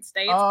 13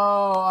 states.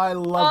 Oh, I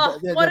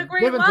love that. What a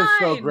great Bivens line. is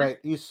so great.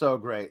 He's so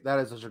great. That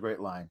is such a great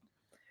line.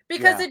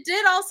 Because it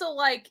did also,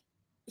 like,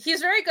 he's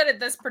very good at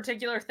this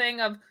particular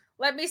thing of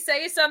let me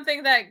say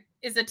something that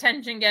is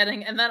attention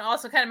getting, and then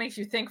also kind of makes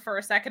you think for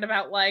a second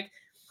about like,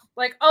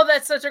 oh,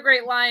 that's such a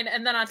great line.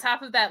 And then on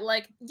top of that,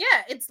 like,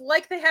 yeah, it's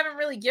like they haven't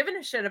really given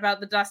a shit about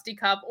the Dusty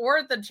Cup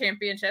or the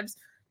championships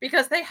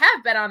because they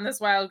have been on this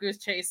wild goose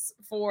chase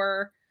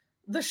for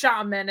the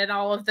shaman and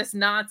all of this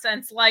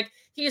nonsense. Like,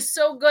 he's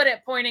so good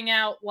at pointing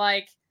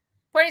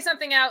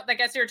something out that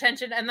gets your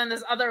attention, and then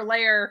this other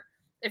layer,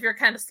 if you're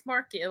kind of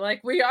smarky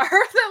like we are,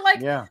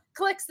 that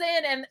clicks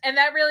in, and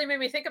that really made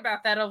me think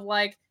about that of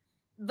like,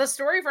 the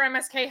story for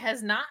MSK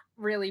has not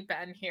really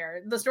been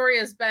here. The story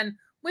has been,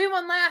 we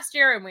won last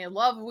year and we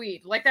love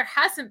weed. Like, there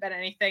hasn't been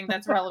anything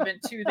that's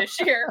relevant to this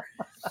year.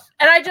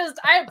 And I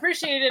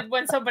appreciated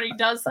when somebody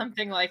does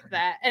something like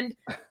that. And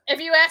if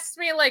you asked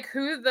me like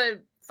who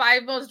the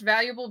 5 most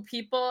valuable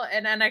people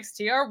in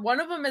NXT are, one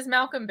of them is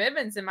Malcolm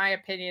Bivens, in my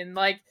opinion.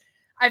 Like,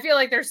 I feel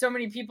like there's so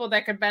many people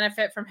that could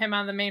benefit from him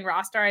on the main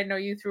roster. I know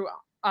you threw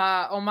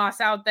Omos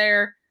out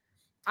there.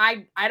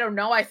 I don't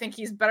know. I think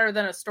he's better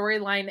than a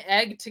storyline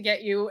egg to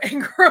get you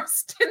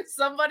engrossed in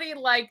somebody.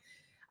 Like,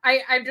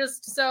 I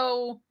just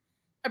so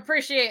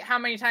appreciate how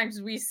many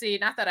times we see,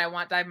 not that I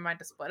want Diamond Mine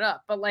to split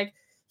up, but like,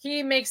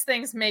 he makes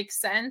things make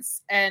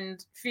sense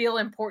and feel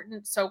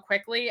important so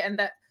quickly. And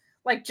that,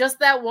 like, just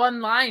that one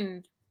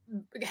line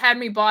had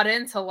me bought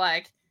into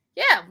like,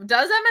 yeah,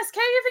 does MSK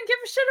even give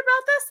a shit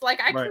about this?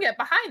 Like, I can get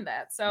behind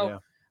that.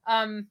 So,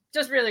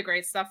 just really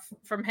great stuff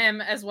from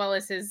him, as well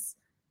as his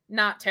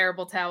not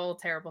terrible towel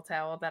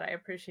that I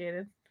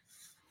appreciated.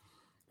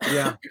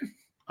 Yeah.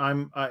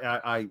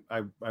 I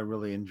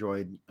really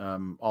enjoyed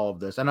all of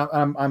this, and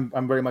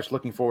I'm very much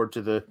looking forward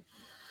to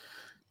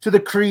the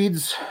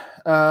Creeds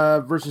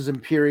versus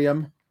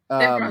Imperium.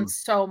 They've grown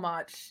so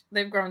much.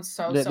 They've grown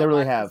so they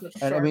really have.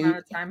 And I mean, amount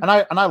of time.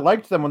 and I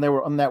liked them when they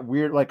were on that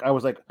weird, like, I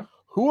was like,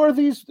 who are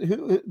these?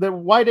 The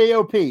white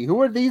AOP?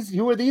 Who are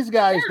these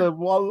guys? The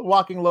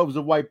walking loaves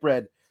of white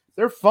bread.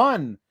 They're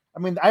fun. I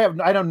mean, I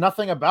know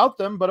nothing about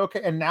them, but okay.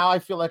 And now I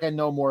feel like I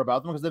know more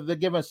about them because they've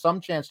given us some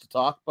chance to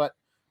talk, but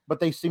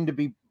they seem to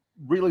be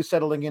really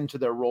settling into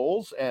their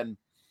roles and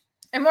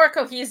more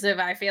cohesive.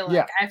 I feel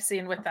like I've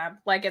seen with them.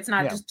 Like, it's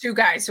not just 2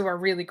 guys who are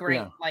really great.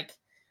 Yeah. Like,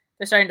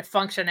 they're starting to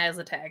function as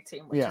a tag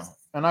team. Which is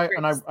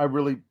I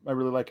really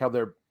like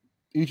how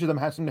each of them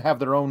seem to have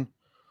their own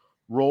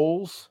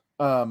roles.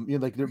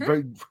 Like, they're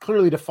very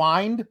clearly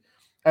defined,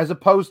 as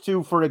opposed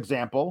to, for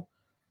example,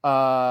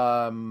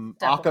 Akam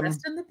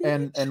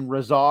and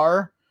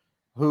Razar,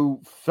 who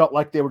felt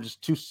like they were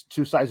just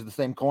two sides of the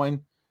same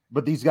coin,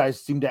 but these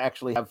guys seem to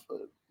actually have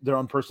their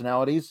own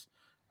personalities.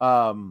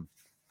 I'm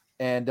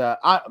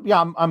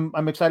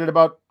excited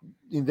about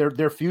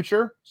their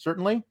future,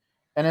 certainly.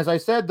 And as I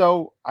said,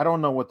 though, I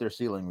don't know what their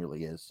ceiling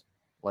really is.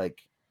 Like,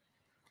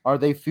 are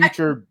they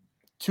future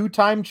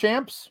 2-time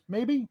champs?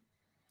 Maybe.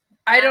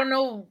 I don't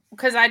know,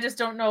 because I just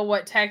don't know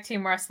what tag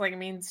team wrestling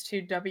means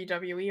to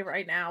WWE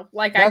right now.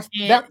 Like, I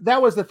can't.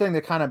 That was the thing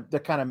that kind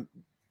of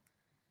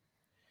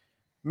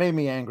made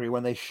me angry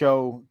when they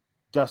show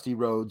Dusty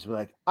Rhodes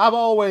like, I've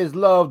always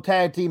loved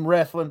tag team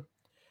wrestling.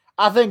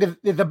 I think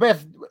it's the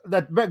best,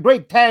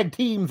 great tag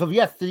teams of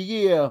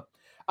yesteryear.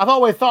 I've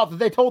always thought that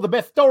they told the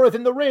best stories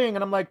in the ring,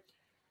 and I'm like,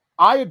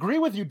 I agree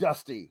with you,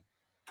 Dusty.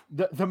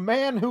 The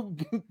man who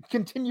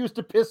continues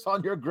to piss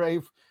on your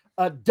grave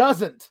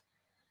doesn't.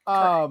 You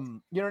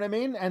know what I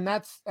mean? And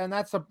that's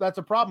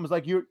a problem. It's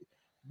like, you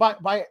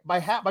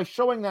by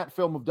showing that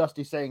film of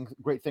Dusty saying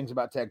great things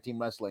about tag team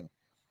wrestling,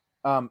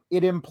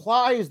 it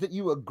implies that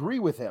you agree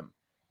with him,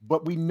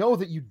 but we know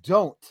that you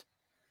don't.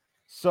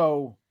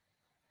 So,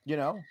 you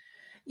know.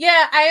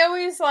 Yeah, I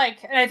always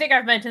like, and I think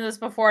I've mentioned this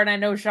before, and I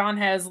know Sean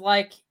has,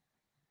 like,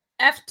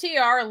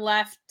 FTR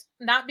left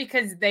not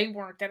because they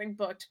weren't getting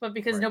booked, but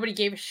because nobody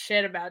gave a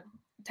shit about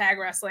tag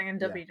wrestling in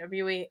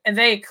WWE, and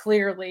they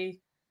clearly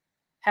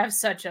have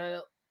such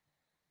a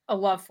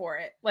love for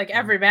it. Like,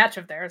 every match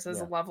of theirs is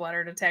a love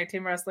letter to tag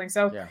team wrestling.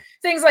 So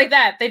things like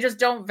that, they just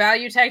don't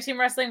value tag team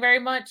wrestling very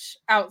much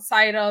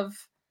outside of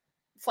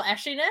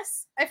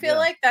flashiness. I feel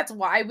like that's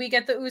why we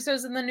get the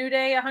Usos and the New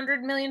Day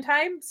 100 million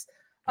times.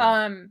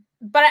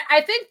 But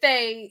I think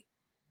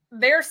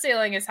their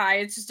ceiling is high.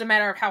 It's just a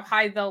matter of how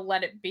high they'll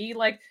let it be.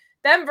 Like,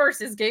 them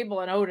versus Gable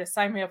and Otis,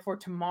 sign me up for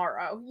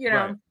tomorrow, you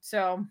know? Right.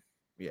 So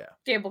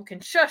Gable can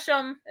shush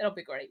them. It'll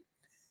be great.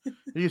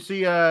 Do you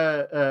see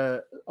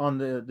on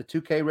the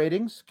 2K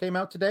ratings came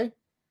out today?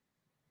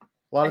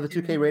 A lot of the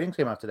 2K ratings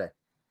came out today.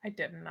 I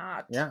did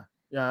not. Yeah.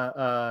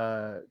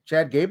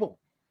 Chad Gable,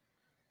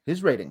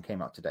 his rating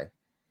came out today.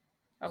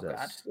 Oh,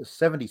 God.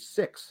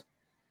 76.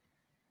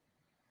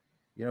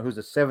 You know who's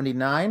a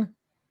 79?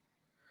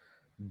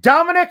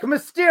 Dominic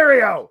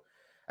Mysterio.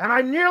 And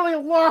I nearly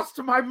lost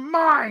my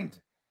mind.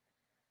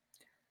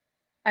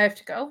 I have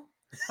to go.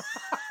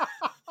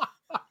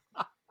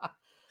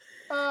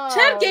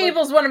 Chad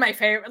Gable's one of my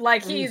favorite.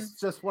 Like he's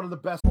just one of the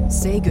best.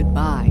 Say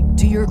goodbye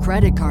to your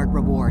credit card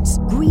rewards.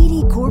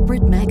 Greedy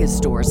corporate mega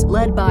stores,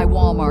 led by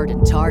Walmart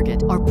and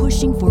Target, are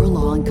pushing for a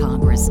law in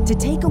Congress to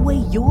take away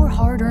your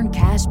hard-earned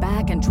cash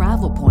back and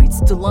travel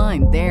points to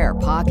line their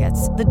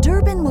pockets. The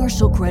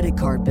Durbin-Marshall credit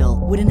card bill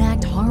would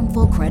enact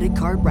harmful credit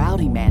card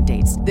routing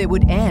mandates that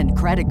would end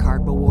credit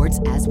card rewards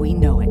as we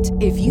know it.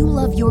 If you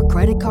love your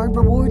credit card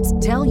rewards,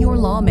 tell your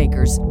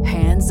lawmakers,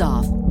 hands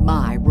off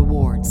my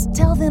rewards.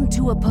 Tell them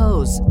to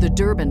oppose the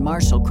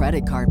Durbin-Marshall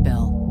credit card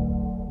bill.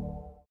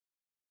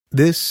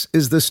 This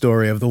is the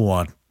story of the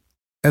one.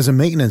 As a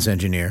maintenance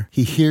engineer,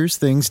 he hears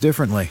things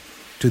differently.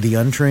 To the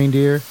untrained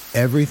ear,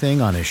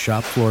 everything on his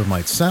shop floor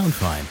might sound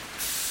fine,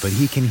 but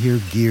he can hear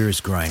gears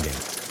grinding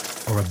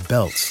or a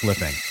belt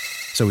slipping.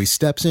 So he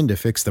steps in to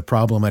fix the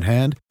problem at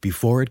hand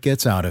before it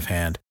gets out of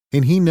hand.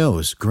 And he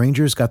knows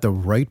Grainger's got the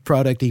right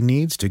product he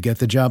needs to get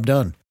the job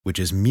done, which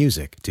is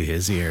music to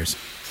his ears.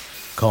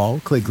 Call,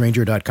 click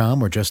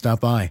Grainger.com, or just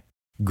stop by.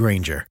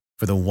 Grainger,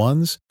 for the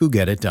ones who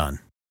get it done.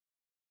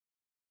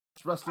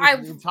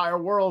 Wrestling the entire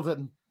world,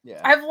 and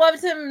I've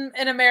loved him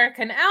in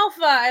American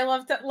Alpha. I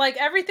loved like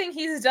everything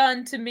he's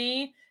done to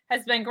me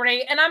has been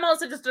great. And I'm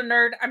also just a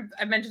nerd.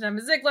 I mentioned I'm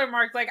a Ziggler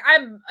mark. Like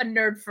I'm a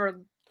nerd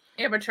for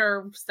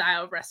amateur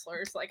style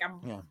wrestlers. Like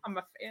I'm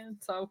a fan.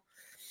 So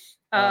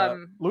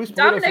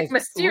Dominic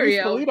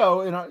Mysterio. Luis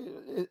Polito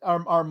in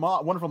our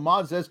wonderful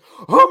mod says,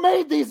 "Who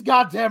made these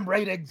goddamn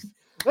ratings?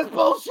 That's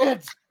bullshit."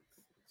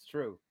 It's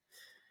true.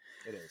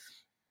 It is.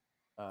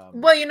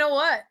 Well, you know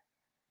what?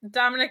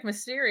 Dominic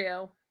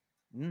Mysterio.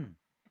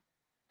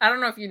 I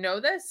don't know if you know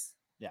this.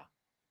 Yeah.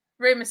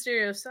 Rey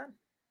Mysterio's son,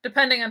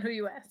 depending on who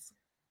you ask.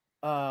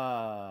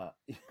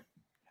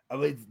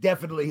 It's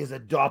definitely his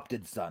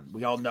adopted son.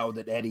 We all know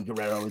that Eddie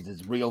Guerrero is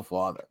his real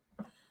father.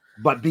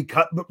 But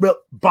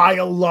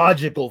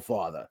biological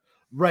father.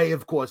 Rey,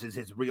 of course, is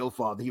his real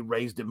father. He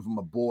raised him from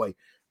a boy.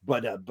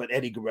 But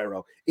Eddie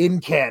Guerrero, in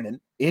canon,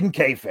 in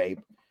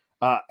kayfabe,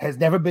 it's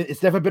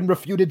never been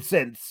refuted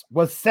since,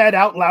 was said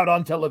out loud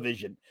on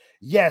television.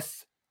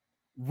 Yes,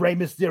 Rey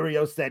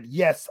Mysterio said,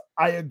 yes,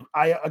 I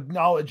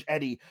acknowledge,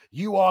 Eddie,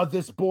 you are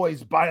this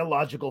boy's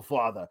biological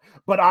father,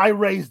 but I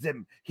raised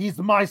him. He's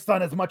my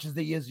son as much as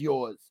he is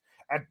yours.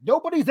 And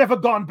nobody's ever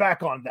gone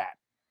back on that.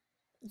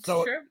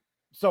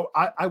 So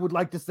I would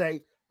like to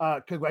say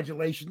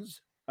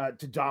congratulations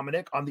to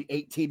Dominic on the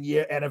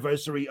 18-year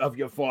anniversary of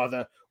your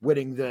father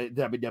winning the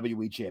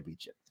WWE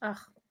Championship. Ugh.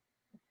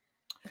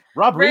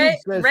 Rob Reed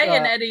says, Rey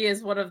and Eddie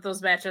is one of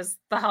those matches,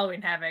 the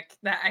Halloween Havoc,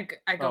 that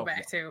I go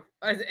back to.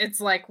 It's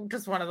like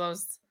just one of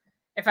those,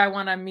 if I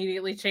want to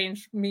immediately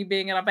change me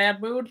being in a bad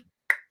mood,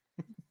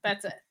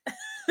 that's it.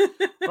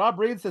 Rob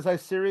Reed says, I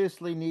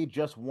seriously need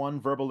just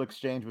one verbal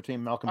exchange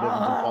between Malcolm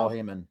Bivens and Paul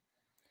Heyman.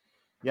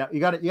 Yeah,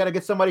 you got to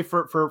get somebody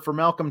for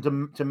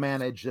Malcolm to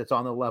manage that's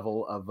on the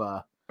level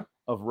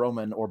of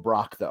Roman or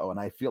Brock, though, and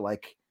I feel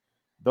like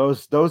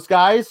those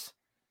guys,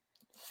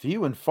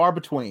 few and far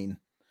between.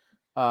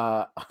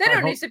 They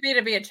don't need to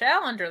be a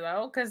challenger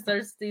though, because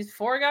there's these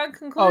foregone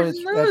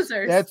conclusion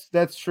losers.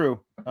 That's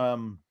true.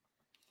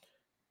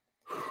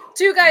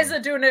 Two guys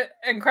that do an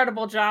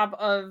incredible job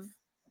of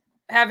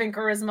having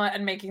charisma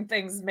and making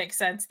things make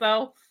sense,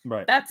 though.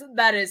 Right.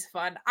 That is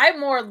fun. I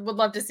would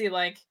love to see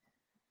like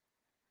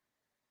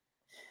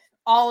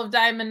all of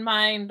Diamond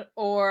Mine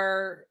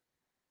or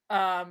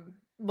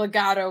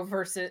Legado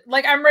versus,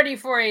 like, I'm ready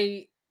for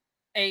a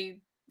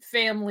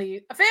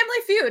family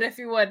feud, if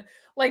you would.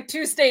 Like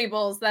two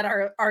stables that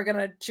are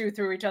gonna chew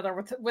through each other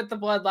with the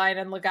Bloodline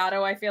and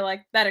Legado. I feel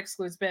like that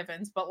excludes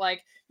Bivens, but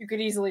like you could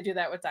easily do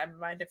that with Diamond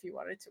Mine if you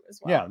wanted to as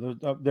well.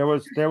 Yeah, there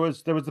was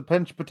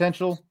the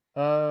potential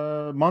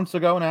months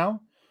ago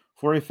now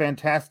for a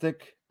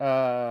fantastic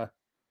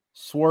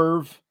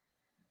Swerve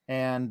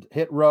and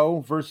Hit Row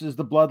versus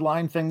the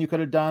Bloodline thing you could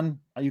have done.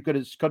 You could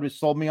have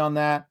sold me on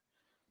that.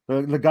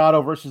 The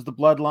Legado versus the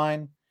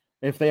Bloodline.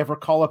 If they ever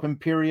call up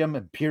Imperium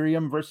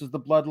versus the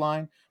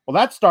Bloodline. Well,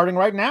 that's starting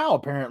right now,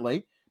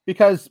 apparently,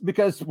 because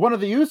one of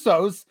the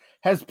Usos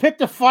has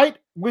picked a fight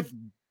with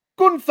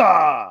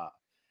Gunther.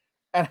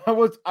 And I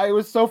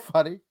was so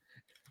funny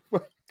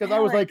because I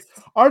was like,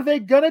 are they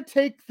gonna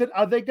take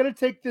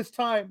this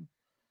time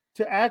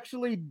to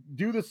actually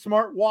do the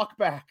smart walk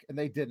back? And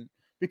they didn't,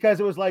 because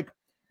it was like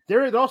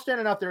they're all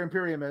standing out there,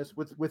 Imperium is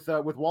with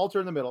Walter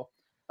in the middle.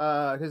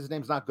 His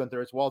name's not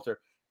Gunther, it's Walter.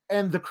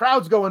 And the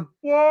crowd's going,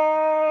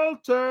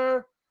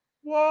 Walter,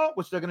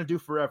 which they're going to do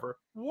forever.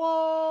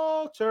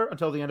 Walter,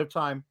 until the end of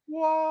time.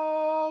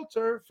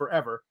 Walter,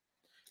 forever.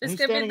 It's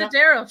going to be the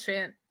Daryl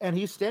chant. And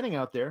he's standing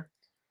out there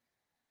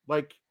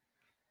like,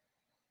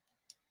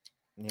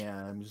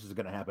 yeah, this is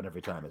going to happen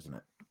every time, isn't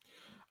it?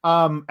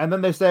 And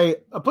then they say,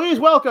 please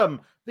welcome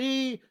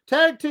the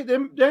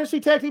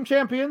NXT Tag Team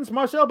Champions,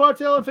 Marcel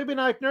Barthel and Fabian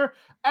Eichner,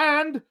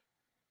 and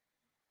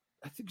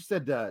I think you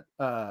said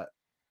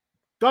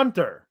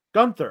Gunther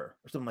or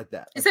something like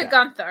that. You said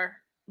Gunther.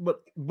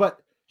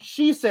 But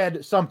she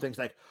said something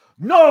like,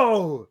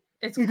 no,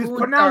 it is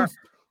pronounced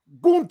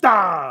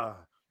Gunther.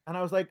 And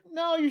I was like,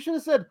 no, you should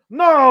have said,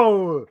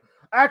 no,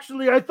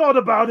 Actually, I thought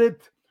about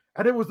it,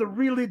 and it was a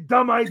really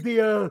dumb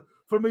idea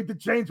for me to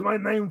change my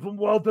name from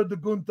Walter to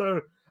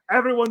Gunther.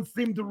 Everyone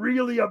seemed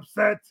really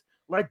upset.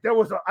 Like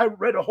I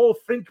read a whole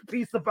think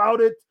piece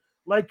about it.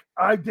 Like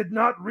I did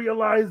not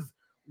realize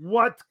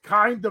what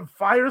kind of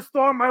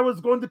firestorm I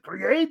was going to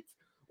create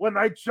when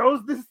I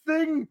chose this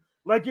thing.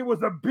 Like it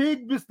was a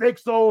big mistake.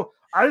 So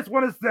I just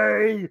want to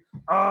say,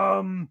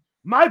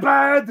 my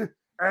bad.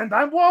 And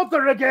I'm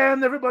Walter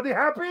again. Everybody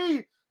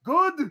happy?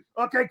 Good?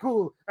 Okay,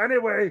 cool.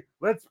 Anyway,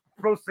 let's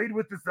proceed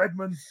with the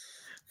segment.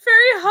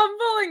 Very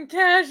humble and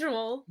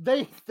casual.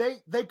 They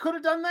could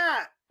have done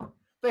that.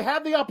 They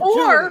had the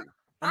opportunity. Or,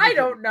 I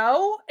don't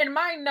know, in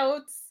my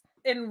notes,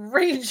 in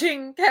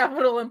raging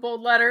capital and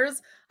bold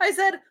letters, I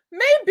said,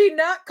 maybe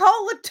not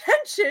call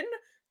attention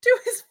to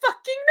his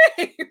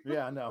fucking name.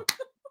 Yeah, I know.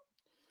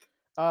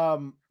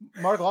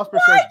 Mark Losper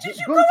Why says, did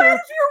you go out of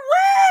your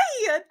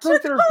way?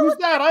 Gunther, who's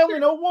that? I only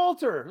know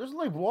Walter. There's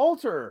only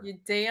Walter. You're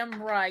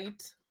damn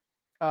right.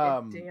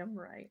 You're damn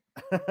right.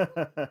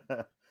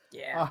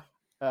 Yeah.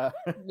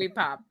 We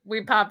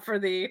pop for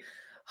the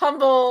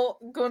humble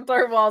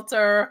Gunther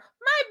Walter.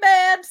 My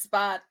bad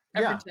spot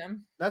every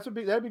time. That'd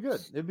be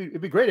good.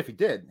 It'd be great if he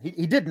did.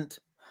 He didn't,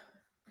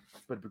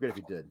 but it'd be great if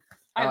he did.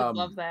 I would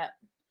love that.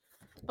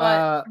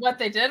 But what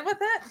they did with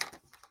it?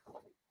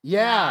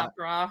 Yeah.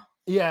 Nah, brah.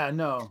 Yeah,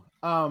 no.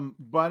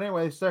 But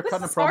anyway, they're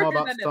cutting a promo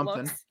about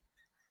something.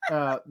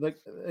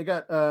 They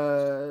got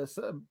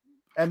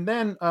and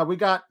then we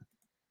got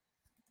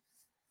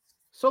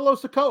Solo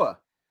Sikoa,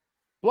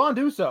 Blonde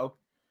Uso,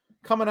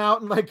 coming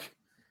out and like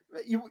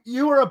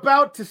you were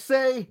about to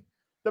say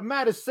the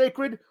mat is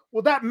sacred.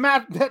 Well, that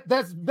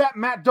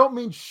mat don't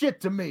mean shit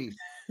to me.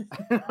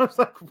 And I was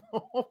like,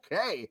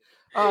 okay.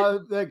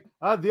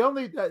 The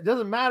only it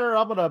doesn't matter.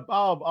 I'm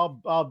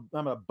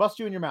gonna bust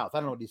you in your mouth. I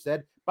don't know what he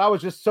said, but I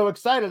was just so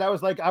excited. I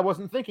was like, I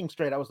wasn't thinking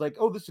straight. I was like,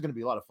 oh, this is gonna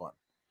be a lot of fun.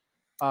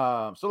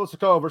 Solo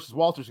Sikoa versus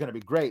Walter is gonna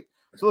be great.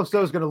 Solo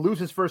Sikoa is gonna lose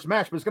his first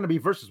match, but it's gonna be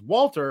versus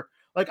Walter.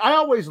 Like I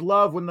always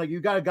love when like you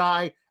got a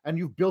guy and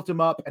you've built him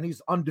up and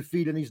he's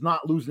undefeated and he's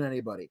not losing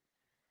anybody,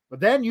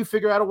 but then you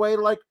figure out a way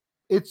to like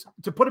it's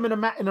to put him in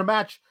a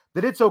match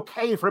that it's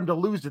okay for him to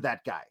lose to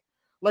that guy.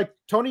 Like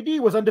Tony D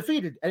was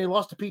undefeated and he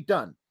lost to Pete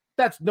Dunne.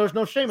 There's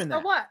no shame in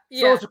that. So what?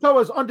 Yeah. So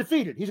Sikoa is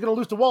undefeated. He's going to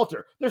lose to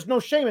Walter. There's no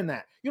shame in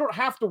that. You don't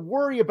have to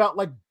worry about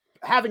like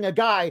having a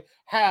guy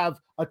have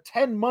a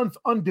 10-month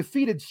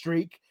undefeated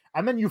streak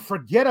and then you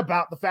forget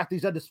about the fact that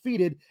he's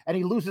undefeated and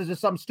he loses to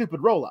some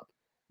stupid roll up.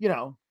 You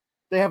know,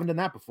 they haven't done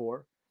that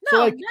before. No,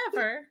 so, like,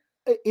 never.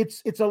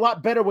 It's a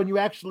lot better when you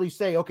actually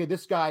say, okay,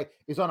 this guy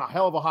is on a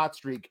hell of a hot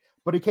streak,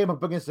 but he came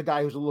up against a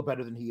guy who's a little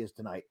better than he is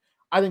tonight.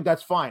 I think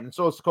that's fine. And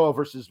so Sikoa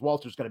versus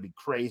Walter is going to be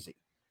crazy.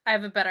 I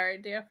have a better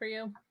idea for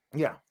you.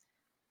 Yeah.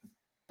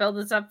 Build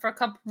this up for a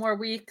couple more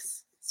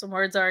weeks. Some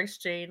words are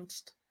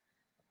exchanged.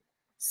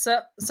 So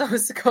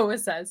Sikoa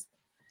says,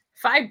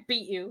 if I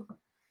beat you,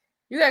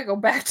 you gotta go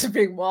back to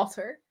being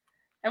Walter.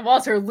 And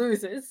Walter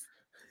loses.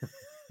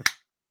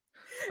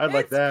 I'd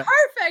like that.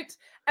 Perfect.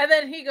 And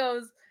then he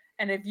goes,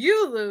 and if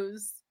you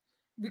lose,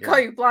 we call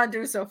you Blonde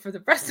Uso for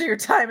the rest of your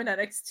time in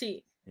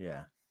NXT.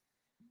 Yeah.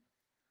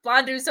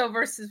 Blonde Uso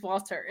versus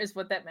Walter is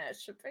what that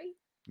match should be.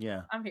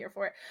 Yeah. I'm here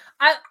for it.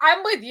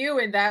 I'm with you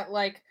in that,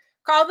 like,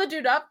 call the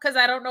dude up because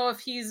I don't know if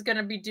he's going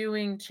to be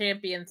doing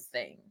champion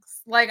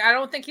things. Like, I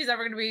don't think he's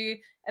ever going to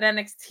be an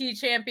NXT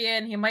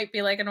champion. He might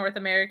be like a North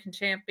American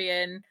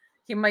champion.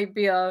 He might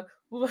be a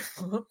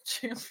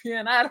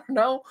champion. I don't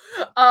know.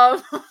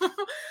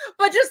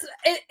 But just,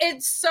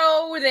 it's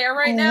so there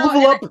right now.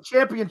 Level up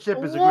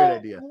championship is a great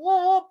idea.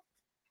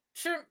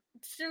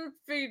 Shouldn't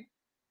be,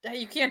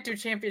 you can't do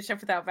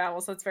championship without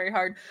vowels. That's very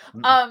hard.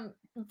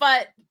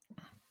 But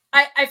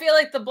I feel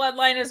like the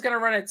bloodline is going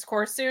to run its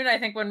course soon. I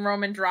think when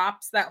Roman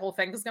drops, that whole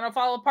thing is going to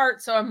fall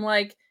apart. So I'm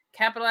like,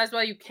 capitalize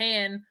while you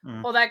can.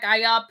 Pull that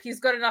guy up. He's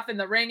good enough in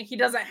the ring. He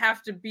doesn't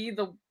have to be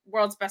the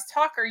world's best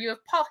talker. You have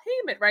Paul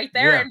Heyman right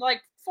there and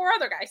like 4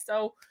 other guys.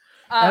 So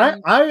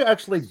and I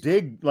actually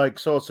dig like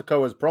Solo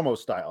Sikoa's promo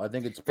style. I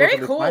think it's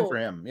perfectly fine for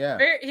him. Yeah.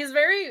 He's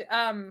very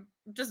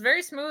just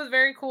very smooth,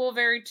 very cool,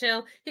 very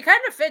chill. He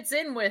kind of fits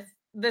in with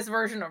this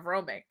version of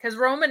Roman because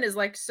Roman is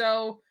like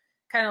so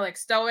kind of like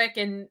stoic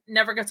and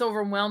never gets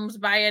overwhelmed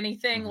by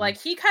anything. Like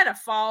he kind of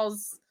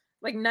falls,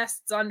 like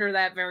nests under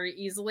that very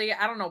easily.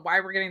 I don't know why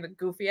we're getting the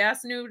goofy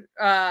ass new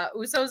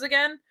Usos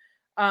again.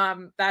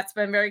 That's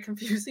been very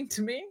confusing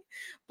to me,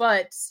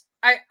 but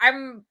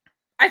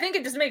I think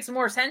it just makes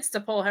more sense to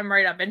pull him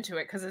right up into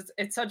it because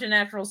it's such a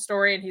natural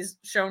story and he's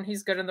shown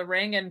he's good in the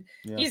ring and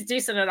he's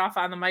decent enough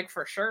on the mic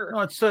for sure. No,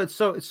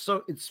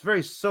 it's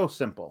very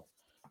simple.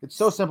 It's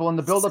so simple in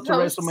the build up to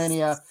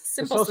WrestleMania.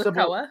 Simple, it's so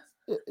simple.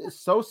 It's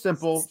so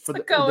simple for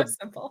the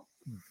simple.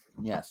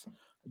 Yes.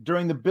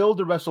 During the build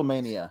to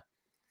WrestleMania,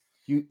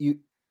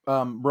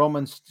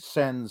 Roman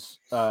sends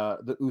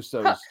the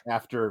Usos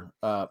after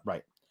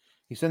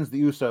He sends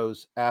the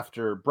Usos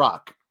after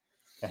Brock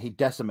and he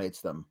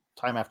decimates them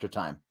time after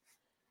time.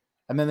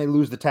 And then they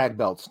lose the tag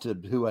belts to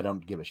who I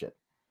don't give a shit.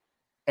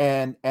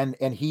 And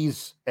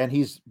he's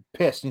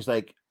pissed. And he's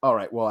like, All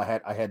right. Well, I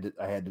had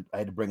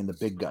to bring in the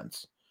big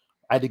guns.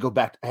 I had to go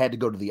back. I had to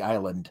go to the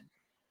island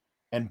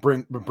and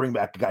bring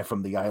back a guy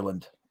from the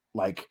island.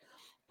 Like,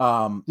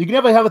 you can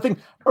never have a thing.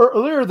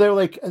 Earlier,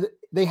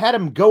 they had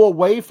him go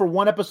away for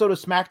one episode of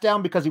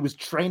SmackDown because he was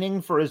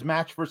training for his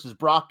match versus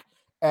Brock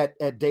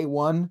at day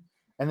one,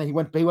 and then he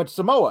went to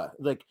Samoa.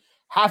 Like,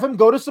 have him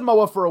go to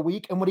Samoa for a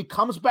week, and when he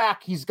comes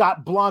back, he's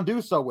got Blonde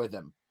Uso with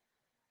him.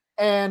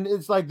 And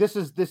it's like, this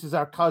is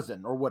our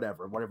cousin or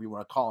whatever you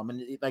want to call him.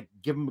 And like,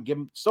 give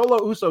him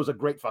Solo Uso is a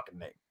great fucking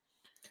name.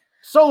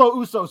 Solo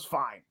Uso's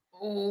fine.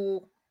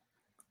 Ooh,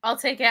 I'll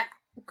take it.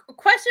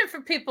 Question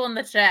for people in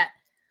the chat.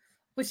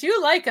 Would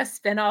you like a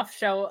spin-off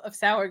show of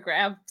Sour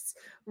Grabs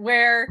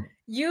where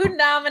you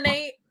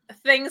nominate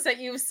things that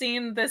you've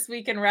seen this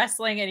week in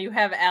wrestling and you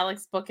have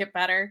Alex book it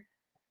better?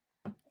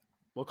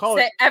 We'll call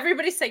it.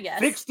 Everybody say yes.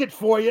 Fixed it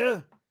for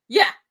you.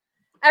 Yeah.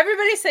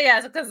 Everybody say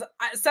yes, because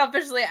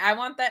selfishly I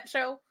want that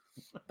show,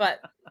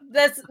 but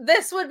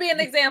this would be an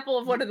example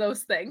of one of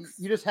those things.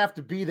 You just have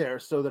to be there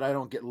so that I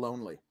don't get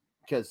lonely.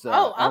 Because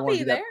I'll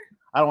be there.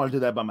 I don't want to do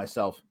that by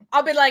myself.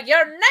 I'll be like,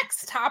 your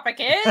next topic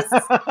is.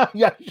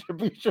 Yeah,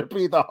 should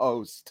be the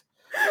host.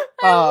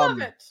 I love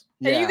it.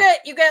 Yeah. And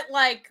you get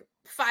like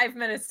 5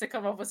 minutes to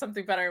come up with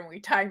something better, and we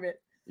time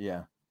it.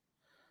 Yeah.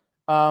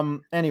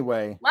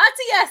 Anyway. Lots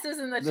of yeses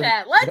in the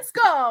chat. Let's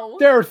go.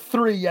 There are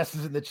 3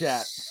 yeses in the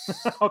chat.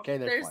 Okay,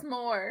 there's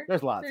more.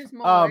 There's lots. There's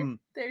more.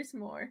 There's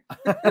more.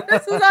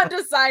 This is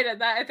undecided.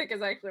 That I think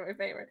is actually my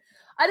favorite.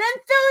 An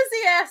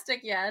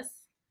enthusiastic yes.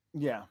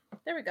 Yeah.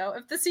 There we go.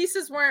 If the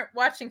Ceases weren't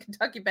watching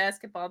Kentucky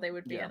basketball, they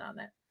would be in on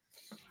that.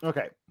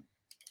 Okay.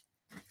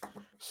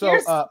 So,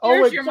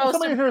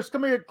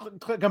 come here,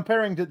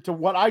 comparing to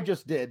what I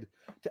just did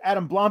to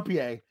Adam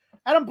Blampier.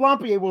 Adam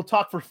Blampier will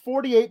talk for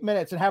 48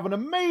 minutes and have an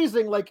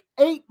amazing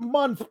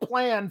 8-month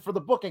plan for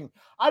the booking.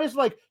 I just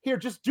here,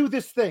 just do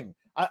this thing.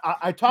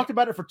 I talked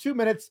about it for 2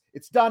 minutes.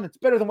 It's done. It's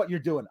better than what you're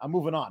doing. I'm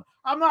moving on.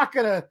 I'm not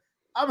gonna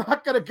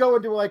go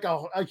into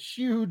a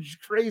huge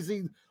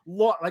crazy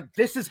lot.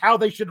 This is how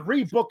they should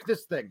rebook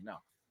this thing. No.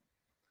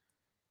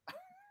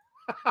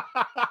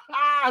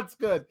 That's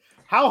good.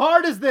 How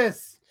hard is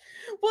this?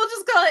 We'll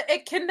just call it.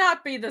 It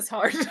cannot be this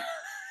hard.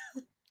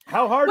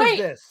 How hard is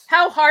this?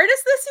 How hard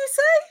is this, you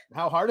say?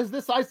 How hard is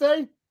this, I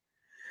say?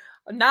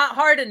 Not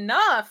hard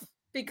enough.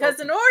 Because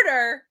in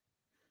order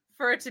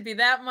for it to be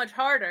that much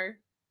harder,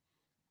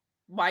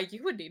 why,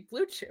 you would need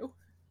Blue Chew.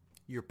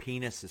 Your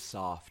penis is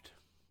soft.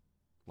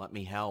 Let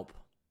me help.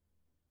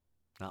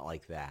 Not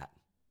like that.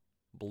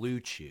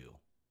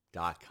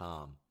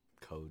 BlueChew.com.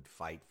 Code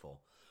FIGHTFUL.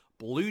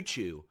 Blue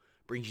Chew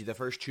brings you the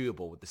first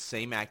chewable with the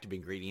same active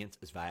ingredients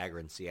as Viagra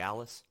and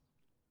Cialis,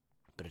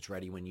 but it's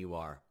ready when you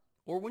are.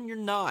 Or when you're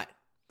not.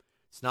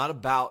 It's not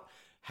about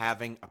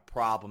having a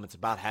problem. It's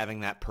about having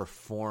that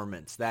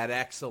performance, that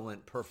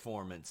excellent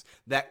performance,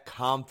 that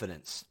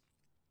confidence.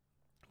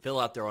 Fill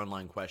out their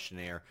online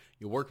questionnaire.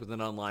 You work with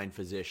an online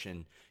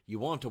physician. You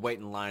won't have to wait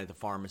in line at the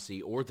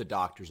pharmacy or the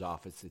doctor's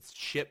office. It's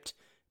shipped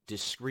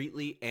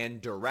discreetly and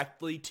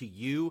directly to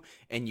you,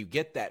 and you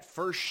get that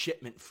first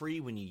shipment free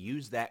when you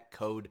use that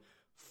code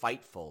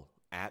FIGHTFUL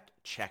at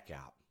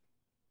checkout.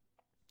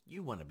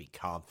 You want to be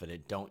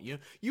confident, don't you?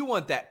 You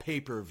want that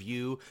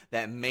pay-per-view,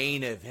 that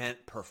main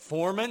event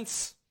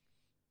performance.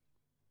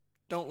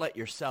 Don't let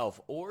yourself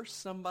or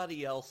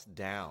somebody else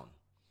down.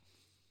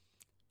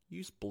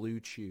 Use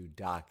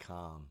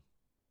BlueChew.com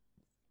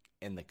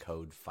and the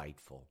code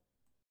FIGHTFUL.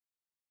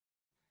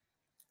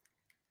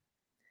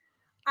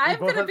 I'm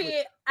going to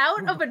be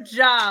out of a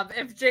job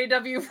if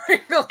JW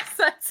Pringle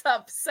sets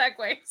up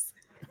segues.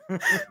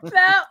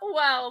 That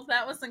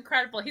was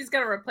incredible. He's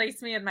going to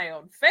replace me in my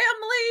own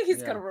family.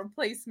 He's going to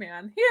replace me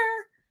on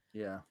here.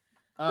 Yeah.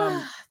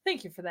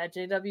 Thank you for that,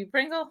 JW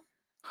Pringle.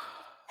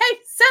 Hey,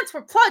 since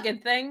we're plugging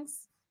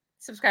things,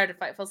 subscribe to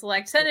Fightful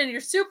Select. Send in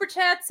your super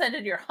chats. Send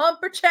in your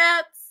humper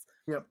chats.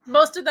 Yep.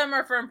 Most of them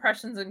are for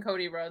impressions in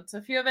Cody Rhodes. So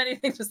if you have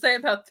anything to say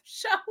about the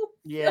show,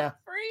 feel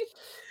free.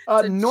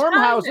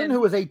 Normhausen,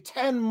 who is a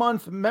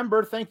 10-month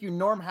member. Thank you,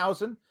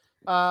 Normhausen.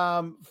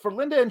 For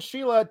Linda and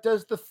Sheila,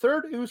 does the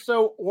third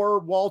Uso or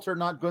Walter,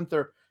 not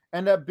Gunther,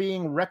 end up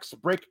being Rex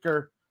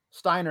Breaker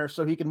Steiner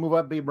so he can move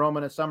up and be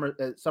Roman at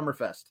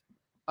Summerfest?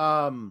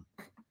 Well,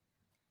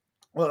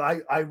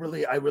 I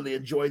really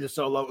enjoy the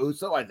solo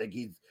Uso. I think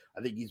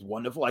he's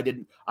wonderful.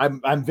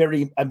 I'm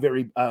very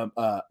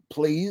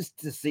pleased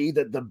to see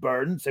that the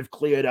burns have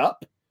cleared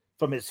up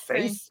from his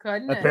face.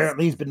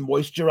 Apparently he's been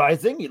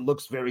moisturizing. It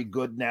looks very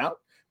good now.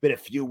 Been a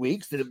few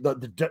weeks.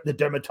 The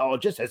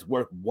dermatologist has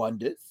worked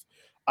wonders.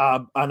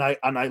 And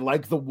I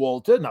like the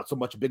Walter. Not so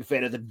much a big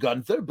fan of the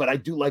Gunther, but I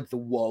do like the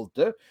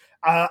Walter.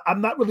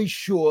 I'm not really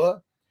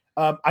sure.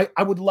 I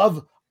would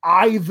love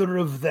either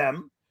of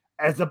them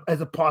as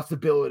a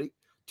possibility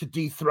to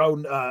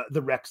dethrone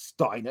the Rex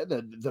Steiner,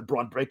 the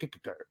Braun Breaker.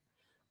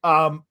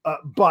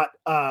 But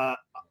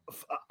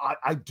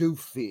I do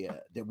fear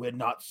that we're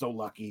not so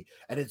lucky,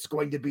 and it's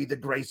going to be the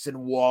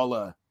Grayson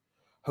Waller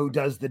who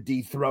does the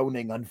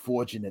dethroning,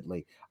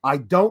 unfortunately. I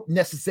don't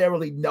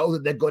necessarily know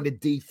that they're going to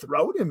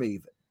dethrone him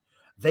even.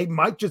 they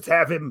might just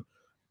have him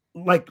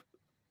like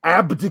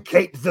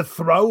abdicate the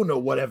throne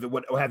or whatever,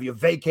 or have you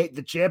vacate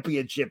the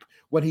championship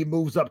when he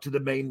moves up to the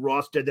main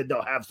roster. Then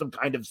they'll have some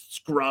kind of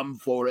scrum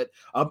for it,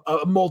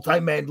 a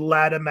multi-man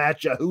ladder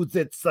match, a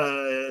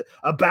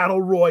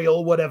battle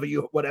royal, what have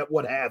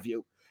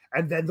you.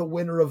 And then the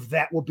winner of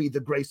that will be the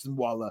Grayson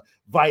Waller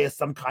via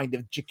some kind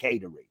of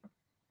chicanery.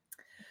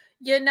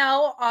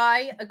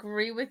 I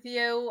agree with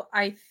you.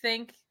 I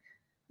think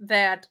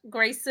that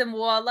Grayson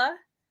Waller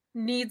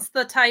needs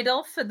the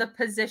title for the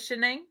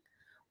positioning,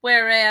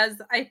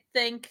 whereas I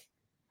think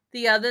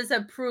the others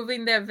are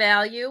proving their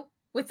value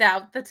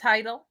without the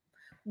title,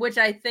 which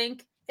I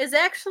think is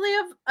actually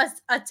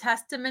a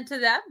testament to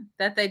them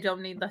that they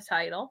don't need the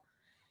title.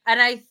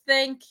 And I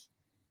think,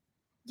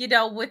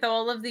 with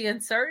all of the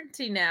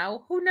uncertainty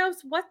now, who knows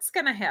what's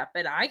going to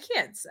happen? I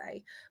can't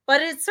say.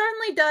 But it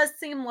certainly does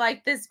seem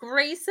like this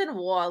Grayson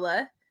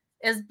Waller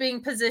is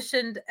being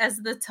positioned as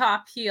the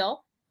top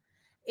heel.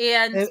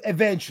 And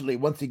eventually,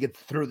 once he gets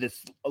through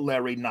this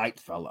Larry Knight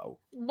fellow.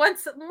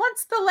 Once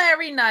the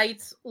Larry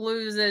Knight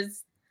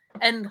loses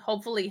and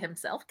hopefully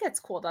himself gets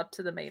called up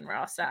to the main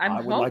roster.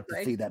 I would like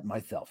to see that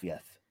myself,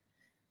 yes.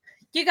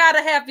 You got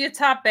to have your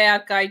top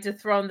bad guy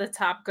dethrone the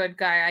top good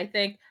guy, I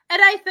think.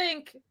 And I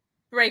think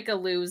Breakker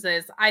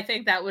loses. I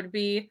think that would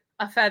be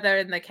a feather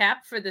in the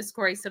cap for this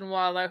Grayson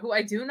Waller, who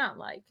I do not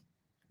like.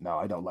 No,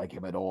 I don't like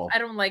him at all. I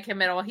don't like him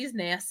at all. He's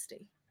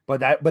nasty.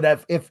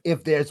 But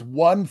if there's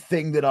one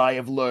thing that I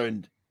have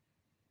learned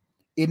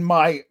in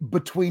my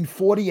between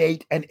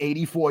 48 and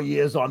 84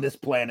 years on this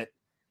planet,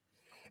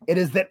 it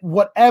is that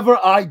whatever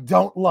I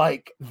don't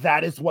like,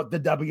 that is what the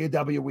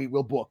WWE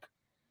will book.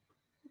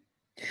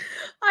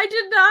 I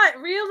did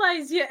not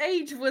realize your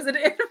age was an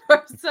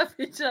inverse of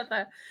each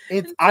other.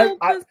 It's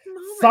I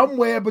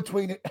somewhere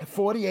between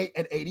 48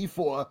 and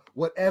 84,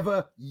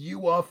 whatever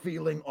you are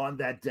feeling on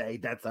that day,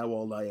 that's how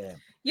old I am.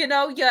 You're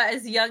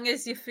as young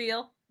as you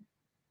feel.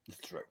 It's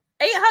true.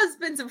 8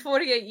 husbands in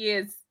 48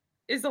 years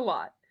is a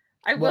lot.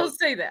 I will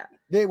say that.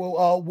 They were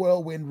all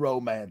whirlwind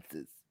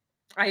romances.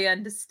 I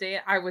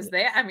understand. I was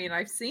there. I mean,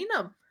 I've seen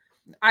them.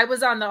 I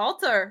was on the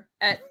altar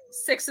at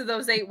 6 of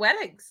those 8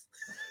 weddings.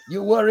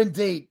 You were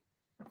indeed.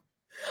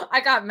 I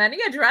got many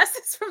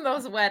addresses from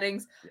those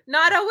weddings.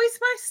 Not always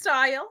my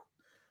style,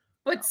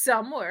 but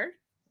some were.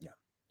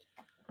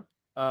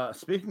 Yeah.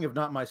 Speaking of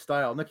not my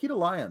style, Nikita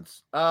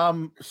Lyons.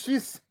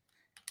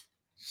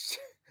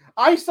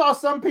 I saw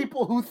some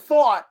people who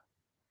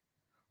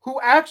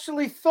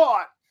actually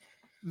thought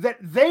that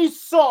they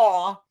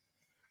saw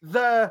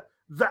the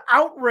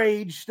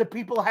outrage that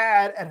people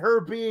had at her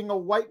being a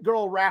white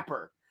girl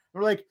rapper.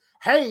 They're like,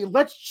 hey,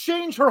 let's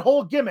change her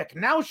whole gimmick.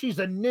 Now she's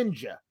a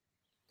ninja.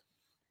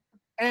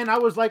 And I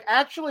was like,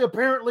 actually,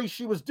 apparently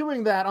she was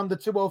doing that on the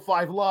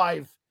 205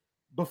 Live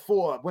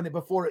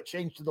before it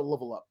changed to the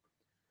Level Up.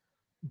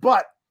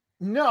 But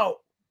no,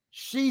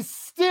 she's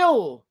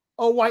still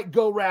a white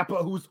girl rapper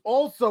who's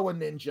also a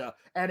ninja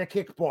and a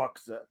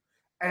kickboxer.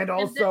 And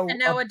also and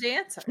now a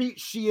dancer.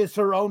 She is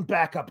her own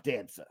backup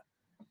dancer,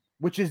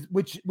 which is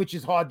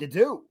hard to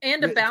do.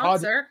 And a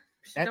bouncer.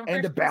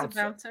 And a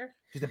bouncer.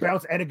 She's a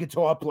bouncer and a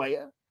guitar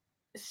player.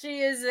 She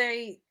is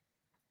a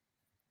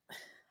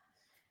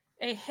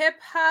hip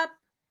hop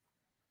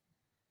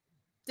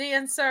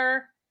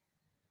dancer,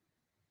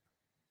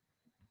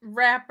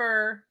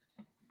 rapper,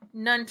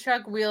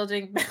 nunchuck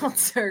wielding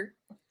bouncer.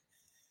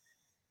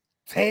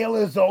 Tale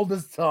as old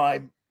as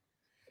time.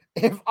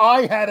 If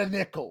I had a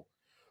nickel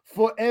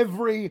for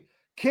every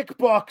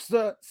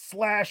kickboxer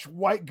 /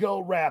 white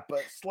girl rapper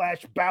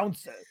 /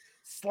 bouncer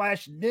 /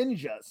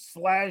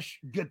 ninja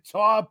 /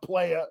 guitar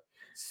player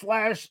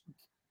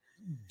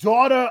 /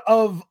 daughter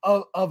of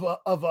a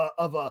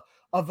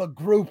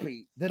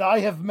groupie that I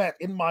have met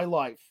in my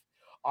life,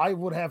 I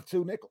would have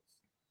 2 nickels.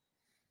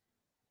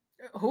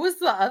 Who's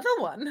the other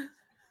one?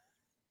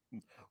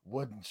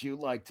 Wouldn't you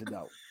like to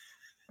know?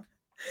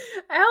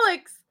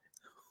 Alex,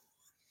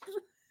 they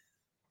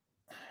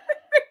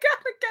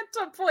gotta get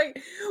to a point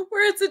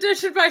where it's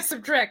addition by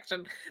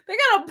subtraction. They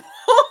gotta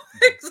pull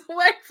things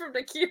away from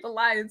Nikita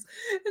Lyons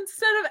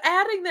instead of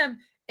adding them.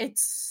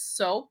 It's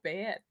so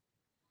bad.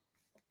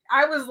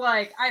 I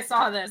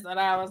saw this and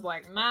I was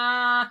like,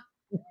 nah.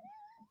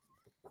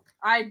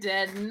 I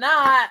did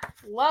not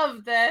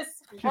love this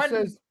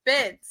one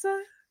bit.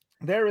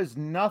 There is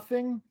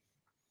nothing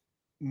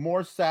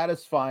more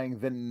satisfying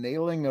than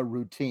nailing a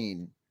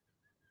routine.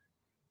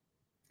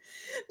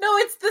 No,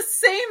 it's the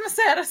same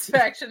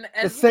satisfaction.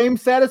 The same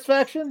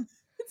satisfaction?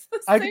 It's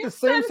the same I get the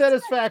same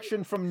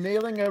satisfaction from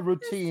nailing a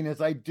routine as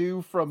I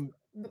do from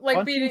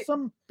like beating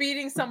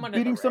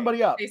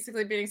somebody up.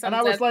 Basically beating someone.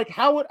 And I was like,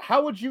 how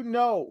would you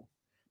know?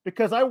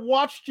 Because I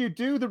watched you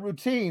do the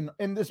routine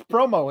in this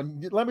promo,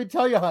 and let me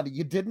tell you, honey,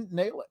 you didn't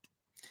nail it.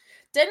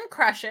 Didn't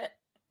crush it.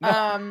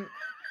 No.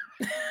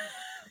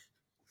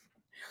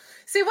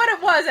 See, what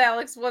it was,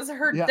 Alex, was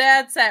her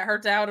dad sat her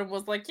down and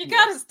was like, you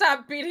gotta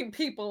stop beating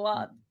people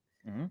up.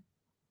 Mm-hmm.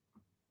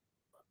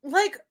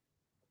 Like,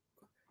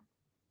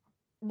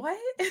 what?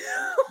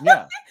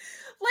 Yeah.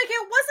 Like,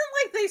 it wasn't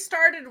like they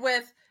started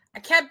with, I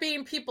kept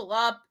beating people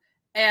up.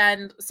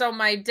 And so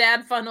my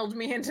dad funneled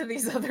me into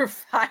these other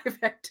 5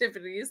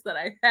 activities that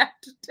I had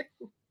to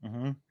do.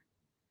 Mm-hmm.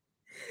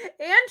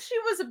 And she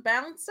was a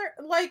bouncer.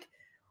 Like,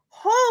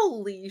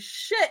 holy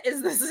shit,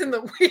 is this in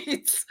the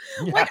weeds?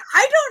 Yeah. Like,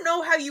 I don't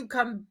know how you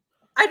come.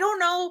 I don't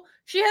know.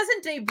 She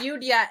hasn't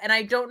debuted yet, and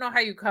I don't know how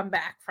you come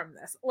back from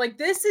this. Like,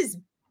 this is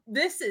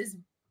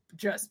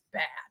just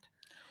bad.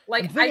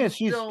 Like, the thing is,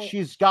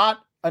 she's got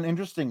an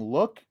interesting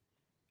look.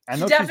 I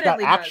know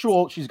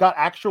she's got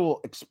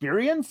actual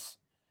experience.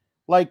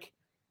 Like,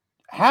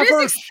 have she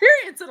her has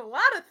experience in a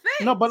lot of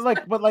things. No, but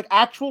like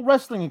actual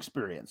wrestling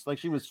experience. Like,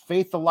 she was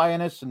Faith the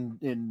Lioness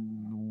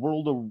in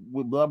World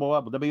of blah blah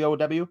blah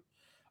WOW.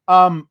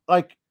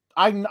 Like,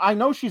 I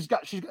know she's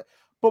got,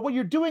 but what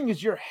you're doing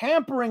is you're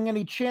hampering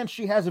any chance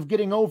she has of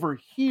getting over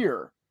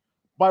here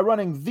by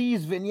running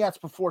these vignettes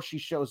before she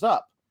shows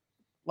up.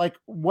 Like,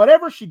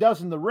 whatever she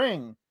does in the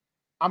ring,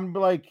 I'm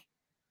like,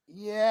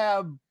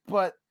 yeah,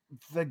 but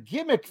the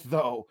gimmick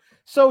though.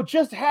 So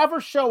just have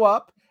her show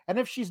up. And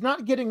if she's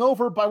not getting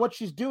over by what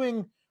she's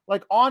doing,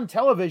 like on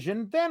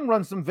television, then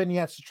run some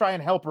vignettes to try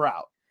and help her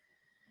out.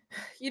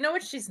 You know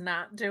what she's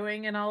not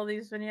doing in all of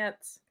these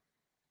vignettes?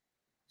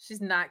 She's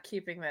not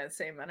keeping that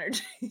same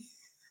energy.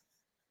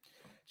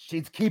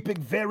 She's keeping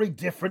very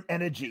different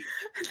energy.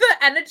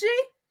 The energy,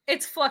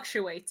 it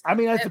fluctuates. I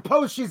mean, I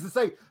suppose she's the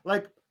same.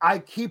 Like, I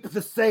keep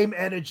the same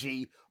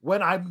energy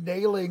when I'm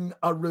nailing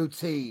a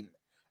routine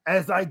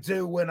as I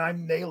do when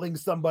I'm nailing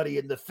somebody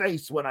in the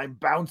face when I'm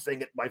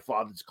bouncing at my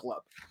father's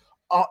club.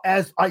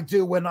 As I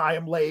do when I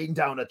am laying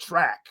down a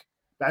track.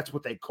 That's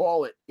what they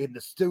call it in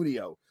the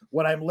studio.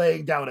 When I'm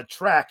laying down a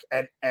track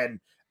and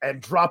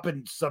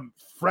dropping some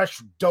fresh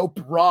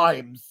dope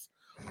rhymes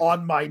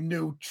on my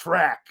new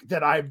track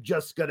that I'm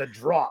just gonna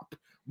drop.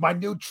 My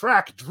new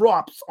track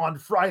drops on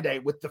Friday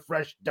with the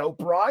fresh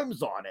dope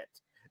rhymes on it.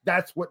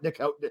 That's what and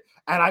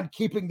I'm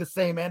keeping the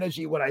same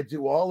energy when I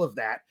do all of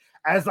that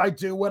as I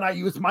do when I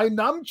use my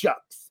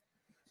nunchucks.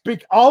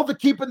 All the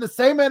keeping the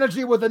same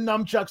energy with the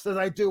nunchucks as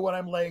I do when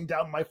I'm laying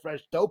down my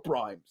fresh dope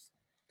rhymes.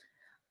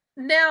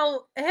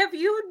 Now, have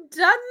you done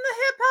the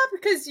hip hop?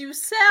 Because you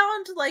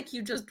sound like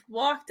you just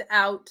walked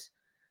out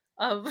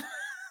of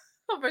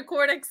a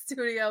recording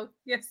studio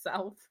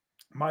yourself.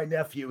 My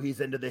nephew,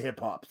 he's into the hip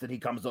hops, and he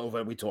comes over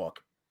and we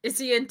talk. Is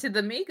he into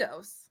the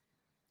Migos?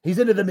 He's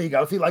into the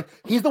Migos.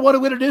 He's the one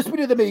who introduced me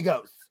to the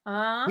Migos.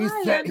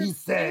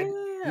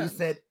 He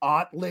said,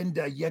 Aunt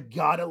Linda, you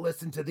gotta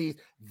listen to these.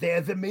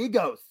 They're the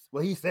Migos.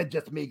 Well, he said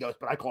just Migos,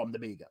 but I call them the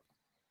Migos.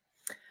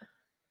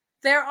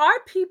 There are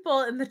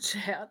people in the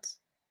chat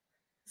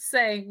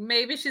saying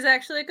maybe she's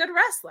actually a good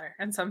wrestler,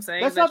 and some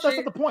saying that's not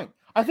the point.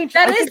 I think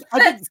that's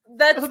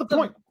the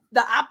point.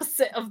 The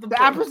opposite of the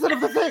point. Opposite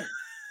of the thing.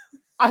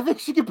 I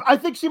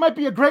think she might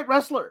be a great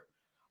wrestler.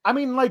 I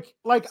mean, like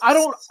I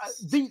don't.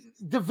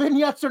 The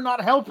vignettes are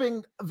not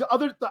helping.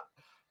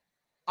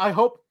 I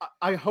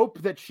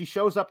hope that she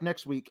shows up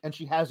next week and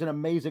she has an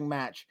amazing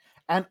match,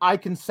 and I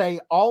can say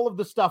all of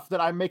the stuff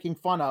that I'm making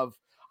fun of.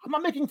 I'm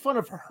not making fun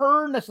of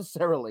her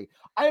necessarily.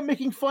 I am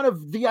making fun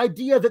of the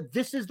idea that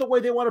this is the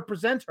way they want to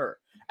present her.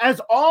 As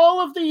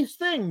all of these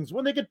things,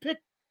 when they could pick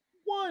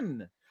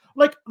one,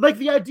 like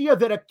the idea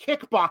that a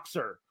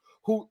kickboxer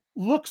who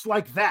looks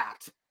like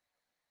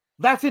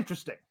that's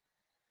interesting.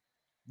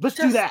 Let's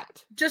do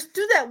that. Just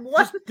do that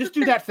one. Just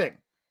do that thing.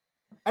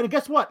 And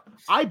guess what?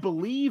 I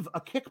believe a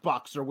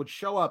kickboxer would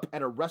show up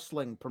at a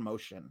wrestling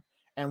promotion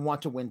and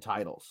want to win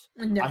titles.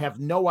 No. I have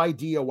no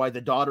idea why the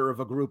daughter of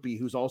a groupie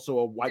who's also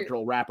a white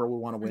girl rapper would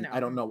want to win. No.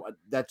 I don't know.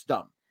 That's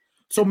dumb.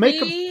 So make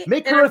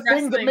her a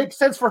thing that makes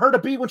sense for her to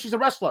be when she's a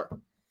wrestler.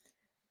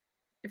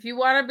 If you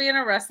want to be in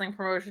a wrestling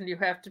promotion, you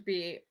have to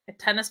be a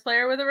tennis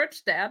player with a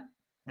rich dad.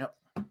 Yep.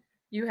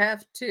 You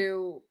have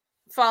to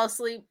fall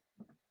asleep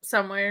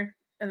somewhere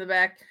in the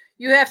back.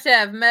 You have to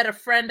have met a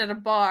friend at a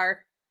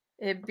bar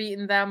and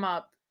beaten them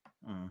up.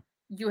 Mm.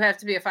 You have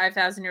to be a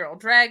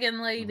 5,000-year-old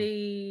dragon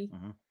lady.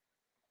 Mm-hmm.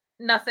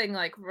 Nothing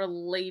like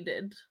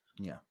related.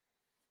 Yeah.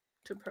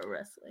 To pro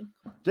wrestling.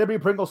 W.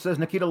 Pringle says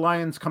Nikita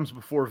Lyons comes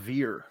before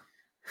Veer.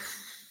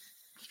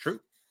 It's true.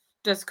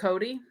 Does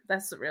Cody?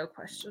 That's the real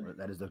question.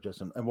 That is the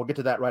just, and we'll get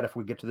to that right after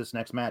we get to this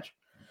next match.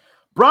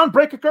 Braun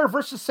Breaker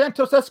versus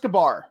Santos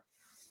Escobar.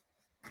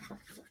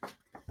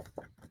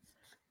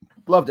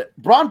 Loved it.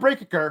 Braun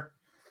Breaker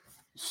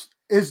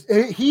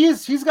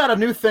he's got a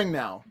new thing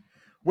now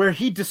where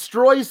he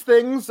destroys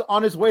things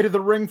on his way to the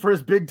ring for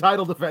his big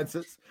title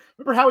defenses.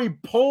 Remember how he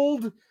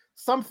pulled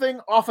something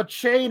off a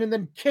chain and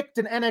then kicked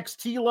an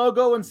NXT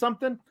logo and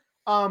something?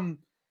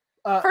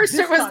 First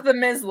it was the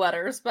Miz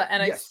letters, but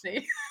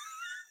NXT.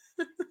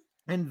 Yes.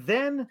 And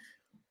then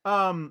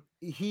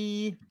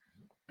he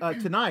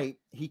tonight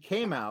he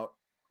came out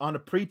on a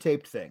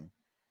pre-taped thing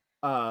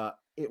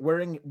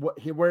wearing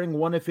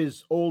one of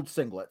his old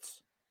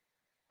singlets.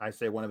 I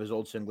say one of his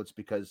old singlets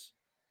because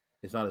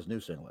it's not his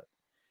new singlet.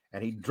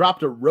 And he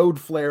dropped a road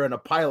flare in a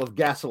pile of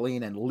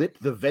gasoline and lit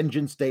the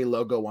Vengeance Day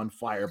logo on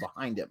fire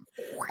behind him.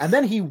 And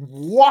then he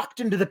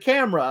walked into the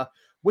camera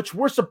which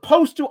we're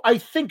supposed to, I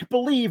think,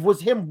 believe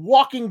was him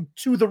walking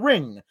to the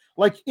ring,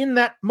 like in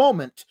that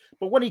moment.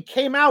 But when he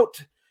came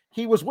out,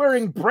 he was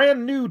wearing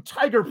brand new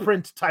tiger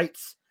print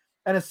tights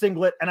and a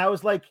singlet. And I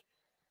was like,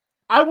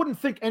 I wouldn't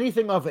think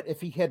anything of it if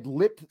he had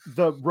lit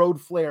the road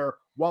flare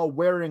while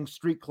wearing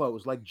street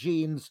clothes, like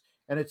jeans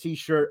and a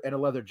t-shirt and a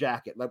leather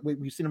jacket. Like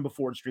we've seen him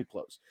before in street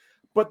clothes.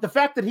 But the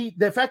fact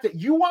that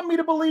you want me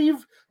to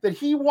believe that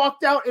he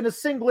walked out in a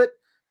singlet,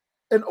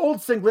 an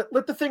old singlet,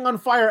 lit the thing on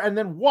fire, and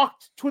then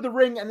walked to the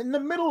ring, and in the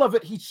middle of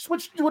it, he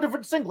switched to a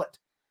different singlet.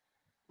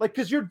 Like,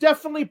 because you're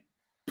definitely,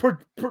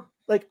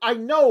 like, I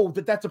know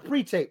that that's a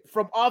pre-tape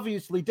from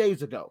obviously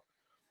days ago.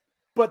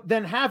 But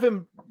then have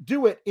him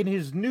do it in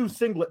his new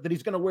singlet that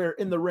he's going to wear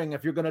in the ring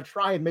if you're going to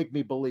try and make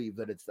me believe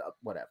that it's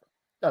whatever.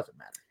 Doesn't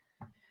matter.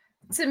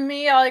 To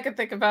me, all I could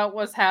think about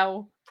was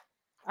how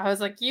I was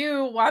like,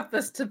 you want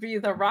this to be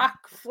the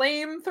Rock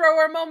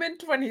flamethrower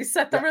moment when he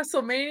set the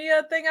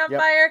WrestleMania thing on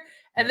fire?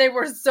 And they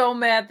were so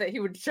mad that he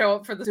would show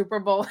up for the Super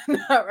Bowl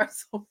and not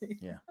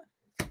WrestleMania.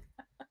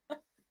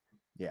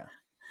 Yeah.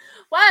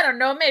 Well, I don't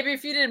know. Maybe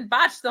if you didn't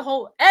botch the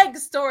whole egg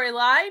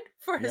storyline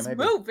for his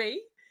movie,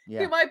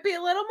 you might be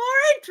a little more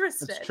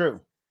interested. It's true.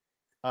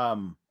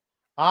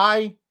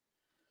 I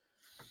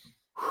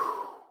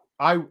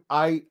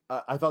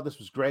thought this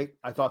was great.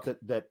 I thought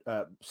that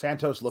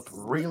Santos looked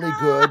really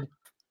good.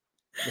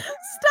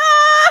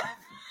 Stop!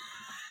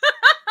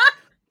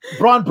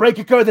 Braun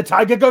Breaker, the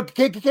Tiger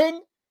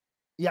King.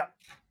 Yeah.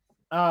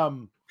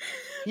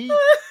 He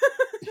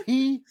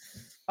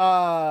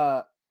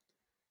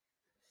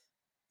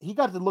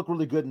got to look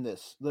really good in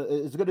this.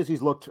 As good as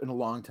he's looked in a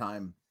long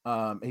time.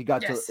 He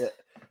got to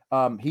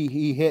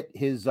he hit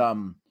his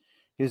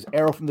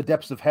arrow from the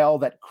depths of hell,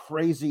 that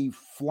crazy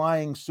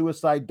flying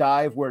suicide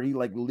dive where he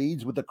like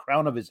leads with the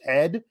crown of his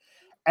head.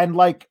 And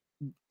like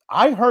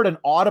I heard an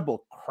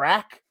audible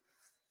crack,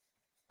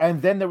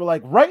 and then they were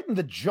like right in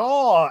the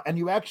jaw, and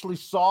you actually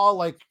saw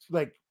like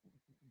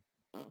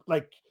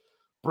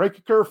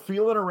Breaker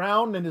feeling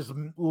around in his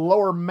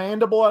lower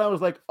mandible, and I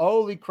was like,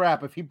 holy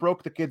crap, if he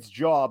broke the kid's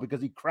jaw because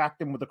he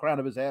cracked him with the crown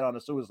of his head on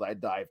a suicide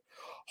dive.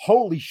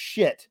 Holy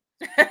shit.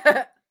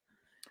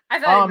 I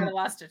thought he would have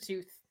lost a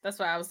tooth. That's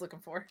what I was looking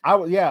for.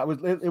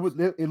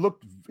 It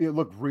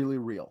looked really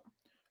real.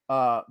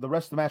 The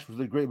rest of the match was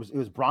really great. It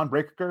was Braun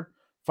Breaker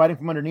fighting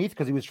from underneath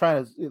because he was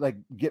trying to like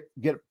get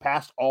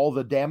past all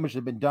the damage that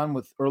had been done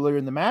with earlier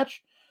in the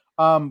match.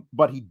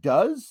 But he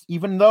does,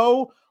 even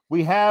though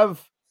we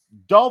have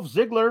Dolph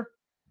Ziggler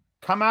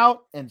come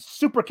out and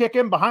super kick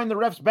him behind the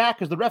ref's back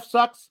because the ref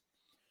sucks.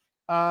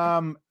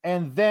 And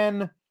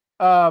then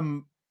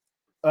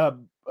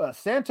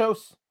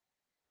Santos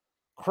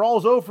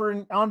crawls over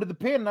and onto the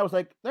pin, and I was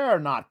like, they're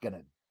not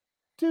gonna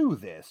do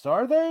this,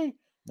 are they?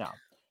 No.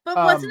 But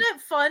wasn't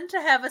it fun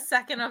to have a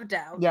second of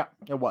doubt? Yeah,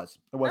 it was.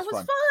 It was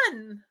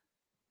fun.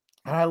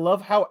 And I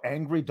love how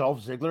angry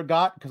Dolph Ziggler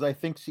got because I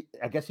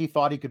guess he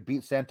thought he could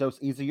beat Santos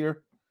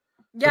easier.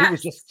 Yeah, he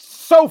was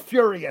just so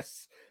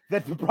furious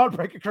that Braun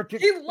Breaker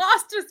kicked. He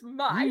lost his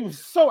mind. He was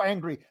so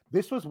angry.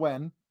 This was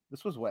when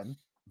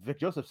Vic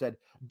Joseph said,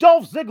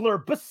 "Dolph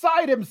Ziggler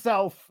beside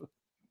himself."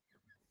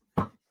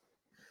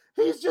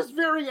 He's just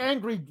very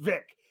angry,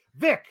 Vic.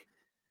 Vic,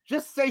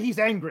 just say he's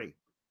angry.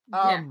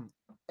 And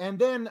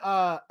then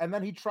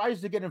he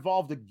tries to get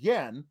involved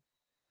again,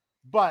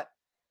 but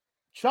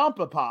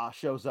Ciampa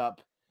shows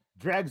up,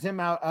 drags him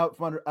out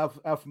from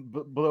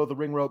below the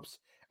ring ropes,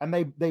 and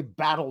they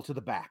battle to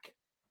the back.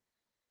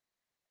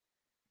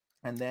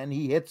 And then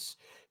he hits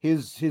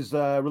his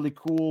really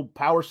cool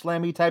power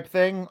slammy type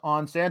thing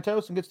on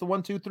Santos and gets the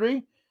 1, 2,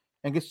 3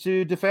 and gets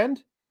to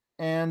defend.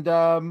 And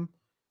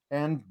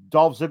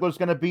Dolph Ziggler's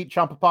going to beat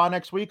Ciampa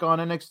next week on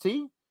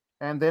NXT.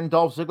 And then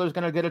Dolph Ziggler's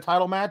going to get a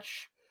title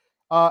match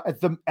at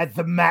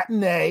the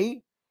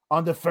matinee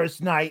on the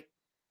first night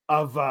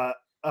of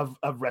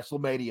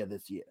WrestleMania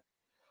this year.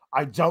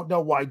 I don't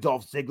know why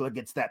Dolph Ziggler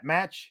gets that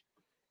match.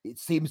 It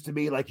seems to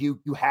me like you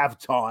have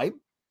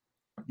time.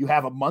 You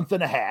have a month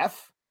and a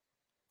half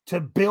to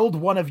build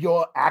one of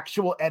your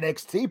actual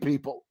NXT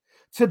people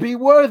to be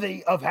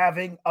worthy of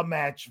having a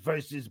match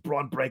versus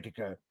Braun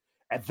Breaker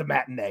at the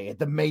matinee, at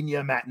the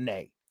Mania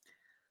matinee.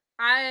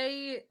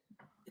 I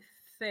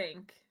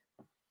think,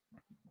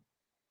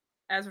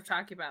 as we're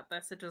talking about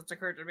this, it just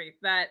occurred to me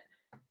that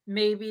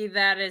maybe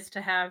that is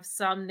to have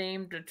some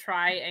name to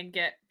try and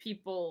get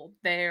people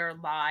there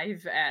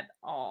live at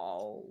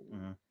all.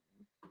 Mm-hmm.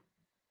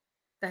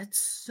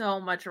 That's so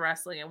much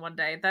wrestling in one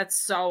day. That's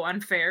so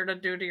unfair to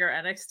do to your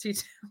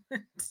NXT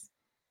talent.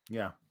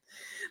 Yeah.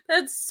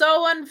 That's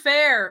so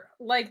unfair.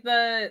 Like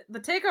the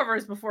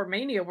takeovers before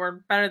Mania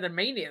were better than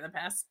Mania the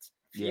past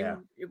few. Yeah.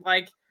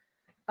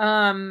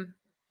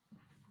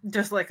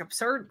 Just like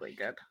absurdly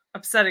good.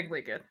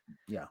 Upsettingly good.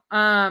 Yeah.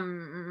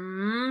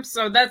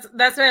 So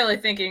that's my only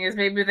thinking is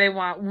maybe they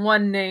want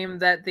one name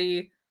that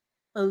the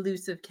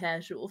elusive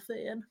casual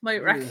fan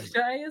might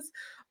recognize.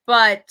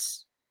 But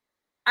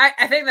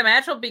I think the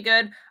match will be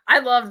good. I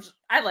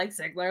like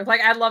Ziggler. Like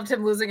I loved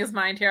him losing his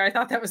mind here. I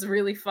thought that was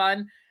really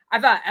fun. I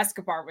thought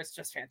Escobar was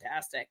just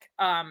fantastic.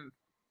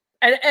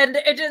 And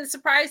it didn't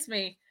surprise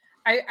me.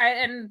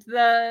 And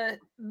the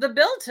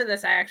build to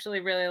this I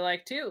actually really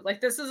like too.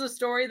 Like, this is a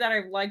story that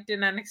I've liked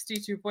in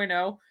NXT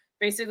 2.0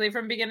 basically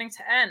from beginning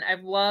to end.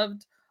 I've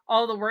loved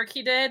all the work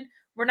he did.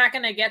 We're not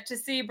going to get to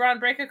see Braun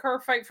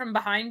Breaker fight from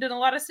behind in a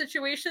lot of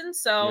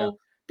situations, so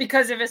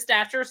because of his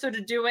stature, so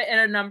to do it in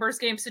a numbers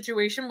game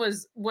situation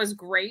was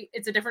great.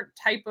 It's a different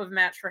type of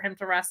match for him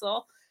to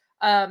wrestle.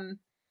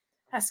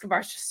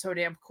 Escobar's just so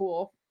damn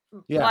cool.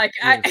 Yeah, like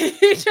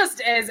he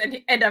just is,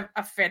 and a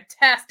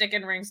fantastic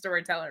in-ring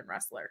storyteller and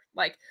wrestler.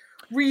 Like,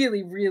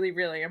 really, really,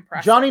 really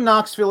impressive. Johnny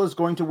Knoxville is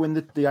going to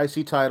win the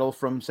IC title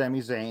from Sami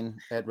Zayn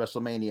at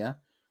WrestleMania,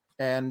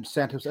 and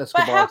Santos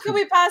Escobar. But how could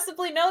we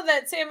possibly know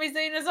that Sami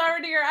Zayn is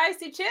already your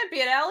IC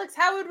champion, Alex?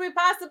 How would we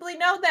possibly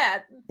know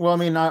that? Well, I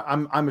mean,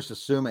 I'm just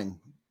assuming.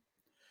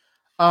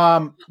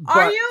 Are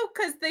you?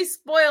 Because they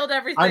spoiled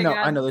everything.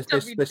 I know.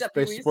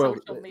 They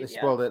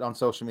spoiled it on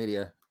social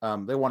media.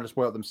 They wanted to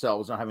spoil it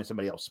themselves, not having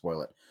somebody else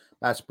spoil it.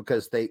 That's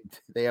because they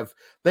have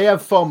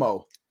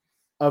FOMO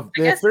of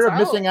the fear of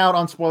missing out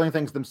on spoiling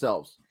things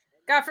themselves.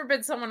 God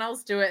forbid someone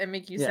else do it and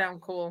make you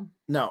sound cool.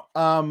 No.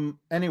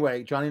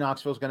 Anyway, Johnny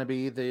Knoxville is going to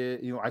be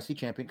the IC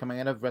champion coming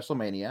out of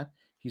WrestleMania.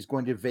 He's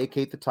going to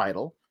vacate the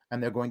title,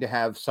 and they're going to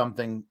have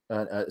something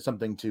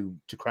to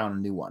crown a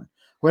new one.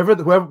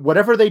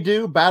 Whatever they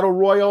do, battle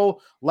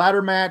royal,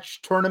 ladder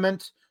match,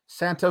 tournament,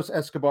 Santos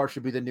Escobar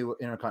should be the new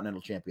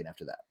Intercontinental Champion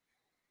after that.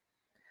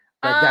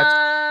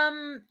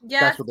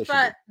 Yes,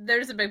 but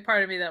there's a big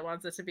part of me that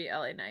wants it to be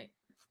LA Knight.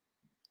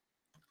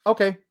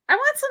 Okay. I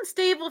want some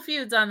stable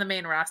feuds on the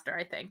main roster,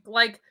 I think.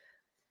 Like,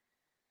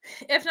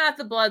 if not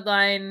the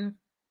Bloodline,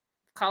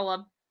 call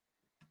up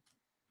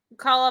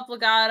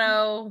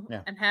Legado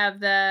and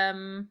have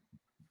them.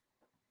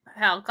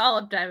 Hell, call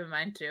up Diamond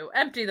Mine too.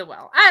 Empty the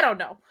well. I don't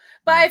know.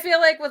 But I feel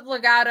like with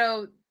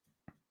Legado,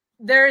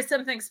 there is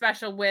something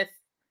special with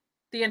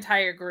the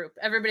entire group.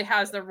 Everybody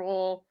has their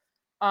role.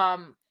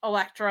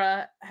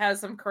 Elektra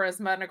has some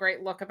charisma and a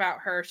great look about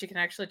her. She can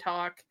actually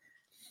talk.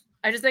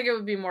 I just think it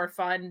would be more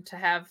fun to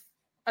have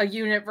a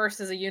unit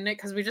versus a unit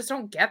because we just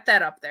don't get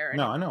that up there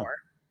anymore.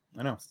 No,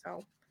 I know.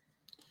 So,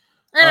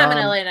 and I'm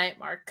an LA Knight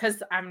mark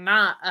because I'm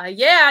not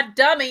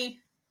dummy.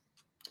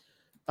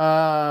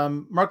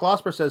 Mark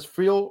Losper says,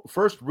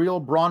 first real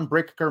Braun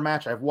Breaker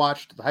match I've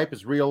watched. The hype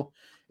is real.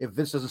 If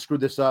Vince doesn't screw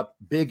this up,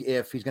 big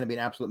if, he's going to be an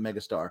absolute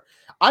megastar.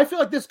 I feel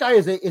like this guy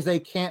is a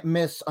can't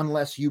miss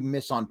unless you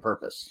miss on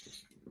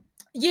purpose.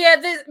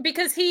 Yeah,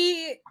 because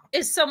he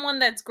is someone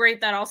that's great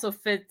that also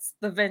fits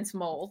the Vince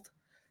mold.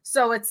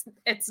 So it's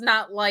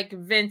not like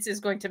Vince is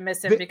going to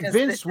miss him because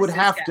Vince would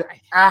have to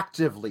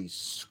actively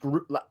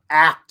screw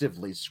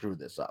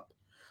this up.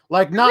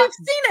 Like, not we've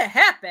seen it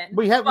happen.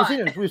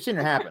 We've seen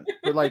it happen.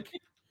 But like,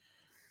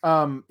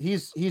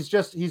 he's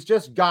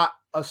just got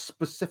a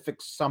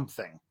specific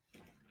something.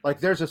 Like,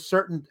 there's a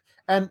certain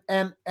and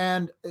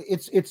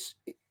it's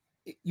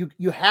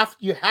you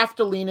have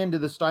to lean into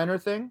the Steiner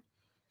thing.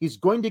 He's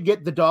going to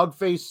get the dog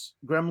face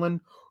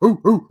gremlin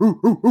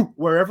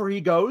wherever he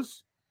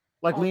goes.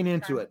 Like, lean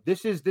into it.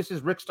 This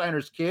is Rick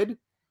Steiner's kid.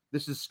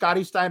 This is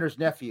Scotty Steiner's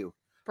nephew.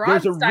 Braun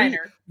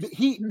Steiner.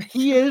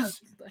 He is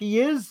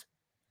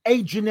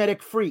a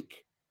genetic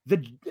freak.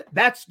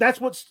 That's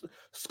what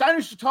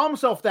Steiner should tell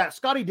himself that.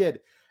 Scotty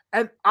did.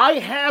 And I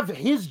have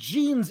his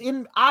genes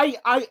in. I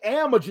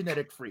am a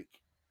genetic freak.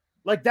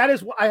 Like, that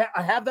is what I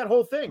have, that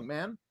whole thing,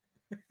 man.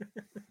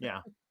 Yeah.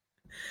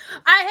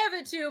 I have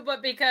it too,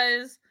 but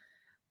because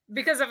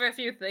of a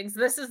few things.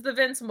 This is the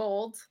Vince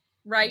mold,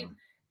 right?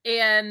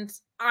 And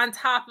on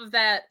top of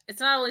that, it's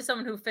not only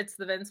someone who fits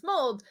the Vince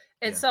mold,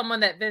 it's someone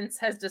that Vince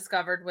has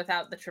discovered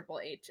without the Triple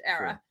H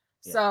era.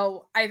 Sure. Yeah.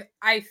 So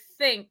I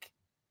think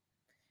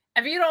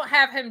if you don't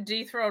have him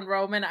dethrone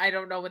Roman, I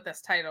don't know what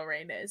this title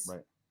reign is.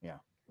 Right. Yeah.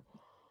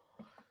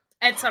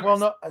 And some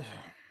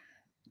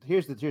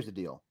here's the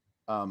deal.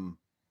 I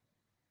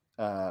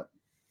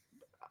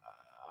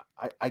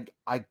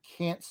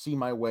can't see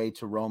my way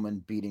to Roman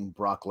beating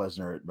Brock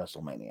Lesnar at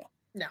WrestleMania.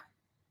 No.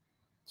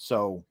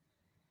 So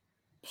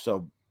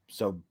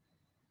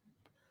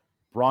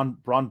Braun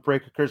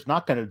Breaker's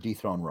not going to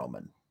dethrone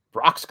Roman.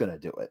 Brock's going to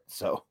do it.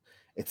 So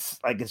it's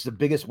the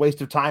biggest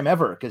waste of time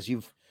ever because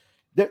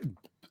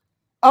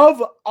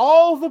of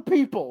all the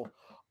people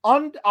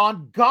on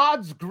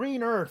God's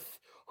green earth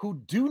who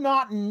do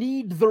not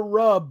need the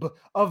rub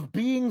of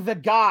being the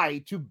guy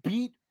to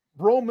beat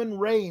Roman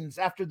Reigns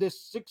after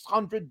this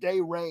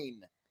 600-day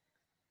reign,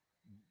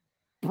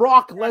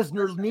 Brock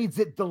Lesnar needs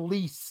it the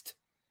least.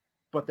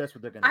 But that's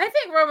what they're going to do. I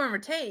think Roman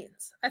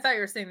retains. I thought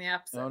you were saying the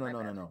opposite.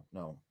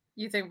 No.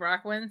 You think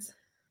Brock wins?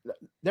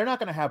 They're not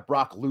going to have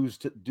Brock lose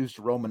to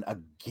Roman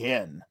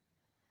again.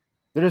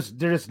 They're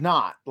just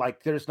not.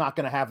 Like, they're just not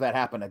going to have that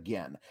happen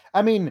again.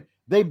 I mean,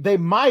 they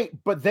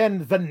might, but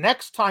then the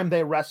next time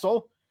they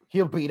wrestle,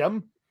 he'll beat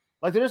him.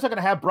 Like, they're just not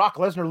going to have Brock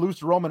Lesnar lose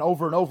to Roman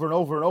over and over and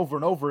over and over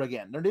and over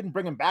again. They didn't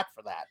bring him back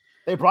for that.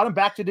 They brought him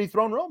back to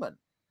dethrone Roman.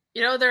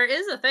 You know, there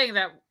is a thing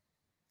that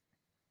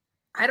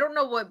I don't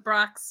know what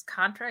Brock's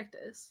contract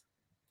is.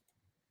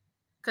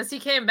 because he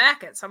came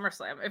back at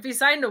SummerSlam. If he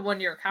signed a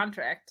 1-year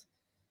contract,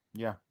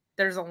 Yeah.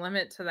 there's a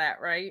limit to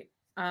that, right?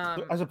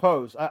 I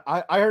suppose.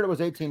 I heard it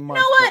was 18 You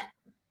months. know what?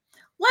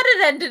 Let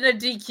it end in a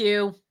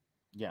DQ.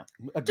 Yeah.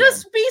 Again.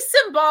 Just be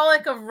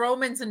symbolic of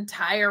Roman's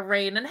entire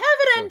reign and have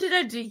it end in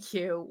a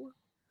DQ.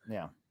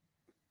 Yeah.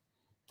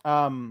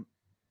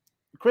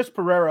 Chris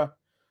Pereira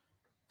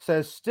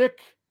says stick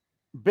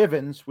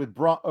Bivens with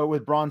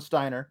Braun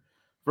Steiner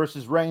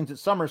versus Reigns at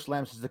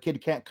SummerSlam, since the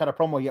kid can't cut a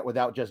promo yet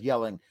without just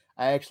yelling.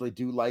 I actually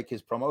do like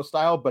his promo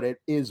style, but it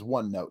is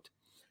one note.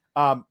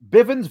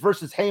 Bivens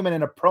versus Heyman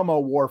in a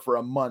promo war for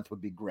a month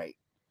would be great,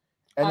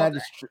 and that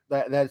is true.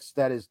 That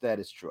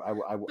is true.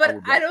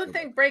 But I don't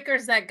think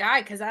Breaker's that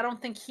guy, because I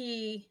don't think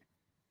he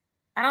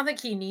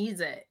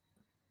needs it.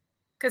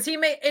 Because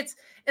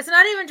it's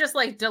not even just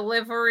like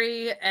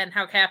delivery and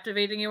how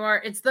captivating you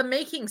are. It's the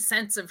making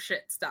sense of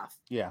shit stuff.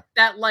 Yeah.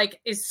 That like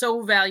is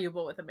so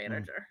valuable with a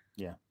manager.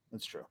 Yeah,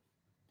 that's true.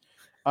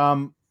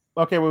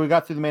 Okay, well, we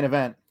got through the main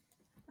event.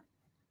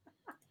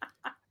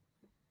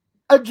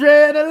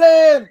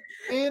 Adrenaline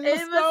in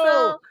my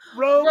soul.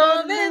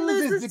 Roman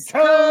loses to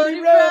Cody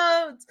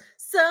Rhodes.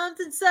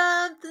 Something,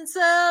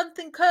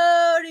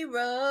 Cody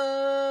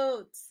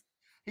Rhodes.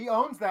 He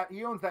owns that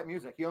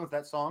music. He owns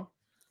that song.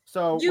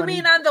 So you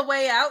mean on the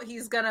way out,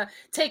 he's gonna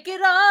take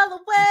it all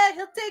away.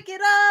 He'll take it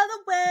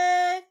all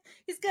away.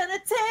 He's gonna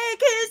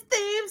take his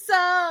theme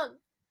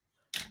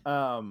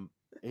song.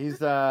 He's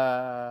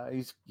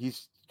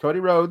Cody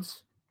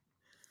Rhodes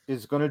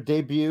is gonna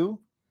debut.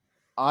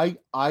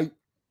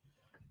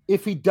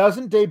 If he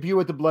doesn't debut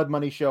at the Blood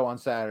Money show on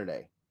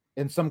Saturday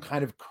in some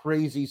kind of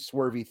crazy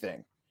swervy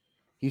thing,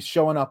 he's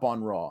showing up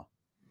on Raw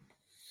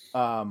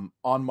on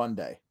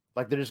Monday.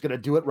 Like, they're just gonna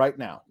do it right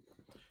now.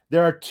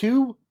 There are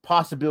two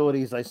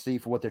possibilities I see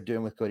for what they're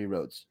doing with Cody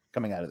Rhodes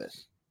coming out of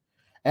this.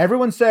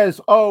 Everyone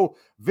says, oh,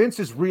 Vince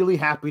is really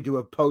happy to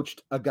have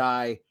poached a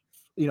guy,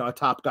 a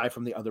top guy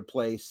from the other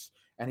place,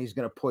 and he's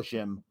going to push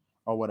him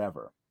or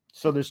whatever.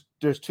 So there's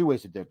two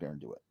ways that they're going to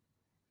do it.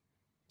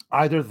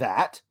 Either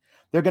that,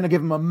 they're going to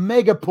give him a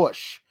mega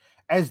push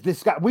as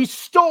this guy. We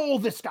stole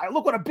this guy.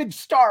 Look what a big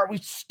star we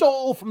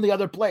stole from the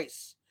other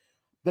place.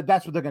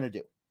 That's what they're going to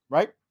do,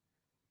 right?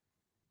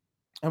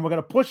 And we're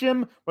going to push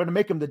him. We're going to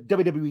make him the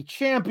WWE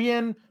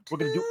champion. We're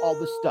going to do all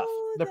this stuff.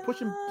 They're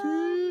pushing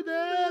to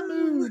the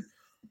moon.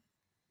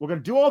 We're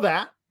going to do all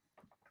that.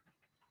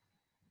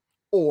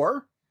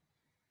 Or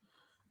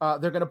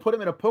they're going to put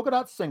him in a polka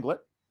dot singlet.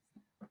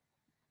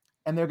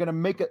 And they're going to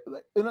make it.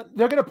 They're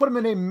going to put him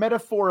in a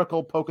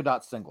metaphorical polka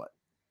dot singlet.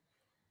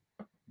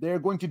 They're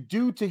going to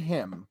do to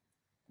him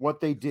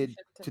what they did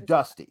to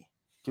Dusty,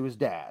 to his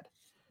dad.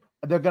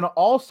 And they're going to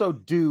also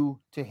do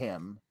to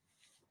him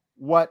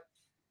what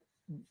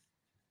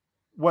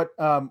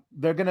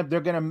they're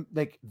gonna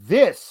like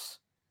this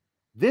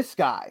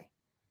guy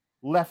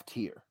left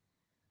here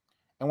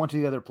and went to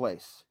the other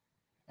place,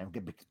 and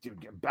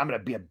I'm gonna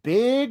be a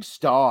big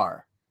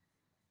star,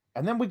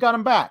 and then we got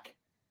him back.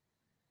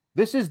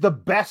 This is the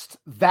best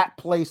that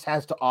place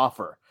has to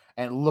offer,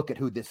 and look at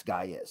who this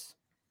guy is.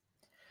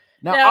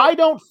 Now I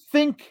don't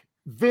think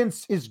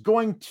Vince is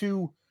going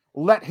to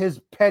let his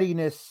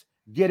pettiness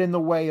get in the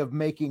way of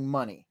making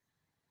money,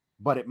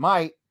 but it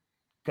might,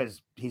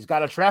 because he's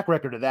got a track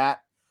record of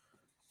that.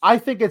 I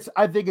think it's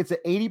an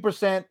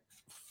 80%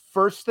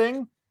 first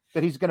thing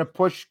that he's going to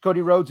push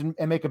Cody Rhodes and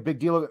make a big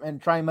deal of it and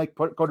try and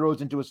put Cody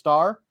Rhodes into a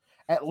star,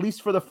 at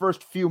least for the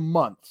first few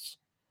months.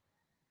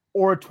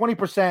 Or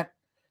 20%,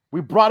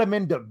 we brought him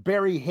in to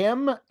bury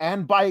him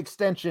and by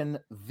extension,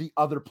 the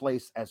other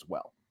place as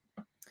well.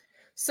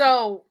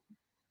 So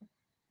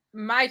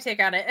my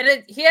take on it,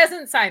 and he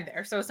hasn't signed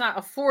there, so it's not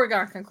a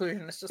foregone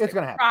conclusion. It's just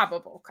gonna happen.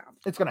 Probable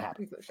it's going to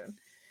happen. Conclusion.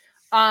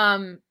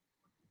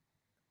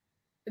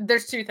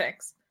 There's two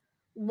things.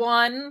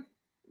 One,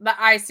 the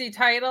IC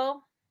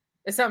title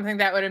is something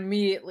that would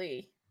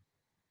immediately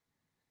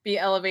be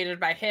elevated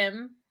by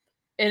him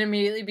and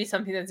immediately be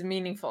something that's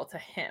meaningful to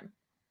him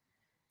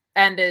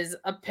and is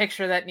a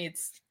picture that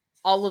needs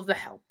all of the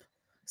help.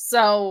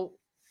 So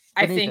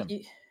I think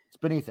it's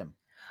beneath him.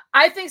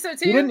 I think so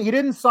too. He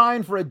didn't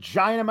sign for a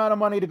giant amount of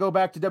money to go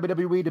back to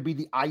WWE to be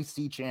the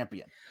IC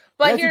champion.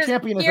 But the IC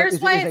champion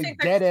is a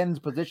dead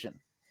end position.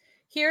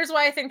 Here's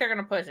why I think they're going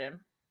to push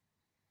him.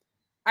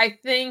 I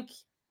think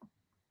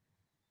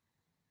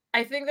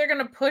they're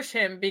going to push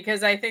him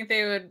because I think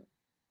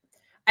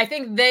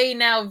they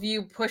now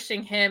view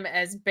pushing him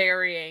as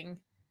burying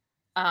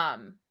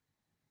AEW.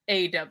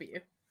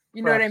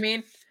 You know what I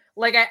mean?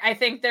 Like, I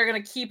think they're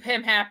going to keep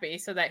him happy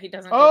so that he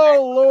doesn't.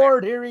 Oh,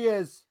 Lord, here he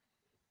is.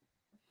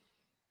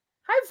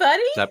 Hi,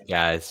 buddy. What's up,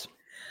 guys?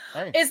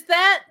 Hey. Is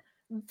that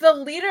the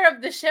leader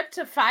of the ship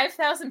to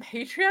 5,000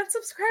 Patreon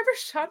subscribers,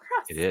 Sean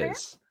Ross? It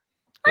is.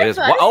 Hi, it is.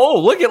 buddy. Oh,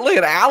 look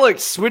at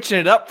Alex switching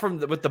it up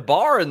with the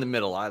bar in the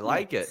middle. I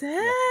like it.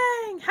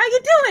 Dang. How you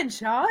doing,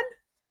 Sean?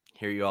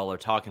 Here you all are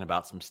talking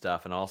about some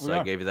stuff, and also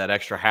I gave you that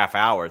extra half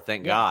hour.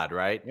 Thank God,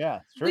 right? Yeah,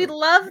 true. We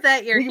love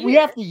that you're here. We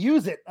have to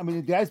use it. I mean,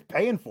 the guy's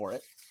paying for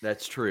it.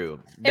 That's true.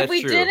 If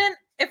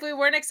we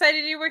weren't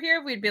excited you were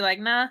here, we'd be like,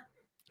 nah.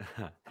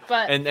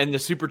 But And the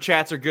super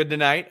chats are good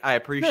tonight. I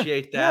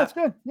appreciate Yeah, that. that's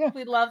good. Yeah.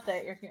 we love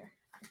that you're here.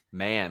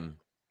 Man.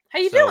 How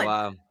you So,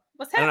 doing?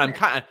 What's I don't know,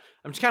 happening?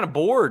 I'm just kind of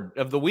bored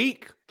of the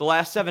week, the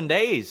last 7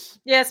 days.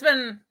 Yeah, it's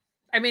been.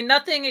 I mean,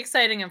 nothing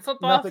exciting in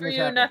football Nothing for has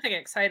you. happened. Nothing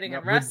exciting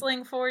in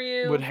wrestling for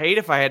you. Would hate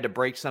if I had to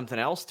break something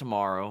else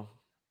tomorrow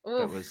that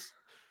Oof. was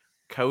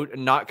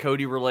not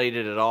Cody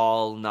related at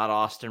all, not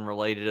Austin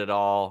related at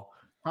all.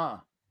 Huh.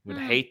 Would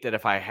hate that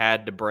if I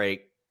had to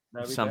break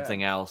That'd be something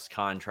bad. else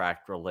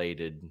contract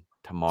related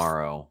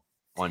tomorrow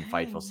on Dang.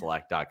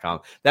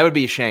 FightfulSelect.com. That would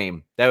be a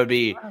shame. That would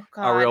be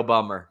Oh, a real God.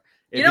 bummer.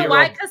 You It'd know be a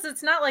why? real- Because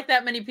it's not like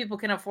that many people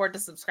can afford to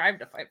subscribe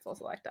to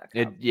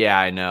FightfulSelect.com. Yeah,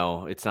 I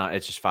know. It's not.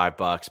 It's just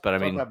 $5. But I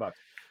mean, $5.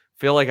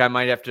 feel like I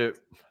might have to.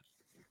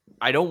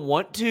 I don't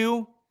want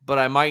to, but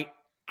I might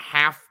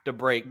have to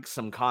break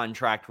some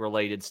contract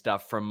related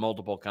stuff from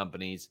multiple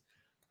companies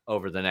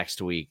over the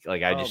next week.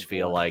 Like I Oh, just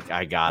feel boy. like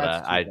I That's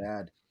gotta. too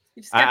bad.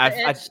 You just got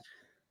the I- itch.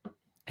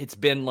 It's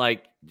been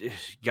like,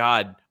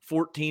 God,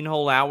 14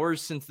 whole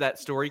hours since that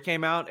story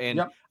came out, and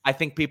Yep. I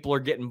think people are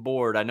getting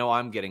bored. I know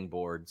I'm getting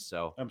bored,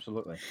 so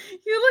Absolutely.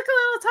 You look a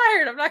little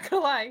tired. I'm not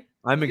gonna lie.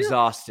 I'm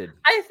exhausted.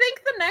 I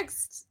think the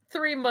next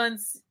 3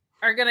 months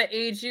are gonna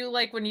age you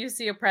like when you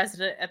see a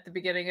president at the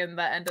beginning and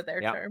the end of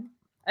their Yep. term.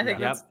 I think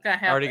Yep. that's gonna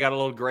happen. I already got a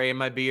little gray in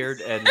my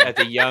beard, and at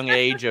the young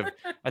age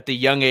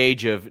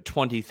of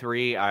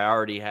 23, I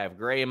already have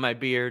gray in my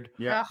beard.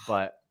 Yeah. Ugh.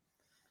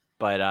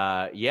 But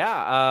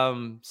yeah.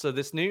 So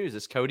this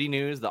Cody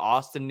news, the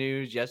Austin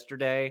news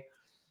yesterday.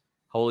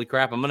 Holy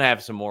crap! I'm gonna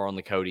have some more on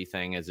the Cody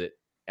thing as it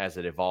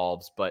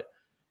evolves. But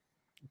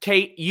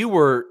Kate, you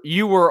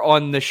were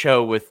on the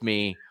show with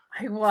me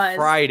I was.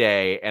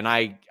 Friday, and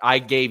I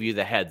gave you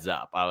the heads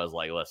up. I was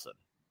like, listen,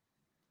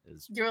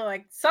 it's- You were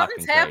like,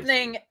 something's fucking crazy.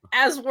 happening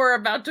as we're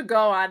about to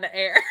go on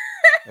air.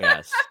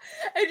 yes,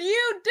 And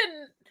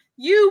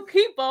you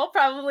people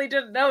probably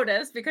didn't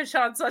notice because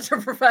Sean's such a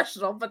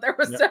professional, but there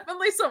was Yep.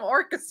 definitely some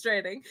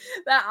orchestrating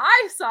that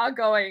I saw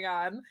going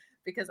on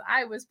because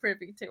I was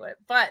privy to it.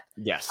 But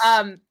yes.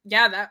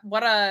 yeah,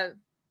 what a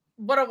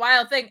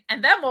wild thing.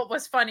 And then what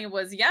was funny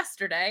was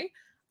yesterday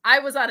I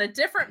was on a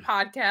different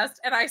podcast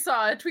and I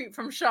saw a tweet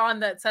from Sean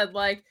that said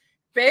like,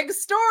 big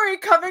story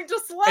coming to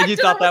Select. And you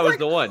thought that was like,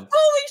 the one.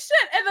 holy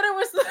shit. And then it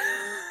was the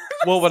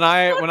Well, when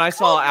I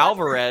saw Cold.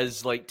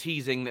 Alvarez like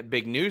teasing that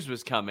big news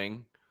was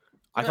coming,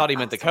 I thought he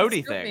meant the Austin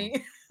Cody scooped thing.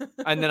 me.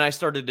 And then I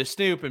started to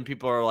snoop, and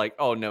people are like,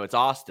 "Oh no, it's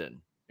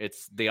Austin.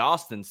 It's the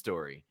Austin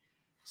story."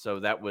 So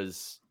that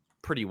was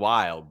pretty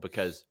wild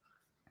because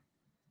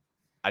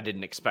I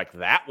didn't expect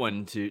that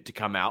one to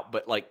come out.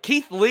 But like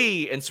Keith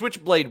Lee and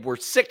Switchblade were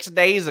 6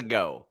 days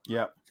ago.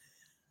 Yep.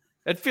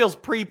 It feels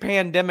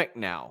pre-pandemic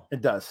now.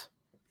 It does.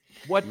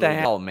 What the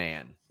hell,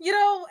 man? You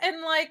know,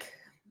 and like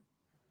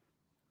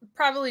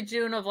probably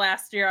June of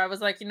last year, I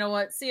was like, you know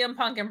what? CM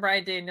Punk and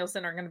Bryan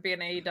Danielson are going to be in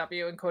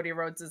AEW and Cody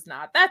Rhodes is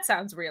not. That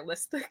sounds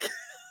realistic.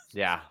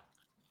 Yeah.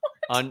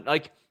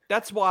 Like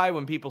that's why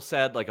when people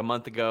said like a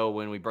month ago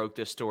when we broke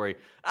this story,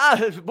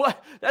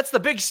 what? That's the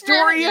big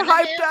story you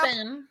hyped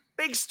up.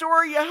 Big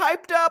story you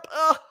hyped up.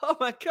 Oh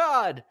my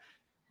God.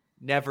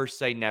 Never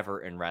say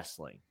never in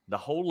wrestling. The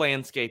whole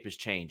landscape is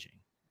changing.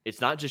 It's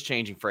not just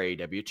changing for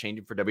AEW, it's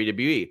changing for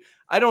WWE.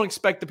 I don't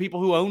expect the people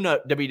who own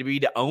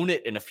WWE to own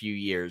it in a few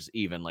years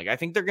even. Like I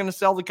think they're going to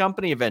sell the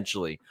company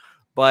eventually.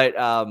 But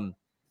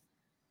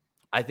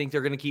I think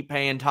they're going to keep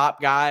paying top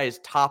guys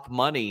top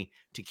money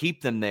to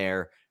keep them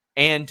there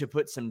and to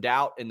put some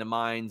doubt in the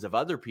minds of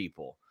other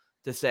people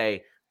to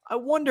say, I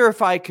wonder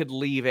if I could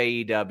leave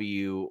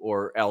AEW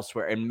or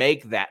elsewhere and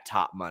make that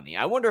top money.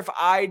 I wonder if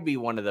I'd be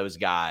one of those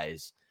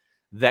guys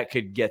that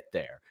could get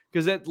there.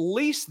 Because at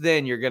least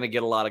then you're going to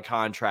get a lot of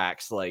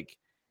contracts like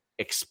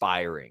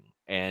expiring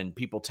and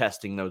people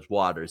testing those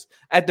waters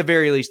at the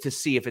very least to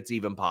see if it's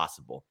even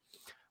possible.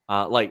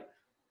 Like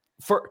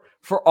for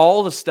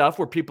all the stuff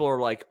where people are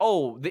like,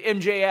 oh, the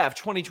MJF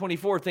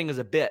 2024 thing is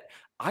a bit.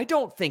 I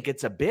don't think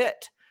it's a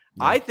bit.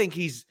 No. I think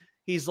he's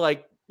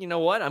like, you know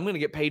what? I'm going to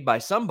get paid by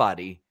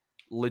somebody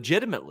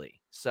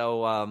legitimately.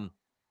 So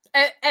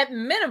At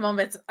minimum,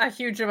 it's a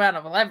huge amount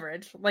of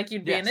leverage. Like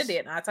you'd be an Yes.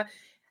 idiot not to.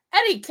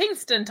 Eddie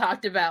Kingston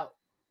talked about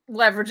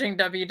leveraging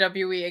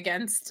WWE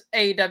against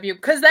AEW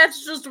because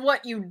that's just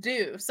what you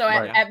do. So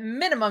Right. at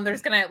minimum,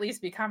 there's going to at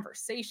least be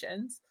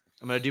conversations.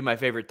 I'm going to do my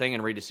favorite thing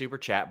and read a super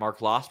chat. Mark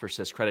Losper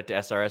says, credit to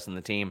SRS and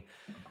the team.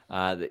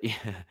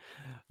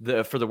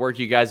 For the work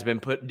you guys have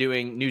been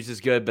doing. News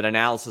is good, but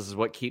analysis is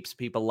what keeps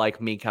people like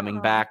me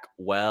coming back.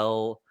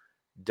 Well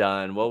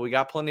done. Well, we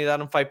got plenty of that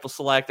on Fightful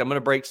Select. I'm going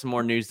to break some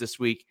more news this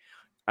week.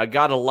 I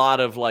got a lot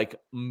of like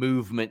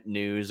movement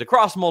news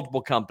across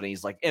multiple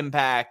companies like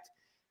Impact,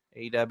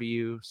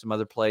 AEW, some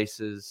other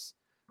places.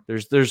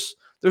 There's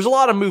a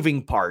lot of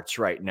moving parts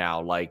right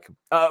now, like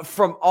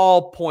from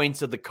all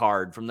points of the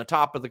card, from the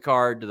top of the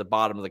card to the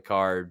bottom of the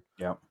card.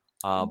 Yeah.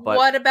 But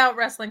What about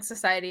Wrestling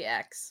Society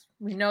X?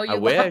 We know you I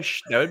love-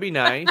 wish that would be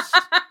nice.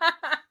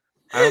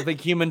 I don't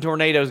think Human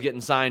Tornado's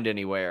getting signed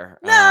anywhere.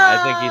 No!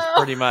 I think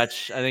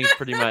he's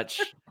pretty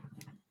much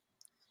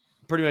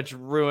pretty much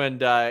ruined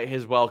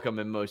his welcome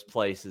in most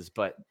places.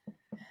 But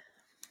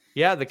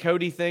yeah, the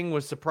Cody thing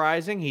was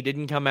surprising. He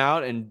didn't come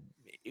out and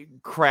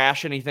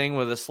crash anything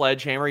with a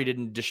sledgehammer. He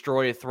didn't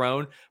destroy a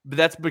throne, but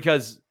that's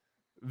because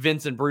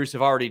Vince and Bruce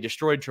have already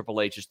destroyed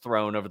Triple H's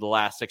throne over the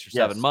last 6 or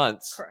 7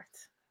 months.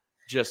 Correct.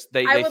 Just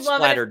they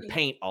splattered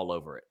paint all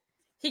over it.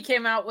 He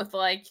came out with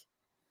like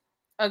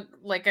a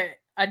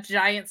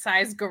giant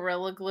size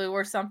Gorilla Glue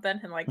or something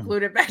and like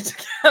glued it back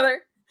together.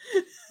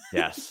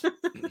 Yes.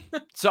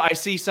 So I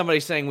see somebody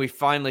saying we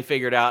finally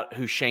figured out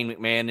who Shane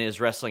McMahon is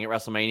wrestling at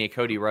WrestleMania,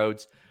 Cody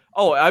Rhodes.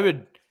 Oh,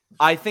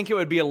 I think it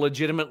would be a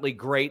legitimately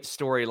great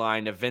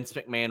storyline if Vince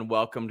McMahon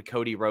welcomed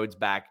Cody Rhodes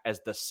back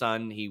as the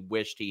son he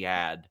wished he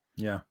had.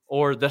 Yeah.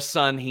 Or the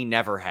son he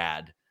never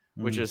had,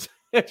 which is,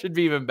 it should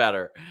be even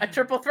better. A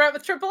triple threat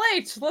with Triple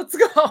H. Let's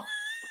go.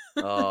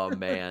 Oh,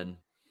 man.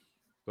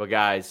 Well,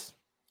 guys,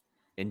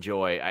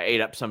 enjoy. I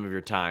ate up some of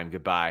your time.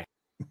 Goodbye.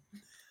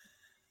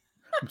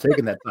 I'm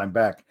taking that time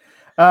back.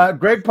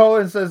 Greg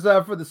Poland says,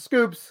 for the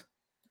scoops,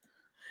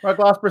 Mark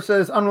Losper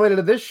says, unrelated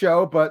to this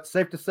show, but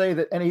safe to say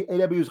that any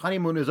AW's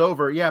honeymoon is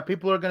over. Yeah,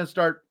 people are going to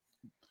start,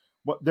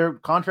 what their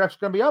contracts are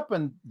going to be up,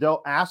 and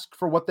they'll ask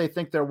for what they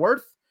think they're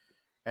worth.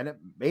 And it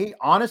may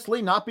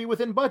honestly not be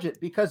within budget,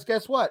 because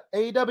guess what?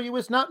 AEW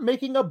is not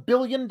making $1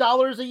 billion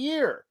a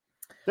year.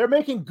 They're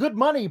making good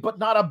money, but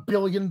not $1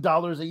 billion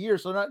a year.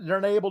 So they're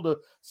not able to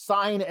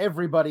sign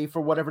everybody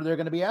for whatever they're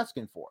going to be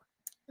asking for.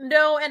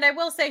 No, and I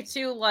will say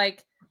too,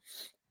 like,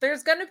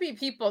 there's going to be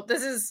people,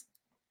 this is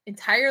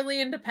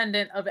entirely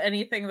independent of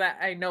anything that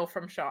I know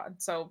from Sean.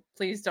 So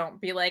please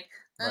don't be like,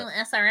 oh,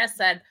 right. SRS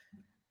said,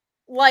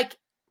 like,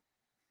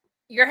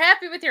 you're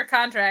happy with your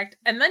contract.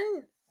 And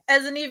then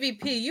as an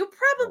EVP, you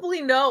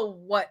probably know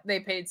what they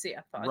paid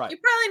CF Punk. Right. You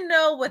probably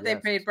know what they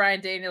paid Bryan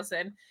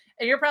Danielson.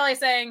 And you're probably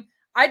saying,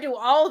 I do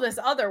all this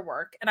other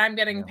work and I'm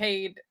getting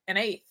paid an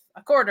eighth,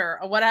 a quarter,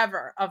 or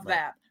whatever of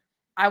that.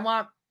 I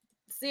want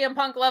CM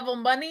Punk level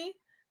money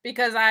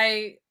because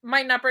I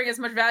might not bring as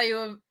much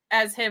value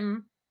as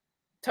him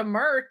to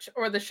merch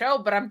or the show,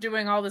 but I'm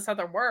doing all this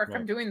other work. Right.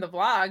 I'm doing the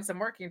vlogs, I'm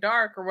working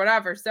dark or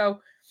whatever. So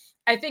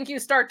I think you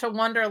start to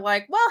wonder,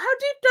 like, well, how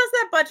deep does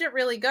that budget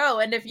really go?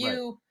 And if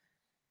you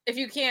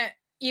can't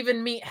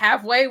even meet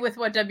halfway with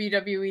what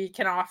WWE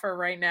can offer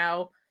right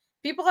now,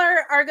 people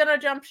are going to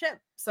jump ship.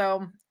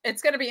 So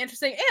it's going to be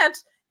interesting. And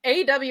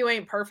AEW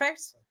ain't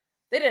perfect.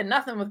 They did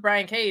nothing with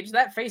Brian Cage.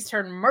 That face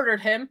turn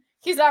murdered him.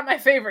 He's not my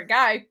favorite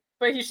guy,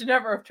 but he should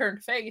never have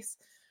turned face.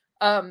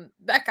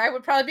 That guy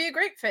would probably be a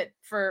great fit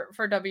for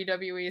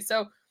WWE.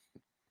 So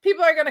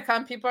people are going to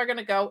come. People are going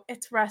to go.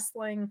 It's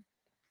wrestling.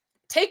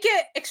 Take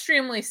it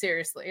extremely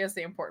seriously is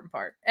the important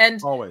part.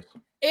 And always.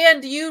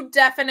 And you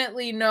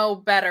definitely know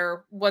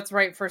better what's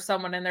right for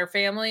someone and their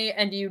family.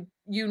 And you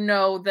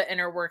know the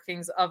inner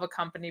workings of a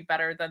company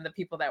better than the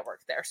people that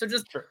work there. So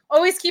just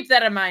always keep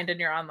that in mind in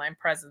your online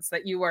presence,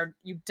 that you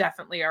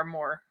definitely are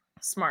more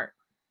smart.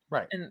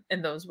 Right.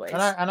 In those ways.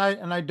 And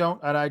I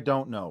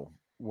don't know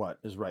what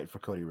is right for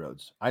Cody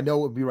Rhodes. I know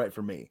it would be right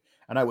for me,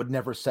 and I would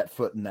never set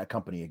foot in that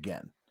company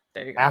again.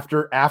 There you go.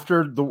 After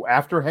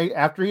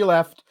he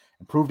left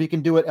and proved he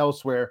can do it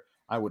elsewhere,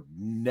 I would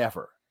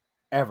never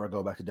ever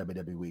go back to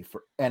WWE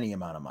for any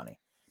amount of money,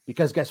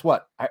 because guess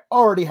what? I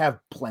already have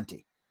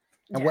plenty,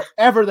 and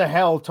whatever the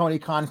hell Tony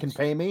Khan can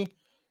pay me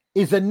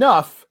is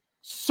enough,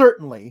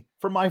 certainly,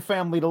 for my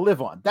family to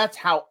live on. That's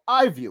how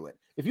I view it.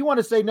 If you want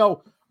to say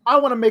no, I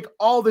want to make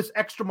all this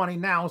extra money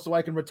now so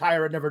I can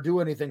retire and never do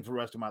anything for the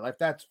rest of my life,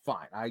 that's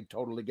fine. I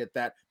totally get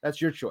that. That's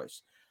your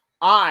choice.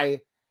 I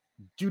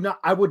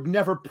would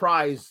never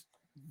prize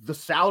the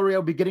salary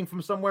I'll be getting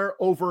from somewhere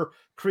over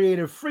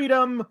creative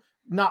freedom,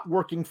 not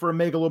working for a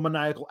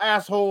megalomaniacal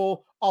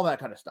asshole, all that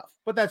kind of stuff.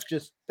 But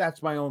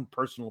that's my own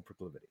personal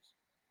proclivities.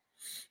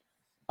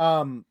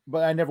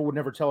 But I would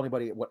never tell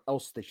anybody what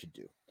else they should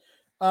do.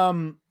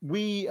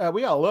 We got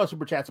a lot of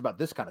super chats about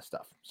this kind of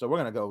stuff, so we're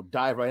gonna go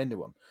dive right into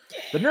them.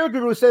 The Nerd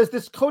Guru says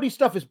this Cody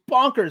stuff is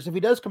bonkers. If he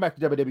does come back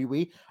to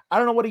WWE, I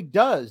don't know what he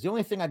does. The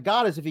only thing I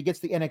got is if he gets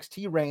the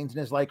NXT reigns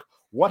and is like,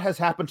 what has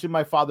happened to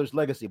my father's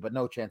legacy? But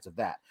no chance of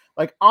that.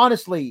 Like,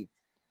 honestly,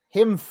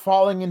 him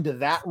falling into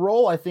that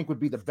role, I think, would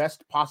be the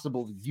best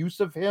possible use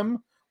of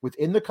him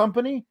within the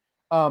company.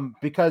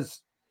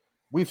 Because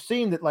we've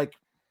seen that, like,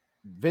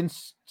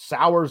 Vince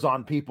sours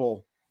on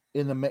people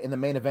in the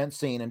main event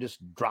scene and just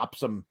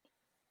drops them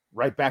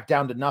right back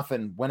down to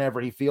nothing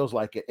whenever he feels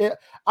like it.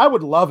 I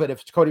would love it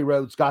if Cody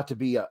Rhodes got to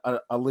be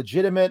a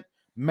legitimate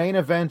main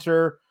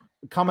eventer,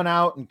 coming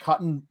out and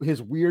cutting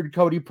his weird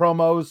Cody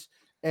promos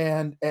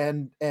and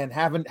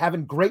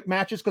having great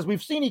matches, because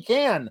we've seen he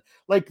can.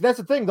 Like, that's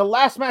the thing. The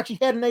last match he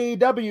had in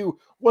AEW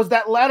was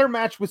that ladder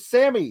match with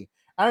Sammy.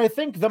 And I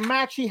think the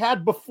match he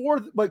had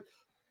before, like,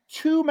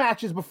 2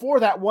 matches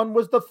before that one,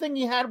 was the thing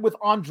he had with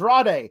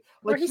Andrade.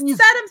 Like, he set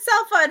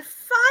himself on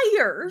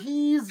fire.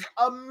 He's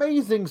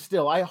amazing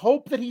still. I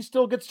hope that he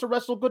still gets to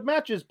wrestle good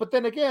matches, but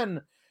then again,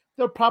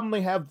 they'll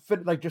probably have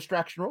like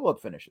distraction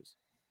roll-up finishes.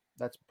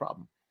 That's a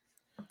problem.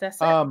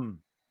 That's it.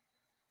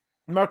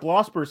 Mark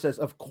Losper says,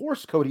 of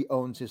course Cody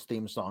owns his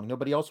theme song.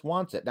 Nobody else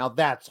wants it. Now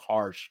that's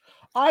harsh.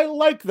 I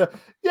like the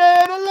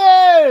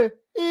I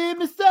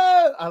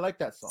like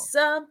that song.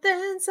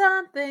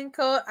 Something.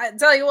 I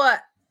tell you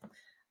what,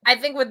 I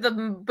think with the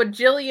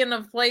bajillion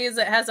of plays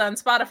it has on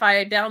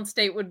Spotify,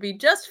 Downstate would be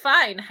just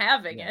fine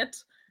having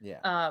it.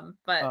 Yeah.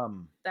 But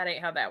that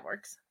ain't how that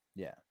works.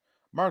 Yeah.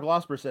 Mark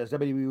Losper says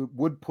WWE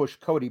would push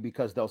Cody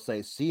because they'll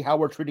say, see how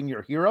we're treating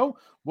your hero?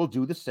 We'll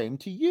do the same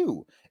to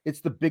you. It's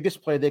the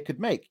biggest play they could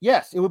make.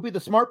 Yes, it would be the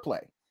smart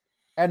play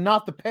and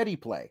not the petty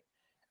play.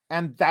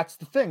 And that's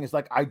the thing, is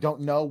like, I don't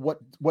know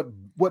what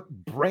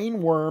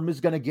brain worm is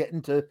going to get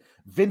into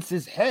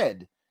Vince's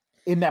head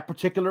in that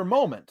particular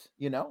moment,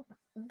 you know?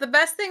 The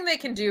best thing they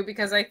can do,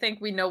 because I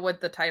think we know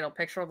what the title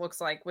picture looks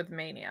like with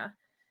Mania,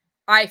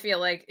 I feel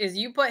like, is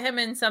you put him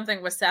in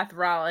something with Seth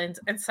Rollins,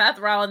 and Seth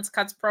Rollins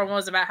cuts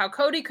promos about how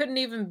Cody couldn't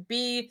even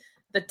be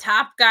the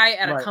top guy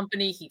at a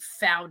company he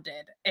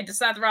founded. And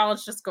Seth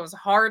Rollins just goes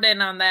hard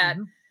in on that.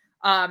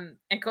 And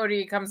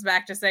Cody comes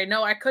back to say,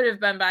 no, I could have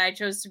been, but I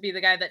chose to be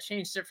the guy that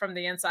changed it from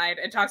the inside,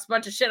 and talks a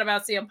bunch of shit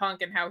about CM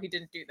Punk and how he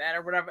didn't do that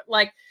or whatever.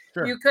 Like,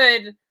 you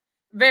could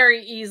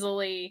very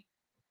easily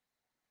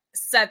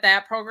set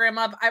that program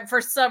up.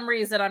 For some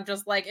reason, I'm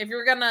just like, if you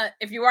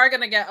are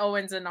gonna get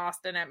Owens and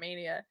Austin at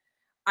Mania,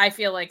 I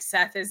feel like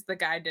Seth is the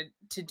guy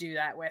to do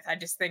that with. I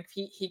just think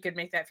he could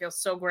make that feel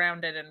so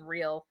grounded and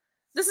real.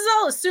 This is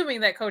all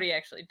assuming that Cody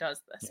actually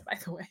does this, by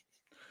the way.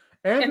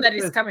 Andrew and that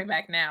he's coming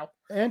back now.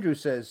 Andrew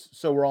says,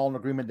 so we're all in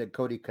agreement that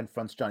Cody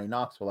confronts Johnny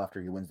Knoxville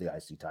after he wins the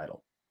IC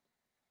title.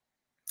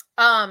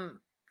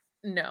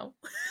 No.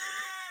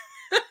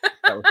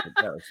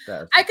 that was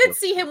I could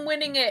see him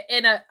winning it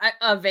in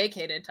a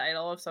vacated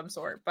title of some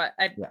sort, but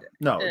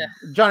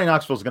Johnny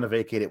Knoxville's going to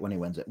vacate it when he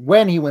wins it.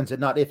 When he wins it,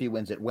 not if he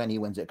wins it, when he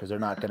wins it, because they're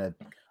not going to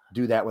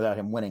do that without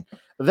him winning.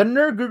 The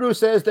Nerd Guru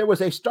says there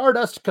was a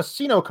Stardust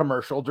casino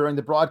commercial during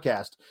the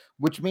broadcast,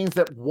 which means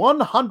that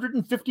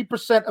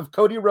 150% of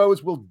Cody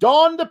Rhodes will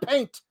don the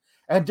paint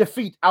and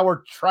defeat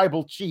our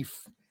tribal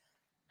chief.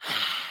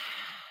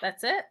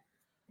 That's it.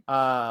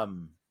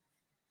 Never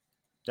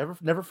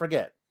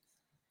forget.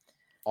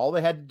 All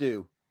they had to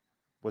do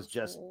was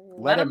just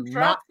let him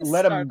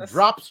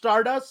drop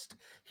Stardust.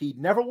 He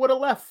never would have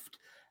left.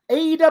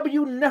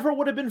 AEW never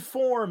would have been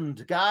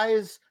formed,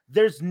 guys.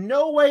 There's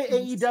no way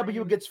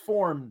AEW gets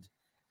formed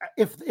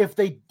if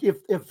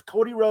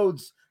Cody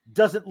Rhodes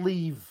doesn't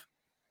leave.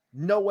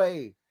 No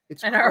way.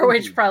 It's and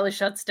crazy. ROH probably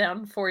shuts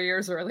down 4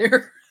 years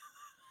earlier.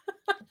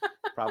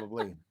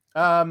 Probably.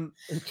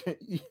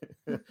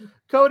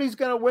 Cody's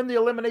gonna win the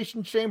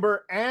Elimination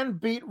Chamber and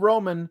beat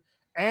Roman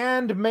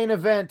and main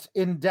event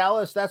in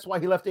Dallas. That's why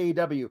he left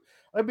AEW.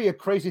 That'd be a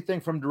crazy thing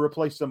for him to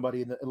replace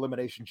somebody in the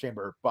Elimination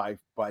Chamber by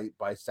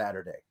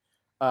Saturday.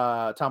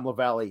 Tom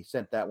LaValle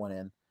sent that one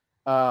in.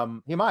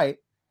 He might.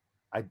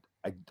 I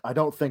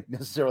don't think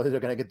necessarily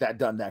they're going to get that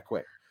done that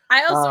quick.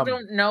 I also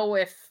don't know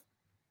if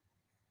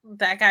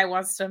that guy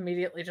wants to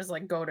immediately just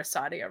like go to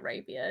Saudi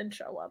Arabia and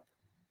show up.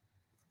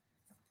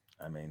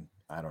 I mean,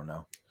 I don't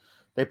know.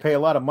 They pay a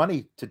lot of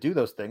money to do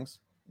those things,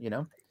 you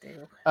know. They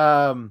do.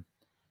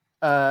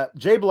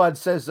 J Blood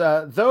says,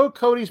 though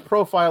Cody's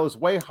profile is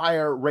way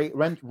higher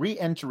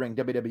re-entering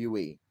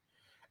WWE,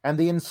 and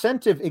the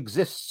incentive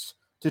exists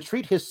to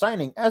treat his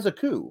signing as a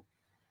coup,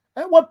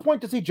 at what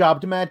point does he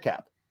job to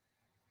Madcap?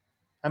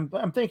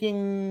 I'm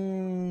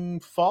thinking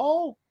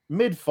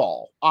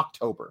mid-fall,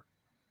 October.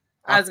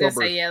 I was going to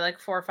say, like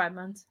 4 or 5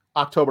 months.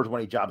 October is when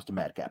he jobs to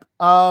Madcap.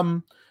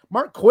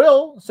 Mark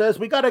Quill says,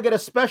 we got to get a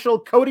special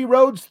Cody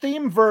Rhodes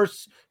theme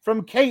verse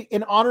from Kate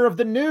in honor of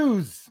the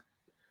news.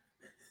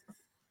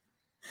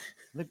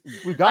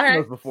 We've gotten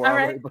those before. All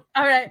right.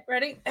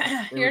 Ready?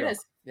 Here it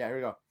is. Yeah, here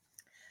we go.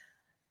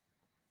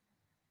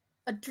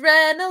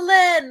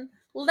 Adrenaline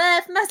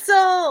left my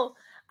soul.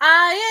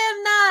 I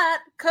am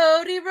not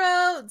Cody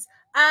Rhodes.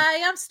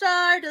 I am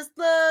Stardust.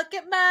 Look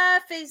at my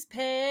face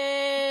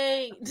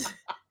paint.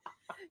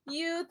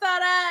 You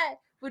thought I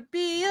would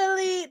be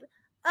elite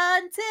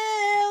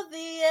until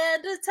the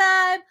end of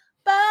time,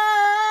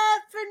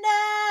 but for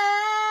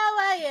now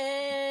I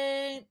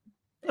ain't.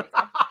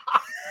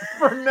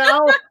 For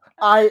now,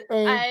 I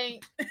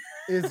ain't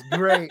is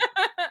great.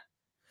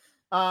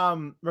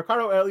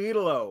 Ricardo El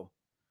Idolo.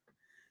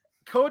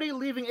 Cody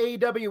leaving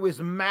AEW is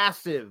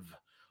massive.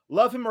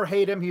 Love him or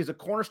hate him, he's a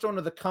cornerstone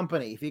of the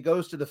company. If he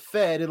goes to the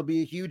Fed, it'll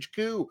be a huge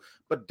coup.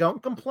 But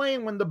don't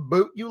complain when the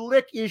boot you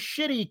lick is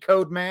shitty,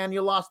 Code Man.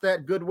 You lost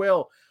that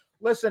goodwill.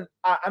 Listen,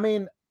 I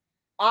mean,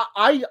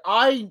 I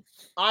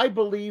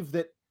believe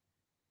that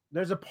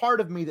there's a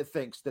part of me that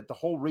thinks that the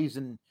whole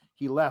reason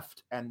he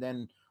left and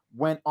then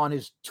went on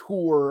his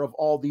tour of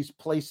all these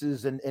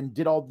places and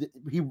did all the,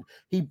 he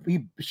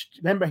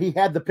remember he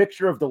had the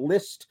picture of the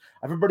list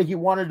of everybody he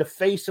wanted to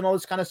face and all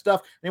this kind of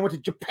stuff. And he went to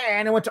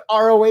Japan and went to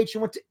ROH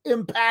and went to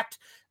Impact.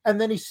 And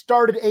then he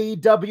started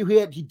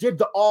AEW. He did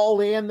the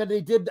All In, then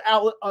he did the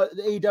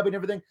AEW and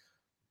everything.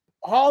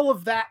 All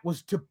of that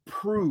was to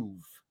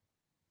prove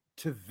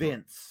to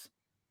Vince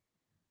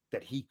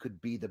that he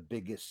could be the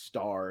biggest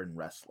star in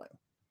wrestling.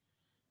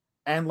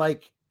 and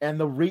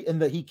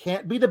he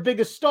can't be the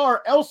biggest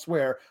star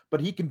elsewhere,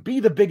 but he can be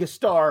the biggest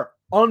star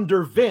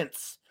under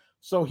Vince.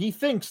 So he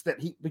thinks that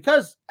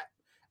because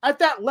at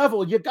that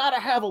level, you got to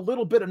have a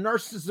little bit of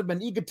narcissism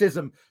and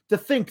egotism to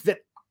think that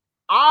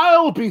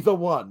I'll be the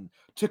one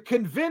to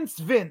convince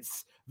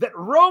Vince that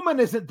Roman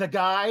isn't the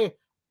guy,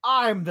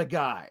 I'm the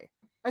guy.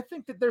 I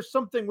think that there's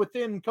something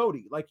within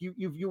Cody. Like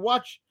you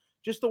watch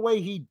just the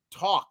way he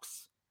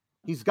talks.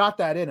 He's got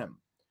that in him.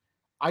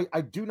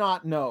 I do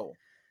not know.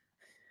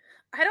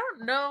 I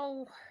don't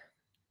know.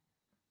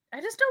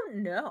 I just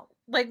don't know.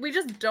 Like we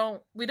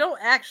don't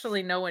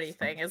actually know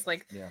anything. It's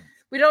like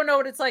we don't know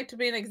what it's like to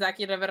be an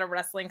executive at a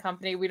wrestling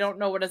company. We don't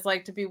know what it's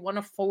like to be one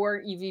of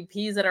 4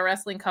 EVPs at a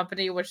wrestling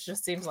company, which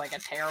just seems like a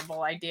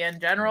terrible idea in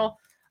general.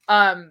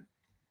 Sean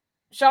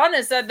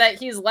has said that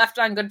he's left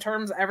on good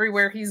terms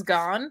everywhere he's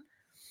gone.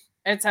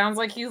 It sounds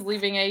like he's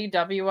leaving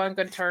AEW on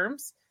good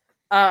terms.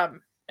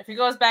 If he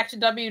goes back to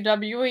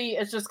WWE,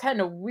 it's just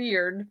kind of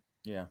weird.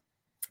 Yeah.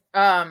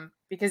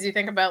 Because you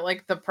think about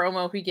like the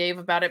promo he gave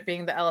about it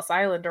being the Ellis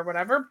Island or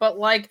whatever, but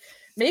like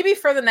maybe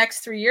for the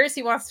next 3 years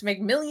he wants to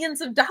make millions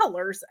of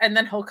dollars and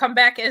then he'll come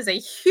back as a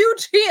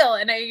huge heel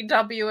in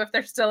AEW if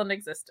they're still in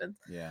existence.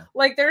 Yeah.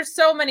 Like there's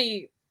so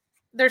many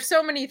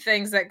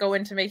things that go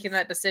into making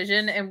that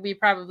decision, and we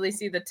probably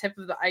see the tip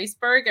of the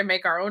iceberg and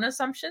make our own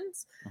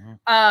assumptions.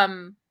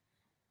 Mm-hmm.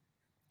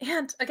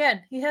 And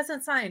again, he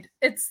hasn't signed.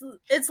 It's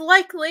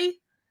likely,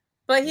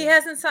 but he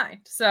hasn't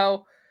signed.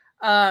 So,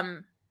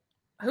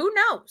 who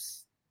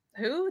knows?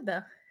 Who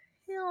the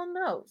hell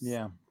knows?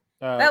 Yeah.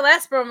 That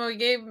last promo he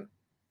gave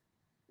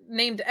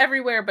named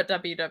everywhere but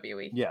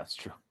WWE. Yeah, it's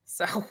true.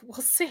 So we'll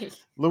see.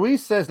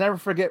 Luis says, never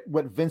forget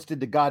what Vince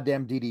did to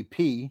goddamn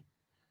DDP.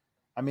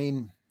 I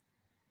mean,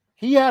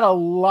 he had a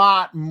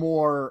lot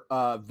more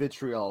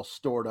vitriol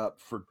stored up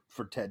for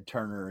Ted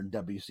Turner and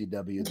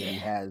WCW than he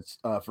has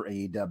for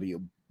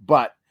AEW.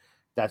 But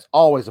that's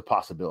always a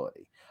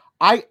possibility.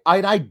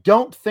 I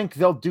don't think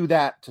they'll do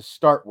that to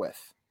start with.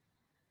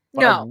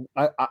 But No.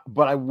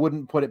 But I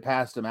wouldn't put it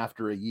past him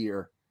after a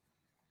year.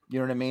 You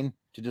know what I mean?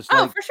 To just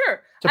for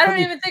sure. I don't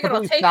even think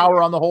it'll take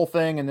sour on the whole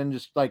thing and then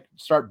just like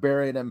start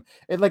burying him.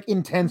 It like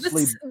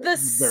intensely. The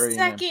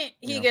second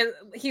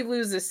he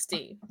loses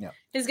steam,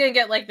 he's gonna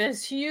get like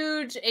this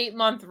huge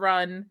 8-month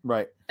run,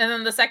 right? And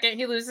then the second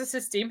he loses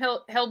his steam,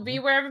 he'll be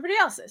where everybody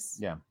else is.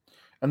 Yeah,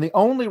 and the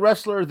only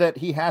wrestler that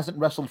he hasn't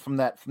wrestled from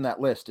that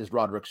list is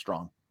Roderick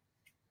Strong.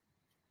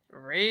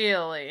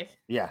 Really?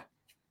 Yeah,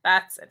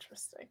 that's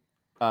interesting.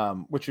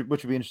 Which would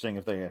be interesting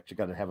if they actually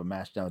got to have a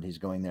match now that he's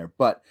going there.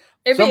 But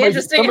it'd be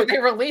interesting if they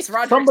release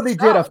Roderick Somebody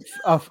Strong.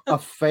 did a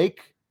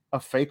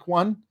fake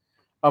one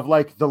of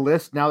like the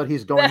list now that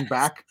he's going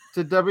back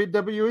to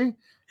WWE,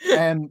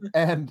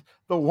 and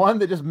the one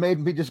that just made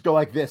me just go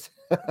like this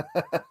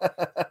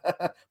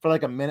for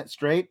like a minute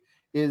straight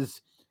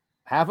is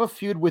have a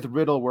feud with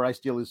Riddle where I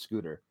steal his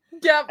scooter.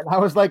 Yep. And I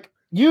was like,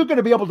 you're going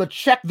to be able to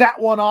check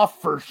that one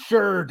off for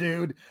sure,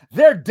 dude.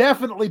 They're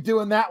definitely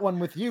doing that one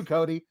with you,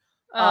 Cody.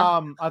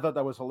 I thought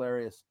that was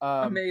hilarious.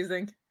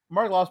 Amazing.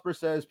 Mark Losper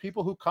says,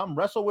 people who come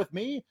wrestle with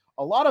me,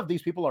 a lot of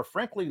these people are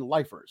frankly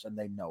lifers and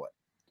they know it.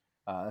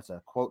 That's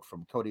a quote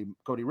from Cody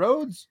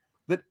Rhodes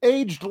that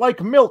aged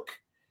like milk.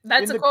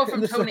 That's a quote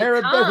from Tony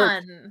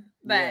Khan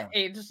that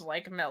aged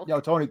like milk. No,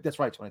 Tony, that's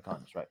right. Tony Khan,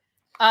 that's right.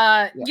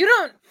 You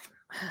don't,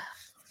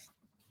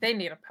 they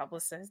need a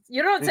publicist.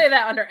 You don't say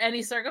that under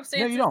any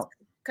circumstances. No, you don't.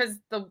 Because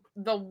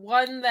the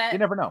one that you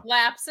never know.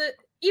 Laps it,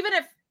 even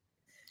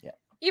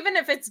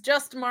if it's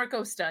just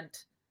Marco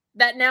stunt,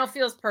 that now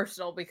feels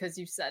personal because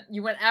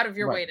you went out of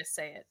your way to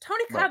say it.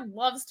 Tony Khan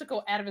loves to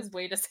go out of his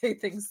way to say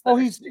things. Oh,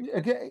 he's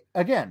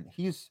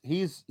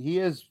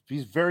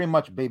very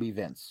much baby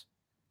Vince.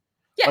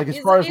 Yeah, like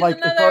he's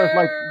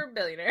another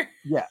billionaire.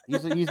 Yeah,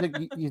 he's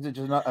just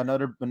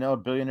another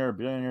billionaire,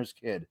 billionaire's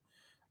kid.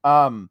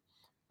 Rob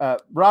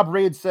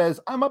Reed says,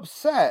 I'm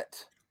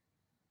upset.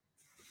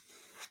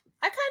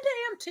 I kind of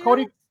am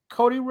too.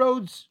 Cody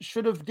Rhodes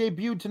should have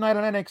debuted tonight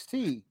on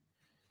NXT.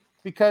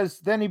 Because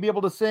then he'd be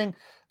able to sing,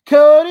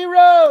 Cody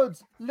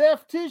Rhodes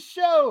left his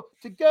show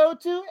to go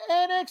to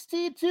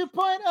NXT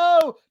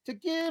 2.0 to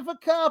give a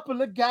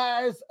couple of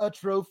guys a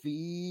trophy.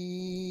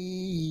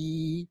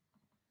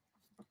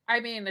 I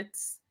mean,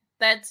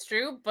 that's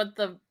true, but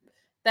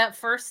that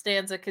first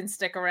stanza can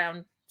stick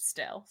around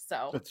still.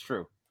 So that's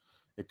true.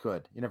 It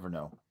could. You never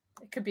know.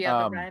 It could be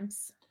other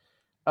rhymes.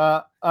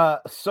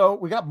 So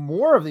we got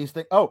more of these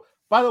things. Oh,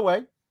 by the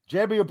way,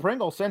 JW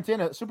Pringle sent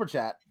in a super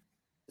chat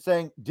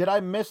saying, did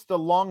I miss the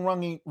long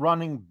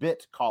running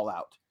bit call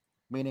out?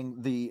 Meaning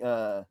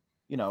the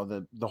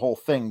whole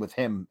thing with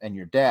him and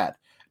your dad.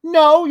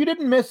 No, you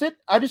didn't miss it.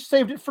 I just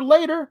saved it for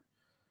later.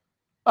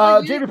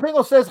 JB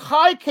Pringle says,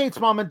 hi, Kate's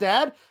mom and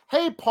dad.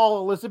 Hey, Paul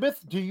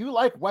Elizabeth, do you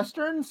like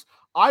Westerns?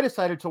 I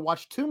decided to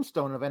watch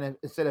Tombstone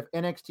instead of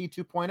NXT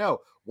 2.0.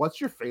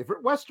 What's your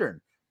favorite Western?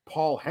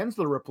 Paul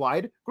Hensler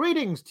replied,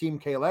 greetings, Team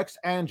Kalex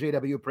and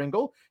JW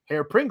Pringle.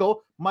 Herr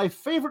Pringle, my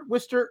favorite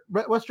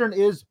Western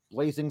is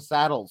Blazing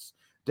Saddles.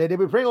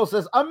 JW Pringle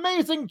says,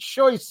 amazing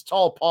choice,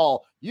 Tall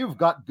Paul. You've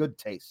got good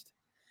taste.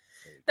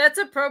 That's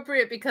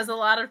appropriate because a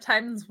lot of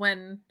times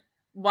when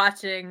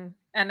watching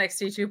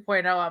NXT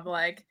 2.0, I'm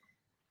like,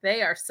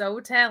 they are so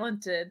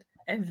talented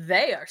and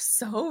they are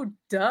so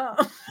dumb.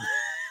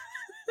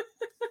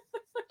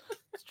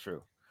 It's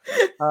true.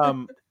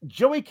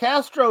 Joey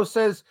Castro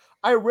says,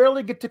 I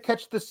rarely get to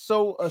catch this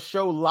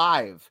show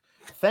live.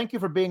 Thank you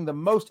for being the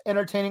most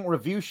entertaining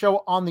review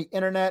show on the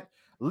internet.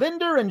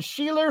 Linder and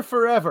Sheeler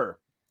forever.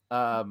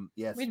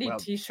 Yes, we need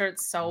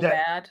t-shirts so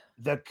bad.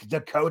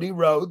 The Cody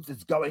Rhodes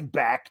is going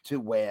back to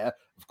where,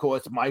 of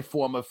course, my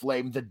former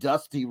flame, the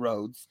Dusty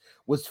Rhodes,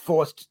 was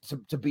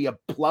forced to be a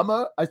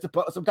plumber, I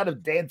suppose, some kind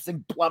of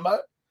dancing plumber.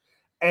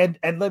 And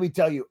let me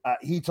tell you,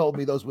 he told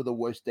me those were the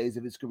worst days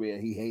of his career.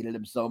 He hated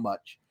him so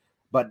much.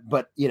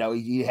 But you know,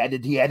 he had to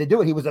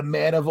do it. He was a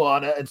man of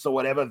honor, and so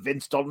whatever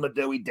Vince told him to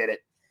do, he did it.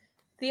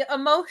 The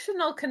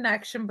emotional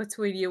connection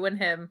between you and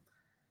him,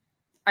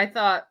 I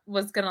thought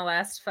was gonna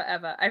last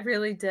forever. I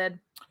really did.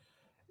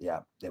 Yeah,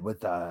 it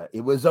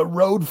was a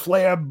road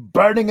flare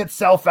burning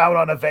itself out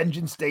on a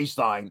Vengeance Day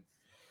sign.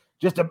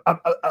 Just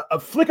a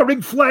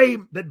flickering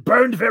flame that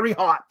burned very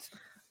hot.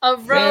 A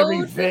road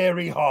very,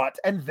 very hot.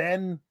 And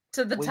then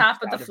to the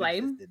top of the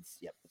flame.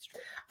 Yep, that's true.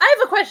 I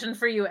have a question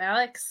for you,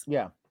 Alex.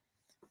 Yeah.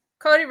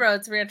 Cody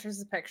Rhodes re-enters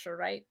the picture,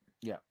 right?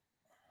 Yeah.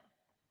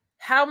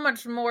 How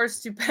much more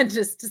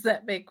stupendous does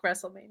that make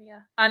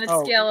WrestleMania on a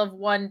scale of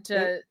 1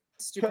 to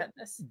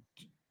stupendous?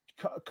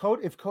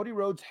 If Cody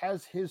Rhodes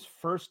has his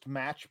first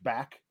match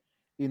back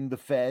in the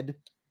Fed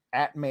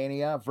at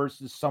Mania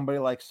versus somebody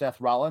like Seth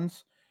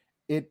Rollins,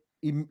 it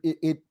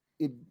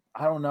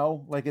I don't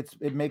know, like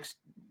it makes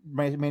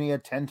Mania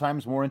 10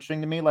 times more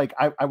interesting to me. Like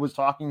I was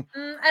talking.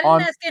 I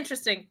didn't ask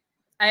interesting.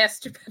 I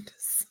asked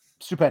stupendous.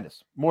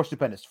 Stupendous, more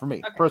stupendous for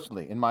me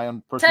personally, in my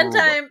own personal.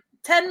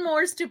 10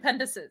 more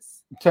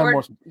stupenduses. 10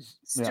 more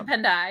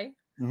stupendi. Yeah.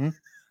 Mm-hmm.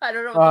 I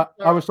don't know.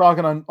 I was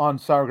talking on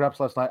Sour Graps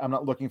last night. I'm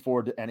not looking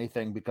forward to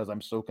anything because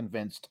I'm so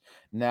convinced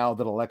now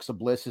that Alexa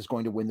Bliss is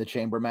going to win the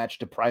chamber match,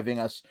 depriving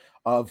us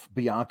of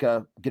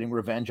Bianca getting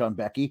revenge on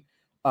Becky,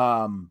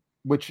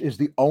 which is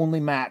the only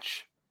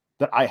match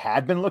that I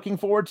had been looking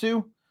forward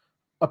to,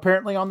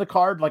 apparently, on the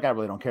card. Like, I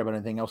really don't care about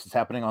anything else that's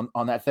happening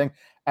on that thing.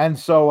 And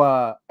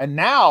so, and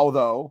now,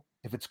 though,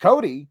 if it's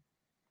Cody,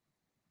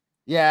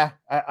 yeah,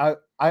 I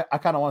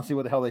kind of want to see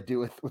what the hell they do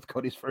with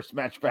Cody's first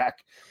match back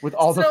with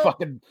all the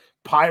fucking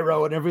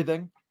pyro and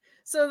everything.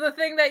 So the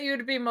thing that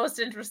you'd be most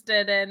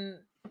interested in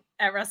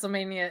at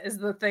WrestleMania is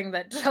the thing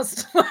that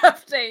just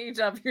left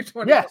AEW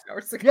 24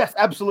 hours ago. Yes,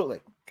 absolutely.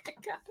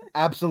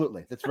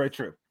 Absolutely. That's very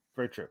true.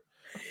 Very true.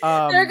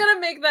 They're going to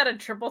make that a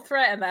triple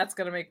threat, and that's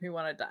going to make me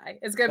want to die.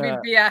 It's going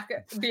to be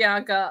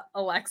Bianca,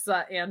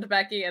 Alexa, and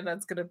Becky, and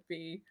that's going to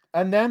be...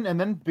 And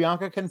then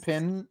Bianca can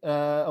pin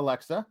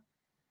Alexa.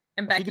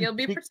 And Becky will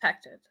be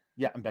protected.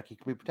 Yeah, and Becky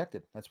can be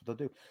protected. That's what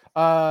they'll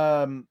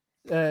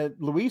do.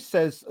 Luis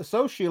says,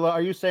 so Sheila,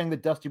 are you saying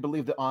that Dusty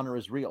believed that honor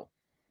is real?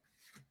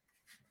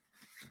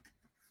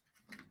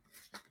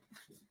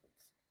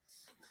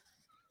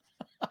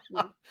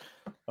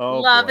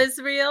 Love is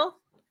real,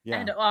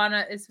 and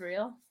honor is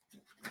real.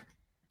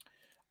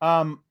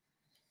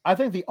 I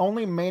think the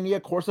only Mania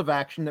course of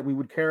action that we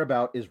would care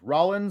about is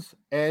Rollins,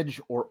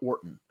 Edge, or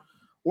Orton.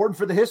 Orton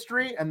for the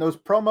history and those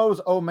promos.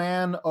 Oh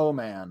man, oh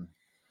man.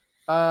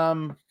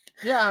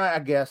 Yeah, I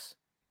guess.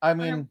 I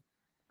mean,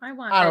 I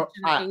want Edge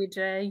and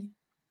AJ.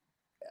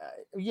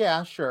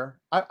 Yeah, sure.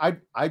 I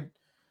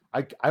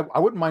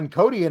wouldn't mind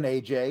Cody and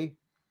AJ.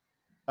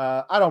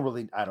 I don't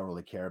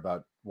really care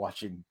about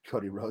watching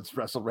Cody Rhodes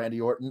wrestle Randy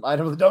Orton. I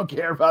don't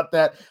care about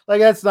that. Like,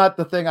 that's not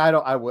the thing.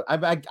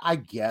 I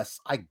guess.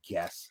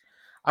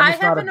 I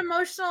have an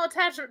emotional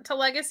attachment to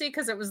Legacy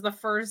because it was the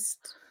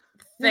first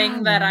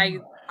thing that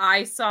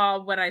I saw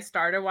when I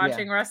started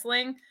watching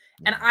wrestling.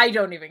 And I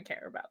don't even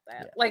care about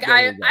that. Like,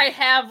 I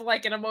have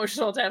like an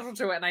emotional attachment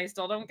to it, and I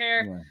still don't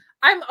care. Yeah.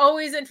 I'm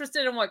always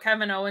interested in what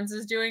Kevin Owens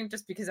is doing,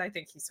 just because I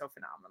think he's so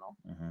phenomenal.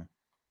 Mm-hmm.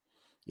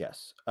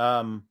 Yes.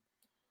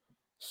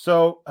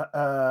 So,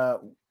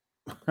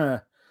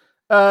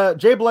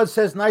 Jay Blood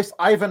says, nice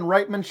Ivan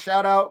Reitman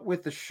shout out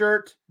with the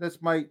shirt.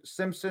 That's my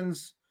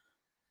Simpsons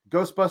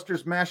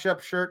Ghostbusters mashup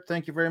shirt.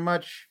 Thank you very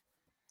much.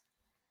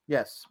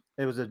 Yes,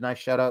 it was a nice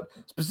shout out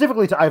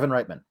specifically to Ivan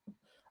Reitman.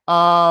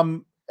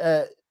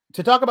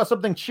 To talk about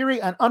something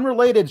cheery and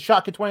unrelated,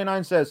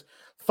 Shotgun29 says,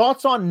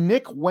 thoughts on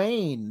Nick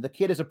Wayne? The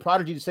kid is a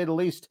prodigy to say the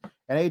least,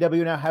 and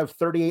AEW now have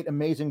 38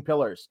 amazing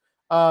pillars.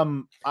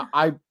 I'm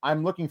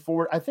looking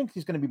forward. I think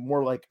he's going to be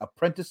more like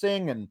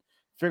apprenticing and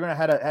figuring out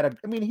how to.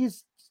 I mean,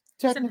 he's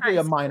technically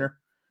a minor.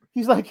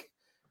 He's like,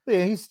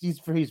 he's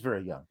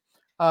very young.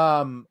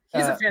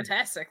 He's a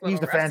fantastic.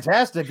 He's a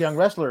fantastic young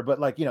wrestler,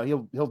 but like, you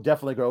know, he'll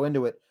definitely grow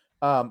into it.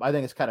 I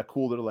think it's kind of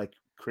cool that they're like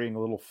creating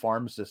a little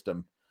farm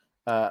system.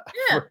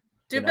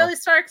 Do Billy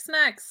Starks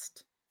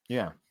next.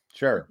 Yeah,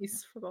 sure.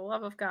 Please, for the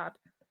love of God.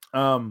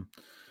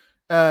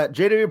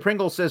 JW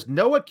Pringle says,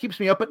 Noah keeps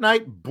me up at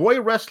night.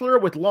 Boy wrestler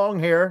with long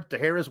hair, the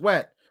hair is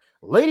wet.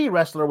 Lady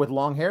wrestler with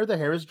long hair, the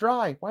hair is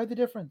dry. Why the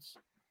difference?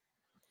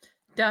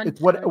 It's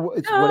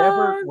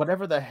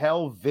whatever the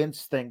hell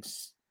Vince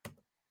thinks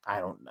I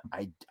don't know.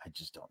 I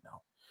just don't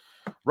know.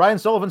 Ryan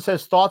Sullivan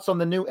says thoughts on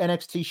the new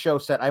NXT show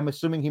set. I'm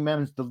assuming he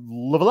means the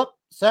Level Up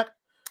set.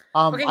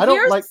 Okay, I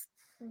don't like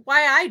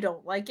why I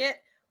don't like it.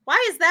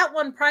 Why is that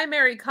one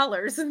primary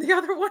colors and the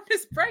other one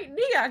is bright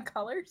neon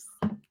colors?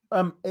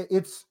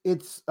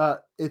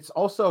 It's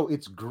also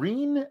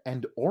green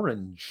and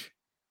orange.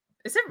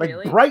 Is it Like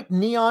really? bright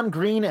neon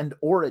green and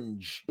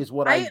orange is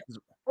what I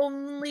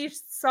only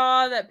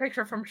saw that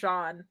picture from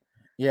Sean.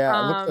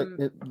 Yeah,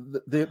 it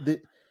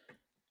looks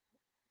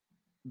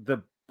like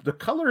the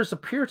colors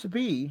appear to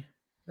be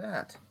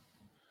that.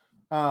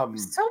 I'm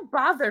so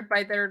bothered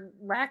by their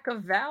lack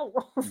of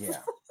vowels.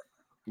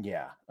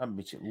 Yeah. I'm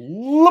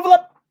Level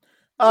Up.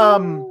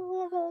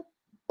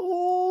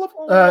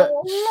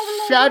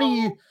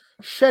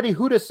 Shetty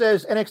Huda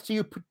says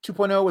NXT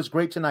 2.0 was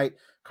great tonight.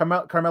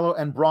 Carmelo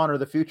and Braun are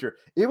the future.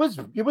 It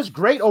was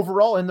great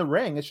overall in the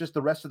ring. It's just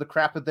the rest of the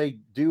crap that they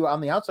do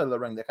on the outside of the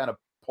ring that kind of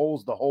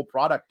pulls the whole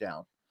product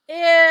down.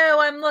 Ew,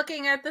 I'm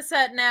looking at the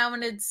set now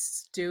and it's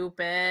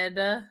stupid.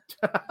 Why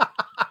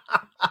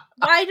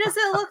does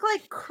it look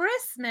like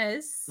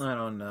Christmas? I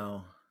don't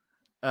know.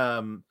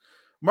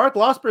 Mark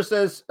Losper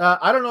says,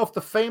 I don't know if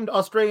the famed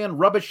Australian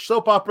rubbish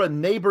soap opera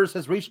Neighbours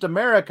has reached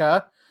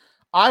America.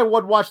 I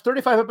would watch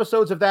 35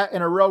 episodes of that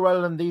in a row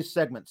rather than these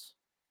segments.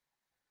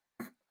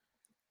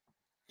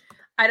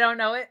 I don't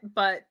know it,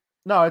 but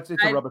no, it's a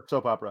rubbish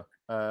soap opera.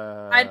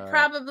 I'd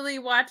probably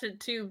watch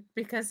it too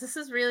because this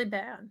is really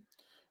bad.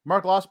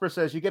 Mark Losper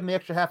says, you give him the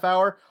extra half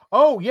hour.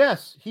 Oh,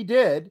 yes, he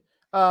did.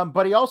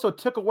 But he also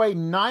took away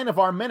 9 of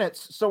our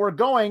minutes. So we're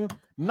going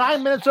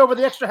 9 minutes over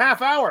the extra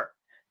half hour.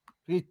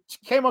 He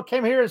came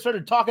here and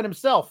started talking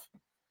himself.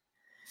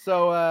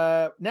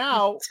 So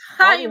now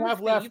all we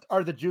have left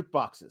are the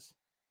jukeboxes.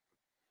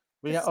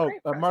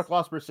 Mark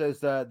Losper says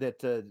that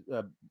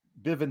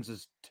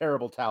Bivens'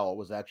 terrible towel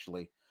was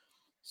actually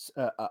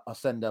a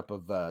send up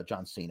of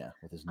John Cena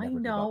with his. I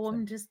know.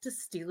 I'm just a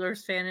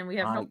Steelers fan, and we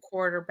have no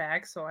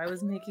quarterback, so I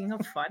was making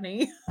a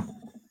funny.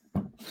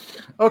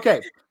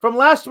 Okay, from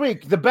last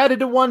week, the Batted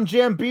to One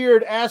Jam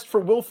Beard asked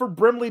for Wilford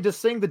Brimley to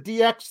sing the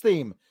DX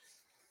theme,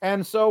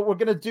 and so we're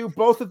gonna do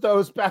both of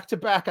those back to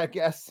back, I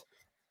guess.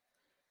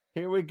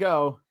 Here we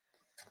go.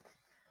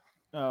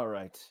 All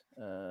right.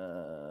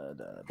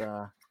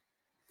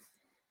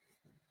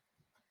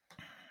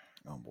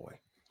 Oh boy.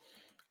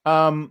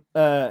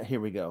 Here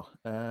we go.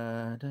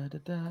 All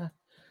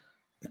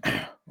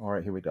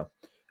right, here we go.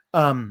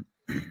 Are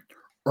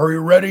you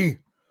ready?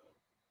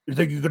 You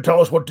think you can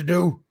tell us what to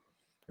do?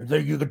 You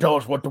think you can tell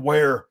us what to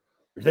wear?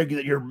 You think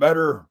that you're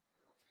better?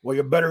 Well,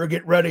 you better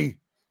get ready.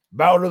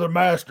 Bow to the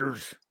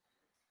masters.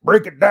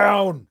 Break it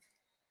down.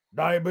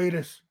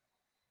 Diabetes.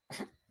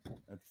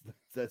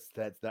 That's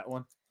that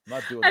one. I'm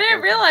not doing I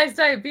didn't realize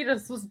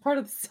diabetes was part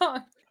of the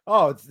song.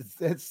 Oh, it's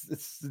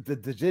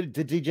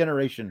the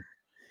degeneration.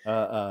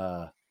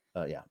 Yeah,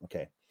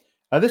 okay.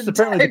 This is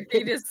apparently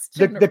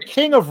the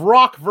King of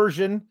Rock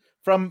version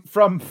from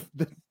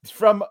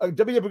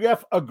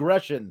WWF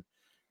Aggression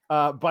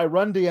by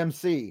Run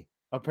DMC.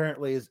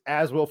 Apparently, is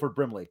as Wilford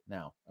Brimley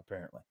now.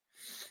 Apparently,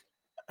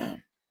 I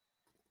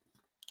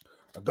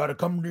gotta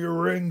come to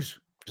your rings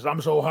because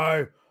I'm so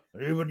high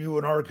that even you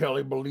and R.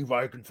 Kelly believe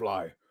I can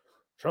fly.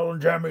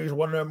 Selling Jammies,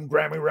 one of them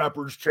Grammy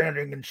rappers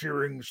chanting and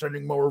cheering,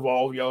 sending more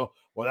Volvia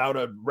without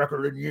a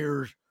record in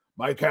years.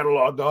 My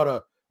catalog got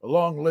a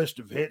long list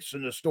of hits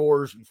in the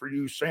stores, and for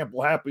you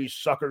sample happy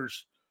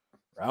suckers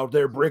out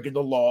there breaking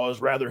the laws,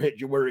 rather hit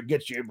you where it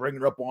gets you and bring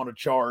it up on a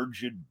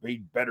charge. It'd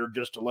be better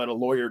just to let a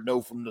lawyer know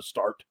from the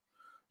start.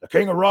 The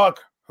King of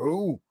Rock,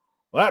 who?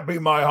 Well, that be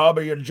my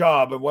hobby and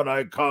job, and when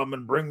I come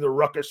and bring the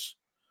ruckus,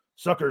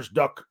 suckers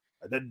duck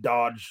and then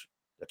dodge.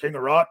 The King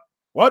of Rock?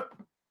 What?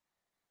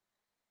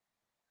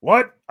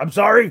 What? I'm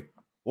sorry?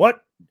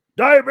 What?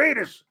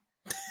 Diabetes.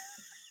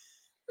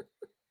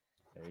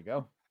 There you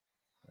go.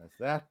 That's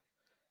that.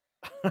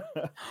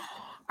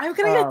 I'm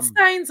gonna get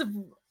signs of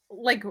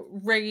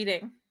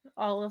rating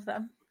all of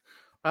them.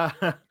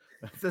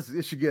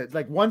 You should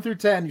get 1 through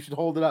 10. You should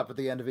hold it up at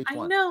the end of each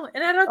one. I know,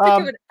 and I don't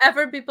think it would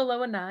ever be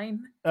below a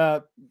 9.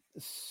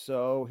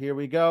 So here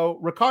we go.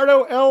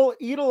 Ricardo L.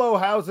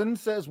 Edelohausen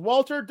says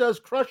Walter does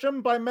Crush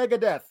 'Em by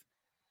Megadeth.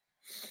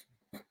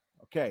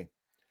 Okay.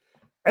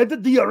 Enter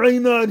the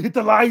arena and hit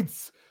the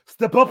lights.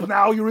 Step up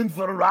now, you're in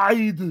for a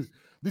ride.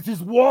 This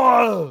is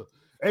war.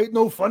 Ain't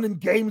no fun in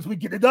games. We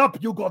get it up,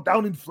 you go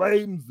down in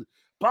flames.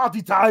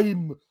 Party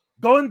time.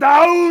 Going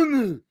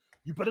down.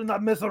 You better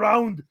not mess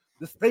around.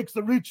 The stakes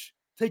are rich.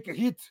 Take a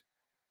hit.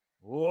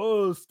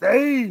 Oh,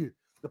 stay.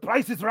 The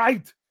price is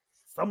right.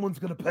 Someone's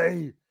gonna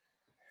pay.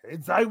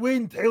 Heads I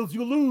win, tails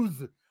you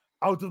lose.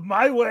 Out of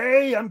my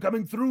way, I'm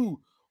coming through.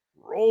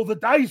 Roll the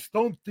dice,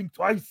 don't think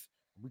twice.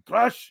 We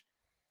crush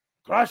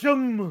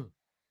 'em.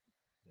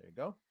 There you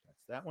go.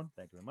 That's that one.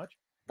 Thank you very much.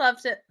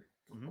 Loved it.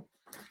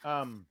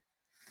 Mm-hmm.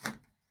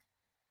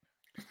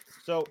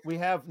 So we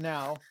have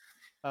now,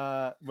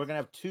 we're gonna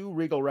have 2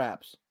 Regal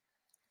wraps.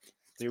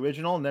 The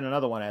original, and then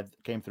another one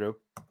came through,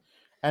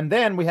 and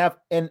then we have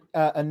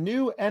a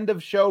new end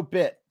of show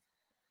bit.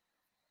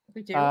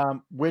 We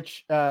do.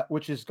 which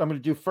is I'm going to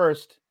do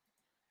first.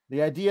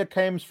 The idea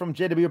came from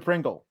J.W.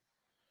 Pringle.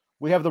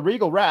 We have the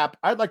Regal Rap.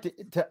 I'd like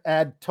to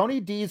add Tony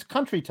D's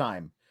Country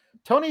Time.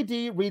 Tony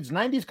D reads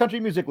 90s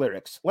country music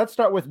lyrics. Let's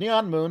start with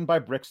Neon Moon by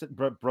Brooks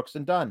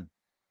and Dunn.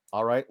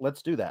 All right,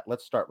 let's do that.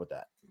 Let's start with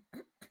that.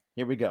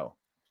 Here we go.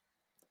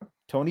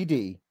 Tony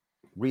D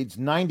reads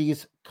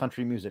 90s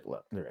country music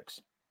lyrics.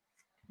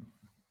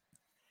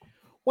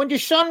 When the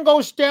sun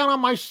goes down on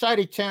my side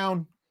of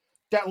town,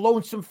 that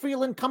lonesome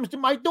feeling comes to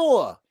my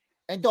door,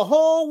 and the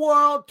whole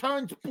world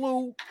turns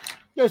blue.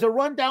 There's a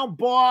rundown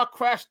bar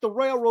across the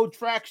railroad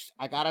tracks.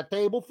 I got a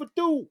table for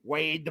two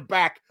way in the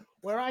back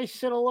where I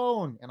sit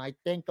alone, and I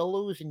think of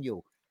losing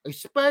you. I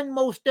spend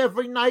most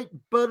every night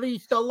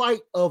beneath the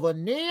light of a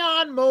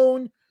neon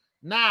moon.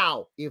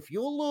 Now, if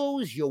you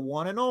lose your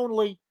one and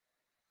only,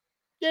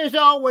 there's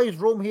always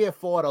room here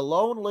for the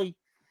lonely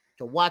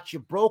to watch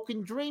your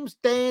broken dreams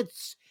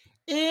dance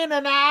in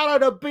and out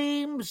of the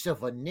beams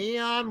of a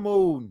neon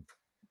moon.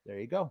 There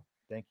you go.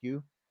 Thank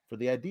you for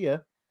the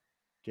idea,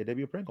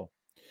 J.W. Pringle.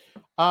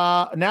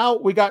 Now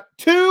we got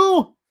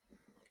two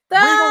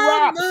Regal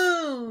Raps.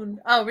 Moon.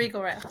 Oh,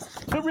 Regal Raps.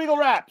 Two Regal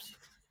Raps.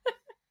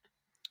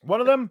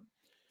 One of them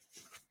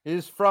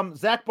is from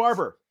Zach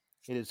Barber.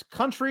 It is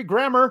Country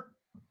Grammar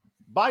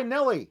by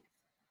Nelly.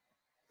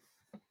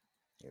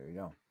 There you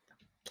go.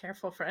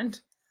 Careful, friend.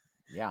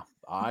 Yeah,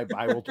 I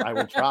will try. I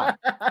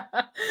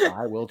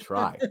will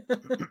try.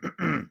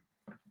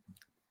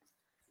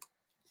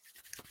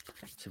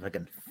 See if I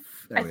can.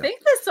 I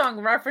think this song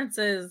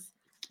references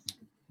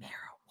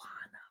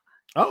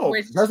marijuana. Oh,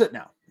 does it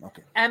now?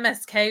 Okay.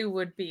 MSK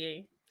would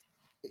be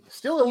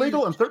still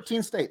illegal in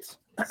 13 states.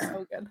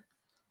 So good.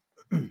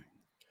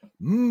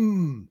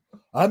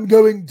 I'm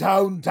going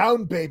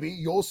downtown, baby.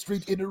 Your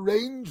street in a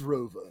Range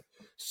Rover.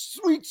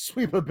 Sweet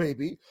sweeper,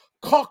 baby.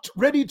 Cocked,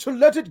 ready to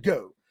let it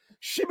go.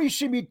 Shimmy,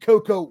 shimmy,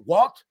 cocoa.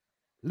 What?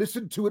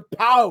 Listen to it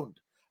pound.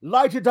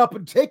 Light it up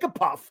and take a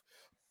puff.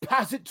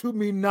 Pass it to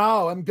me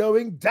now. I'm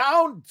going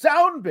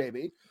downtown,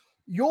 baby.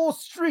 Your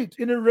street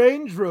in a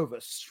Range Rover.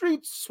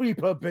 Street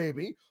sweeper,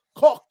 baby.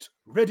 Cocked,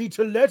 ready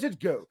to let it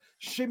go.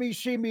 Shimmy,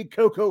 shimmy,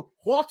 cocoa.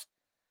 What?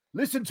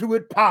 Listen to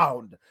it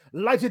pound.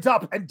 Light it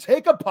up and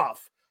take a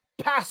puff.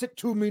 Pass it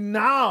to me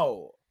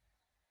now.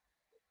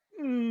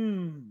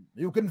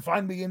 You can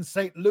find me in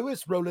St.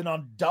 Louis rolling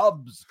on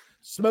dubs,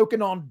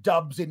 smoking on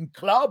dubs in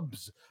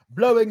clubs,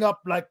 blowing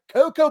up like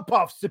Cocoa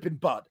Puffs sipping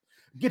bud,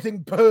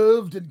 getting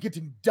perved and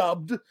getting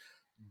dubbed,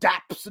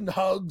 daps and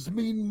hugs,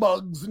 mean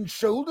mugs and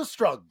shoulder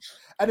shrugs.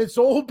 And it's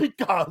all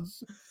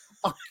because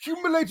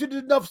accumulated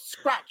enough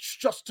scratch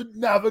just to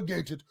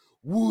navigate it,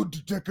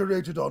 wood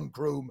decorated on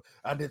chrome,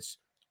 and it's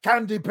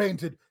candy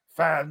painted,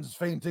 fans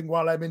fainting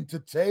while I'm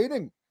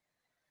entertaining.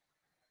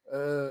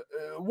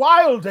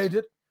 Wild, ain't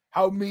it?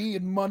 How me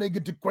and money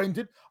get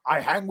acquainted. I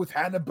hang with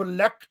Hannibal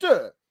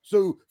Lecter,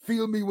 so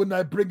feel me when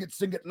I bring it,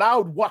 sing it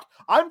loud. What?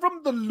 I'm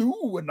from the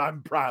Lou and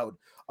I'm proud.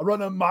 I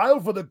run a mile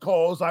for the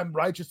cause. I'm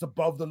righteous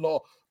above the law.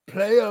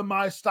 Player,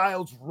 my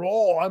style's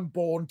raw. I'm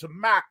born to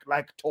mac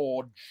like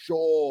Todd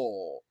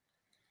Shaw.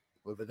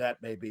 Whoever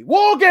that may be.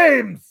 War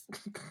Games!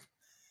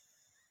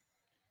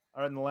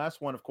 All right, and the last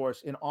one, of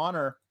course, in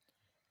honor.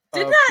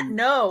 Did not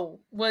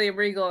know William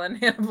Regal and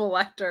Hannibal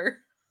Lecter.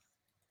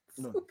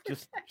 No,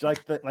 just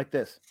like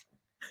this.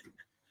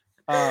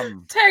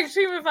 Tag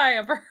team if I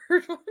ever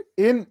heard one.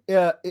 In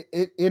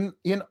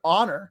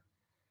honor.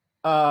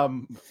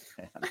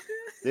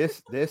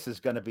 This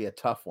is going to be a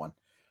tough one.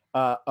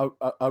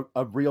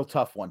 A real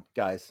tough one,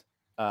 guys.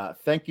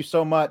 Thank you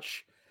so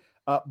much,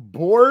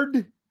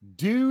 Bored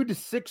Dude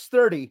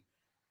 630,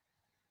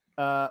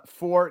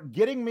 for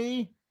getting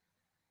me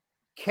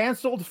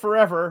canceled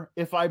forever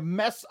if I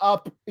mess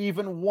up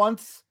even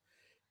once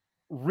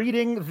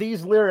reading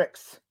these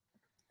lyrics.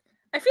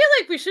 I feel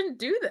like we shouldn't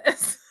do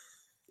this.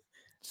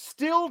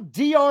 Still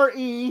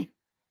DRE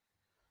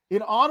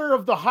in honor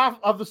of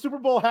the Super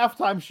Bowl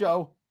halftime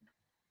show.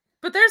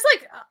 But there's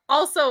like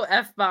also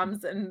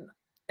F-bombs in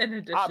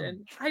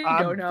addition.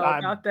 I don't know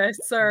about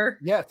this, sir.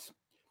 Yes.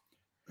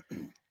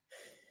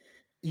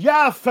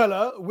 Yeah,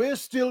 fella, we're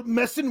still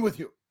messing with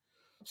you.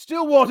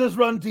 Still waters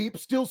run deep,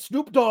 still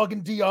Snoop Dogg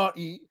and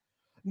DRE.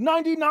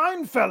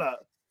 99, fella.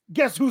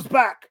 Guess who's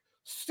back?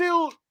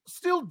 Still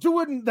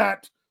doing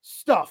that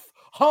stuff.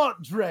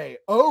 Heart Dre,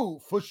 oh,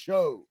 for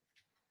show.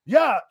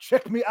 Yeah,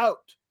 check me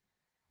out.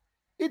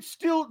 It's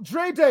still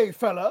Dre Day,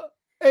 fella.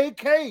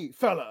 AK,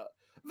 fella.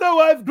 Though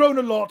I've grown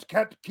a lot,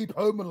 can't keep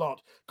home a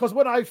lot. Cause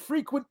when I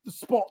frequent the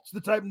spots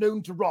that I'm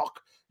known to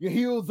rock, you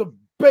hear the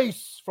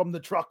bass from the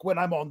truck when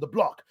I'm on the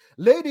block.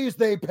 Ladies,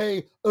 they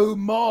pay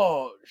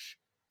homage.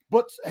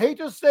 But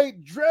haters say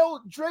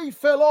Dre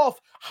fell off.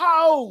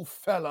 How,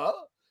 fella?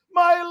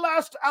 My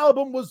last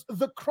album was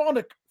The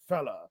Chronic,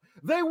 fella.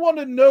 They want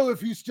to know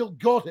if you still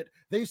got it.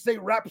 They say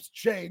rap's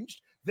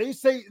changed. They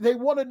say they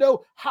want to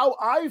know how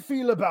I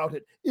feel about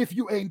it if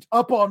you ain't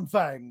up on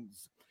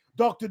things.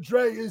 Dr.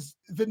 Dre is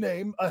the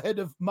name ahead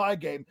of my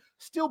game.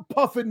 Still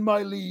puffing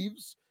my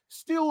leaves.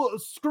 Still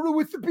screw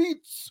with the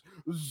beats.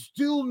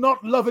 Still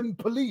not loving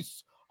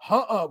police.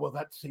 Well,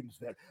 that seems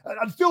fair.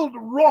 I'm still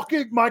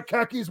rocking my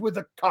khakis with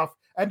a cuff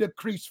and a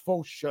crease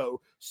faux show.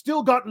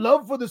 Still got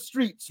love for the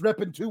streets,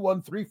 reppin'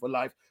 213 for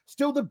life.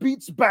 Still the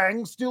beats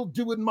bang, still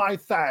doing my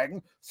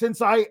thing.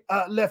 Since I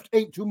left,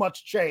 ain't too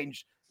much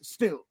change.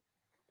 Still.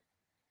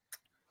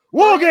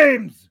 War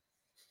games!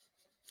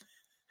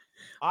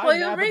 I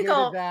William navigated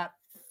Regal that.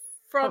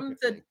 from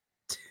the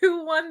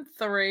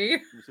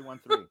 213.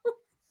 213.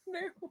 No.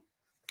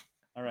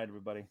 All right,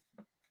 everybody.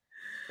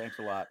 Thanks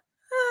a lot.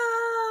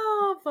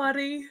 Oh,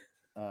 buddy.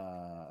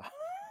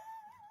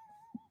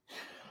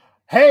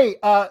 Hey,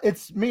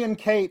 it's me and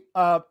Kate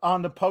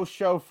on the post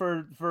show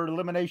for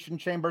Elimination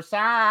Chamber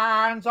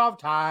Signs of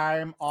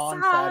Time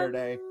on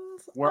Saturday,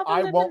 where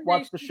I won't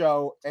watch the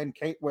show and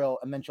Kate will,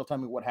 and then she'll tell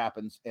me what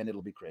happens, and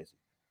it'll be crazy.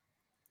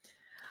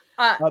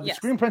 The Yes.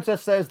 Screen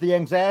Princess says the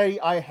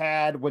anxiety I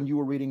had when you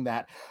were reading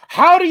that.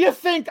 How do you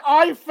think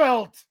I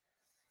felt?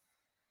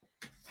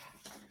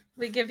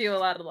 We give you a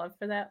lot of love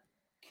for that.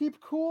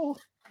 Keep cool.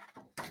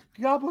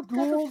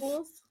 Gabagools.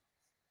 Gabagools.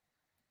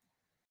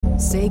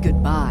 Say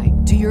goodbye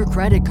to your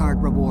credit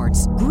card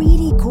rewards.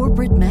 Greedy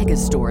corporate mega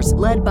stores,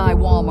 led by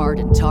Walmart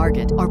and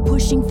Target, are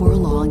pushing for a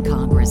law in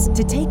Congress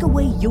to take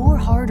away your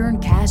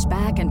hard-earned cash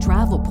back and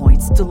travel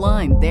points to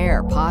line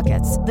their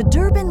pockets. The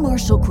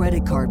Durbin-Marshall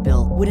credit card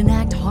bill would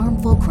enact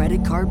harmful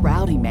credit card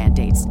routing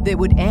mandates that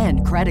would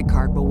end credit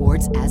card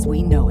rewards as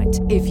we know it.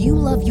 If you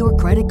love your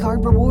credit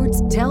card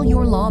rewards, tell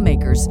your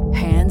lawmakers,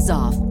 hands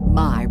off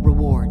my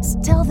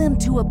rewards. Tell them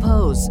to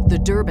oppose the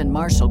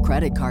Durbin-Marshall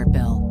credit card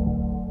bill.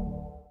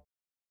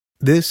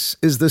 This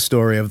is the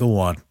story of the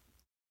one.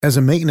 As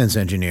a maintenance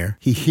engineer,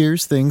 he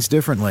hears things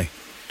differently.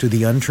 To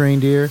the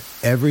untrained ear,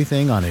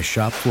 everything on his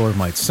shop floor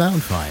might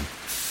sound fine,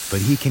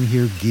 but he can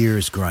hear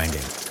gears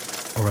grinding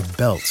or a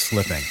belt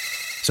slipping.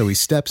 So he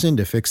steps in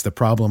to fix the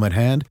problem at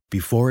hand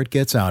before it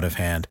gets out of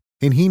hand.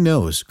 And he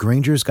knows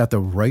Grainger's got the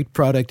right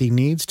product he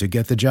needs to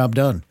get the job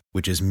done,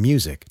 which is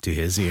music to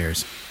his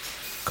ears.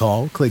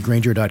 Call, click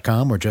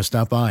Grainger.com, or just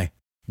stop by.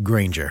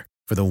 Grainger,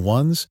 for the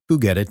ones who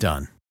get it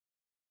done.